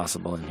Mission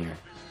Impossible in here.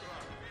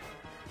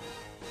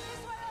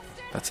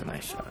 That's a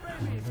nice shot.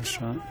 I love this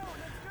shot.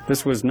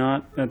 This was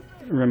not at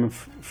Rim of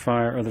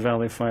Fire or the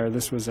Valley of Fire.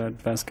 This was at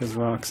Vasquez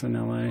Rocks in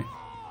L.A.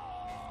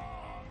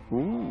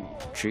 Ooh,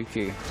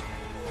 cheeky.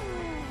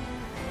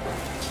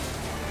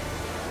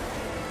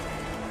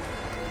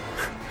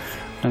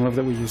 I love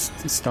that we used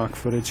stock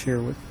footage here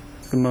with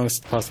the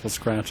most possible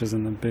scratches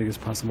and the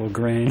biggest possible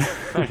grain.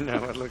 I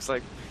know, it looks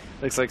like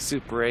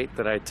Super 8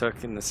 that I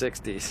took in the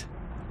 60s.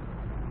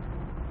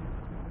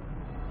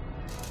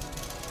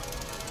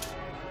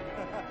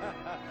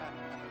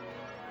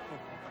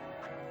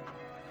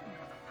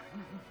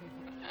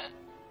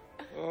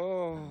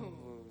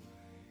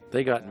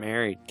 They got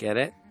married, get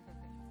it?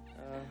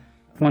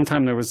 One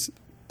time there was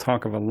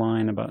talk of a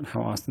line about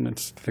how Austin had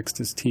fixed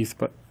his teeth,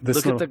 but this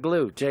Look at the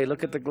glue, Jay,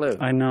 look at the glue.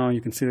 I know,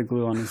 you can see the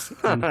glue on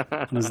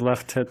his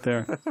left tit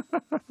there.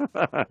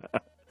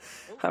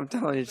 I'm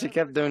telling you, she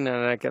kept doing that,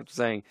 and I kept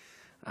saying,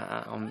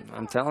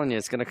 I'm telling you,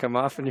 it's going to come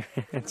off in your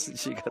hands. And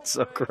she got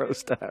so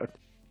grossed out.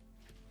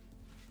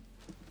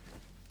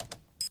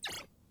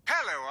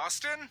 Hello,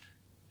 Austin.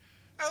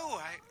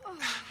 Oh,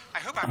 I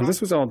hope I'm... And this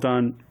was all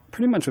done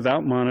pretty much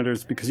without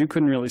monitors because you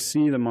couldn't really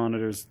see the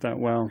monitors that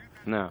well.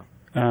 No.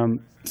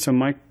 So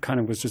Mike kind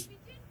of was just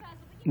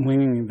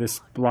winging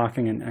this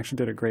blocking and actually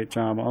did a great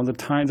job. All the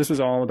time, this was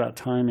all about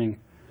timing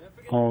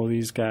all of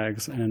these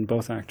gags, and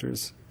both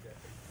actors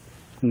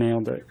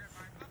nailed it.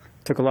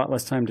 Took a lot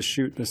less time to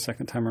shoot this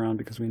second time around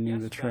because we knew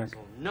the trick.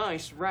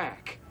 Nice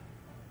rack.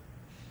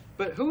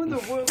 But who in the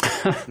world...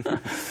 I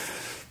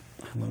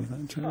love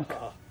that joke.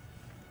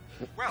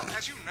 Well,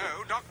 as you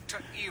know,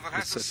 Dr. Evil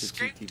has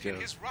escaped in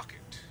his rocket,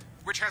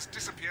 which has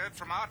disappeared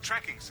from our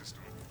tracking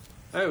system.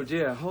 Oh,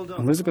 dear, hold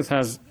on. Elizabeth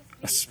has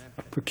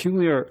a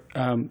peculiar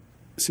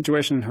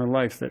situation in her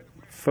life that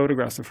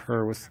photographs of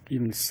her with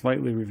even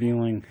slightly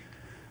revealing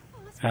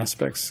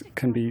aspects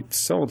can be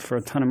sold for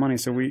a ton of money.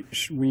 So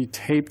we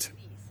taped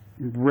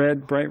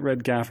bright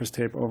red gaffer's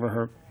tape over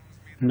her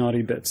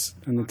naughty bits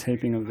in the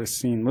taping of this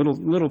scene.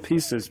 Little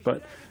pieces,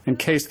 but in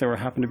case there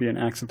happened to be an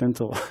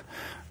accidental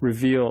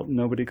reveal,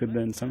 nobody could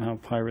then somehow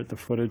pirate the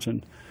footage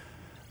and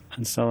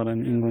sell it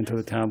in England to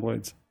the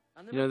tabloids.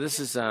 You know, this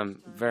is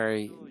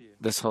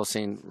this whole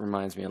scene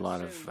reminds me a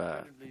lot of,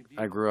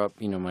 I grew up,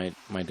 you know,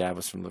 my dad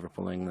was from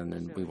Liverpool, England,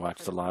 and we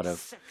watched a lot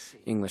of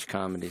English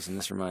comedies, and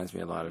this reminds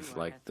me a lot of,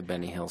 like, the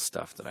Benny Hill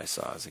stuff that I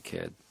saw as a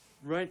kid.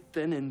 Right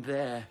then and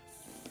there.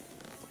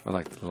 I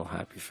like the little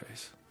happy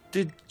face.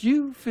 Did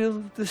you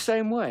feel the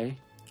same way?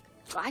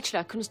 Actually,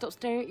 I couldn't stop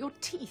staring at your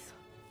teeth.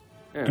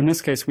 Yeah. In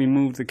this case, we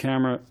moved the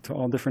camera to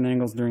all different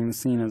angles during the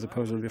scene as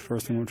opposed to the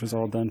first one, which was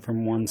all done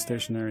from one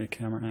stationary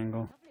camera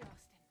angle.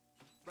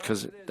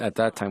 Because at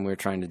that time we were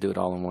trying to do it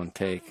all in one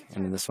take,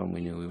 and in this one we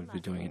knew we would be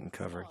doing it in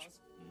coverage.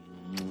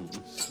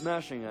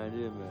 Smashing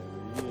idea,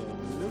 baby.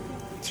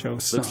 Yeah. Show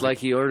Looks like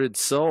he ordered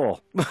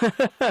soul.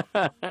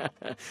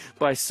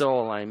 By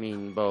soul, I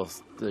mean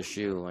both the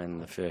shoe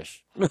and the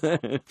fish.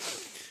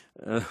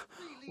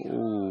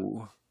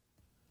 Ooh.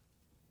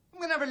 I'm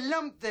gonna have a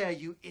lump there,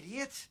 you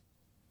idiot.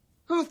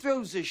 Who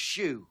throws a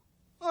shoe?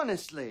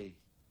 Honestly.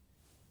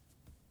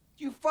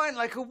 You fight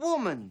like a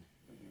woman.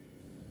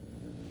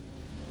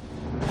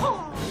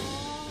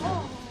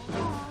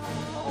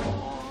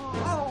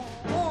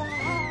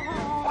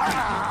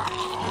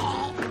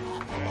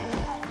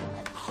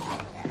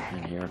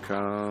 And here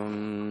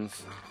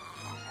comes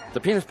the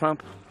penis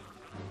pump.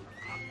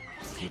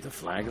 The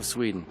flag of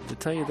Sweden to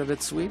tell you that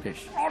it's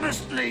Swedish.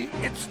 Honestly,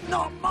 it's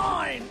not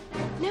mine.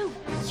 No,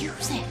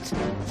 use it.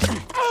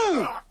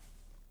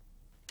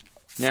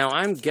 Now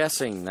I'm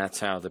guessing that's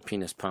how the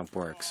penis pump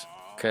works,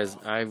 because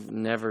I've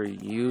never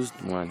used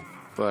one,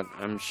 but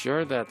I'm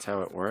sure that's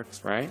how it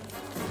works, right?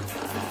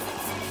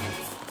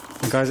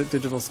 The guys at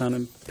Digital Sound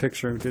and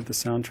Picture who did the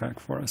soundtrack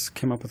for us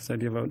came up with this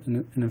idea of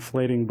an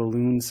inflating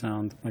balloon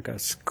sound, like a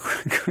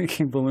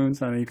squeaking balloon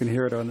sound, and you can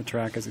hear it on the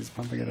track as he's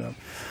pumping it up.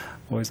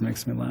 Always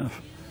makes me laugh.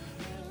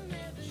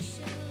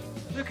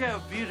 Look how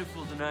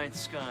beautiful the night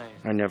sky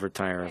is. I never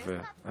tire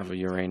of a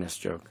Uranus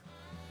joke.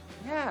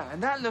 Yeah,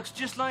 and that looks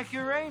just like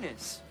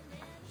Uranus.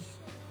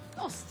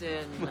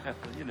 Austin. Well,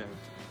 you know.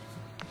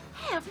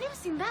 Hey, I've never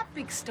seen that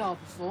big star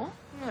before.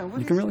 Yeah,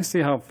 You can really see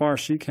how far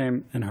she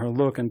came in her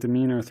look and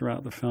demeanor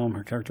throughout the film.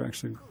 Her character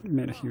actually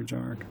made a huge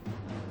arc.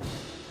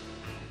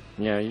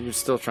 Yeah, you're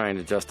still trying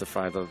to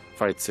justify the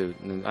fight suit,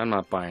 and I'm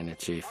not buying it,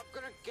 Chief.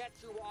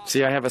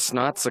 See, I have a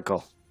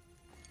snotsicle.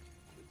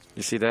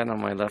 You see that on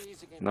my left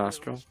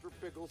nostril?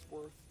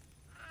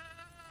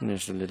 And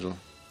there's a little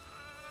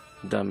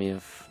dummy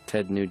of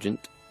Ted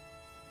Nugent.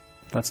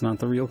 That's not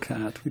the real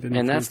cat. We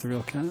didn't use the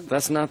real cat.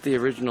 That's not the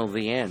original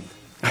The End.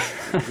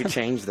 We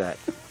changed that.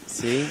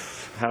 See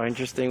how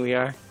interesting we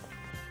are?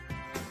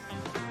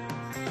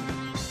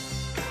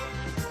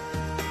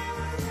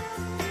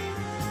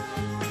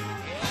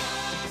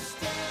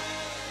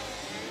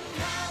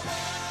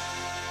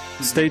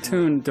 Stay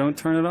tuned. Don't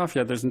turn it off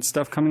yet. There's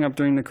stuff coming up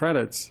during the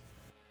credits.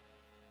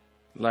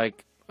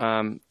 Like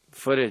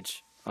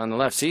footage on the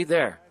left. See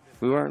there?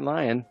 We weren't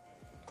lying.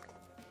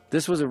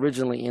 This was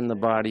originally in the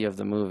body of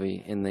the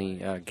movie, in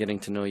the getting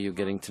to know you,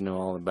 getting to know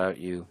all about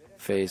you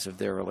phase of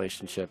their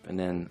relationship. And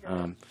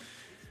then,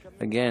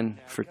 again,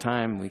 for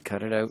time, we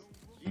cut it out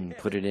and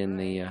put it in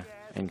the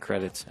end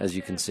credits, as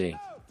you can see.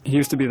 It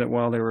used to be that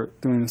while they were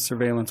doing the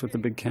surveillance with the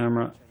big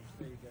camera,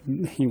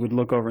 he would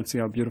look over and see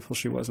how beautiful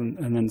she was, and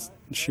then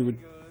she would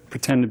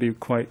pretend to be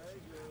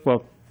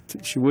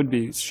she would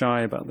be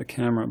shy about the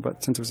camera,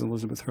 but since it was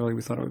Elizabeth Hurley,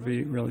 we thought it would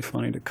be really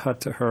funny to cut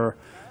to her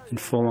in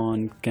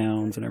full-on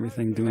gowns and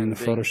everything doing the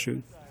photo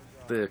shoot.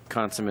 The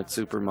consummate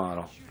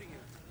supermodel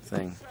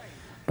thing.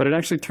 But it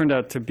actually turned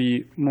out to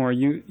be more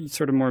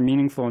sort of more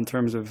meaningful in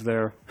terms of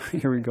their,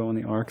 here we go on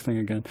the arc thing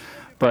again,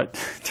 but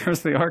in terms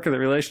of the arc of the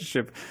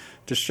relationship,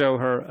 to show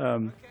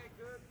her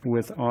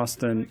with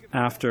Austin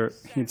after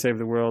he'd saved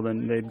the world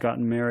and they'd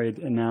gotten married,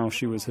 and now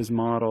she was his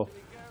model,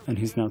 and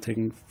he's now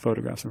taking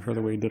photographs of her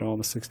the way he did all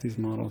the 60s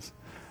models.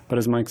 But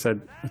as Mike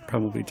said, it's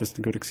probably just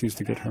a good excuse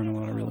to get her in a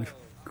lot of really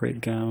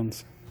great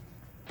gowns.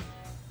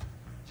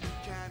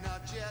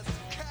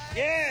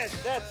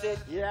 Yes, that's it.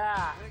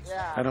 Yeah.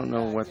 I don't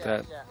know what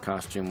that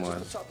costume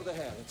was.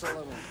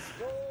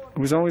 It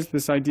was always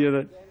this idea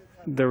that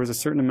there was a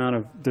certain amount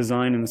of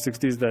design in the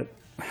 60s that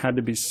had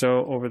to be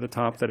so over the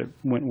top that it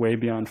went way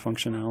beyond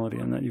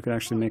functionality, and that you could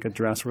actually make a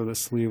dress where the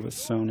sleeve was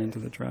sewn into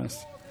the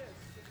dress.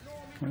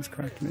 Always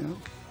cracked me up.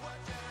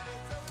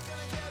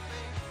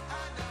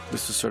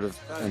 This was sort of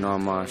an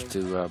homage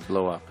to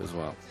Blow Up as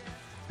well,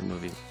 the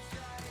movie,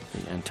 the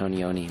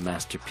Antonioni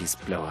masterpiece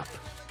Blow Up.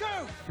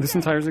 This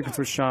entire sequence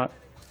was shot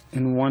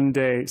in one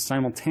day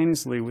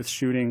simultaneously with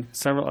shooting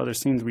several other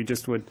scenes. We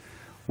just would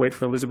wait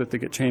for Elizabeth to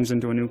get changed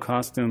into a new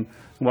costume.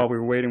 While we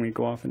were waiting, we'd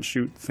go off and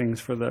shoot things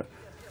for the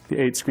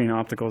 8-screen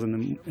opticals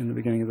in the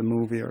beginning of the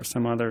movie or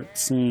some other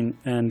scene.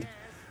 And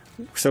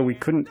so we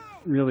couldn't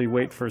really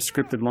wait for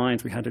scripted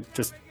lines. We had to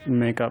just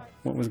make up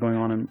what was going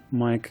on. And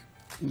Mike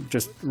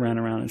just ran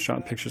around and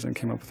shot pictures and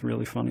came up with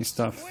really funny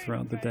stuff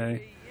throughout the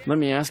day. Let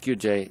me ask you,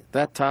 Jay,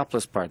 that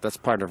topless part, that's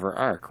part of her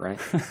arc, right?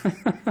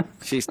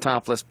 She's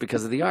topless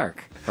because of the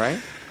arc, right?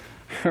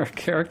 Her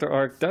character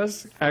arc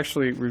does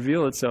actually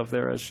reveal itself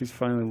there as she's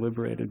finally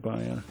liberated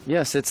by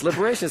Yes, it's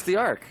liberation, it's the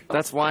arc.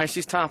 That's why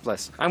she's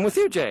topless. I'm with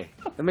you, Jay.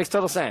 That makes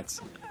total sense.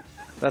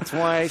 That's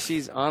why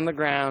she's on the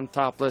ground,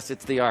 topless,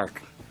 it's the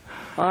arc.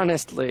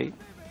 Honestly.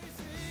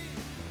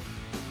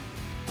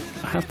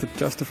 I have to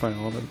justify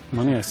all the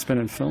money I spent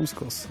in film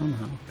school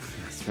somehow.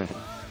 That's right.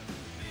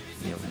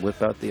 You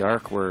whip out the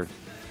arc word.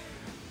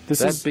 That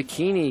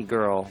bikini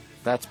girl,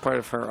 that's part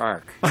of her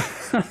arc.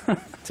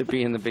 To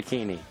be in the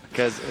bikini.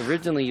 Because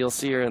originally you'll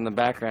see her in the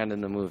background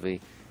in the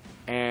movie,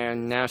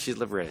 and now she's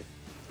liberated.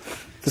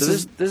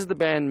 This is the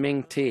band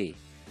Ming T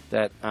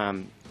that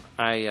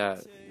I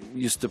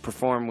used to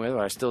perform with,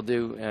 or I still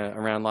do,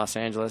 around Los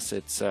Angeles.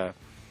 It's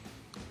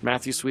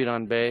Matthew Sweet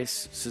on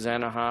bass,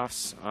 Susanna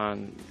Hoffs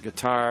on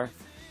guitar,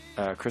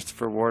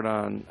 Christopher Ward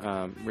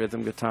on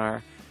rhythm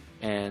guitar,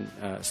 and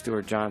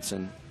Stuart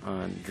Johnson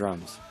on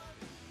drums.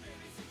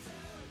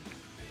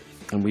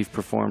 And we've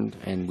performed,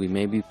 and we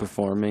may be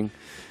performing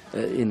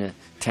in a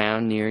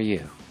town near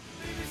you.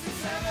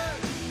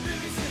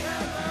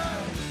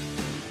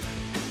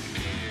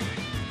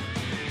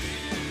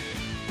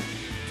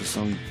 The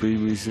song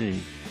BBC.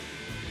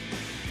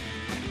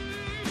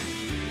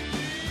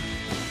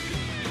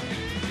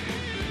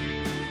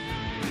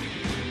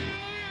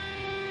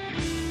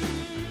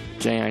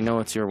 Jay, I know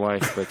it's your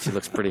wife, but she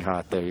looks pretty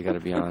hot there, you gotta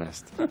be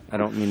honest. I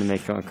don't mean to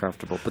make you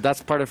uncomfortable, but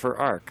that's part of her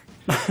arc,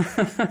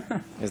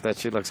 is that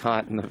she looks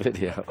hot in the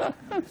video.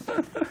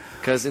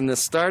 Because in the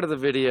start of the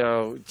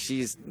video,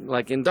 she's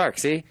like in dark,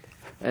 see?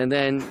 And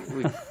then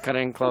we cut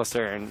in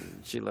closer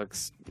and she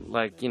looks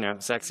like, you know,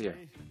 sexier.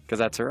 Because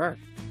that's her arc.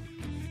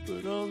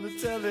 Put on the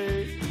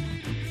telly.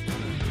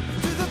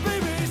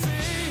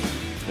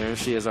 There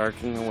she is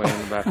arcing away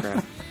in the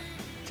background.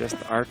 Just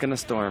arcing a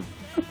storm.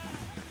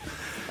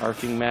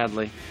 Arcing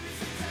madly.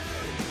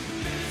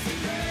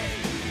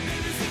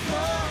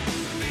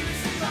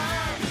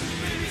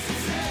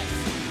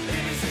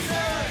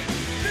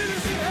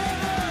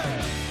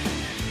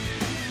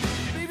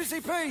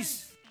 BBC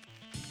Peace.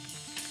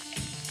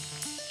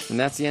 And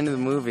that's the end of the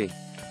movie.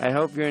 I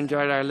hope you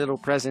enjoyed our little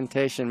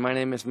presentation. My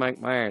name is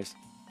Mike Meyers.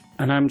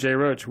 And I'm Jay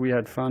Roach. We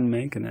had fun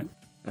making it.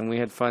 And we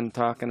had fun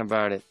talking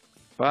about it.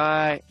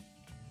 Bye.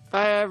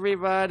 Bye,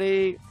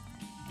 everybody.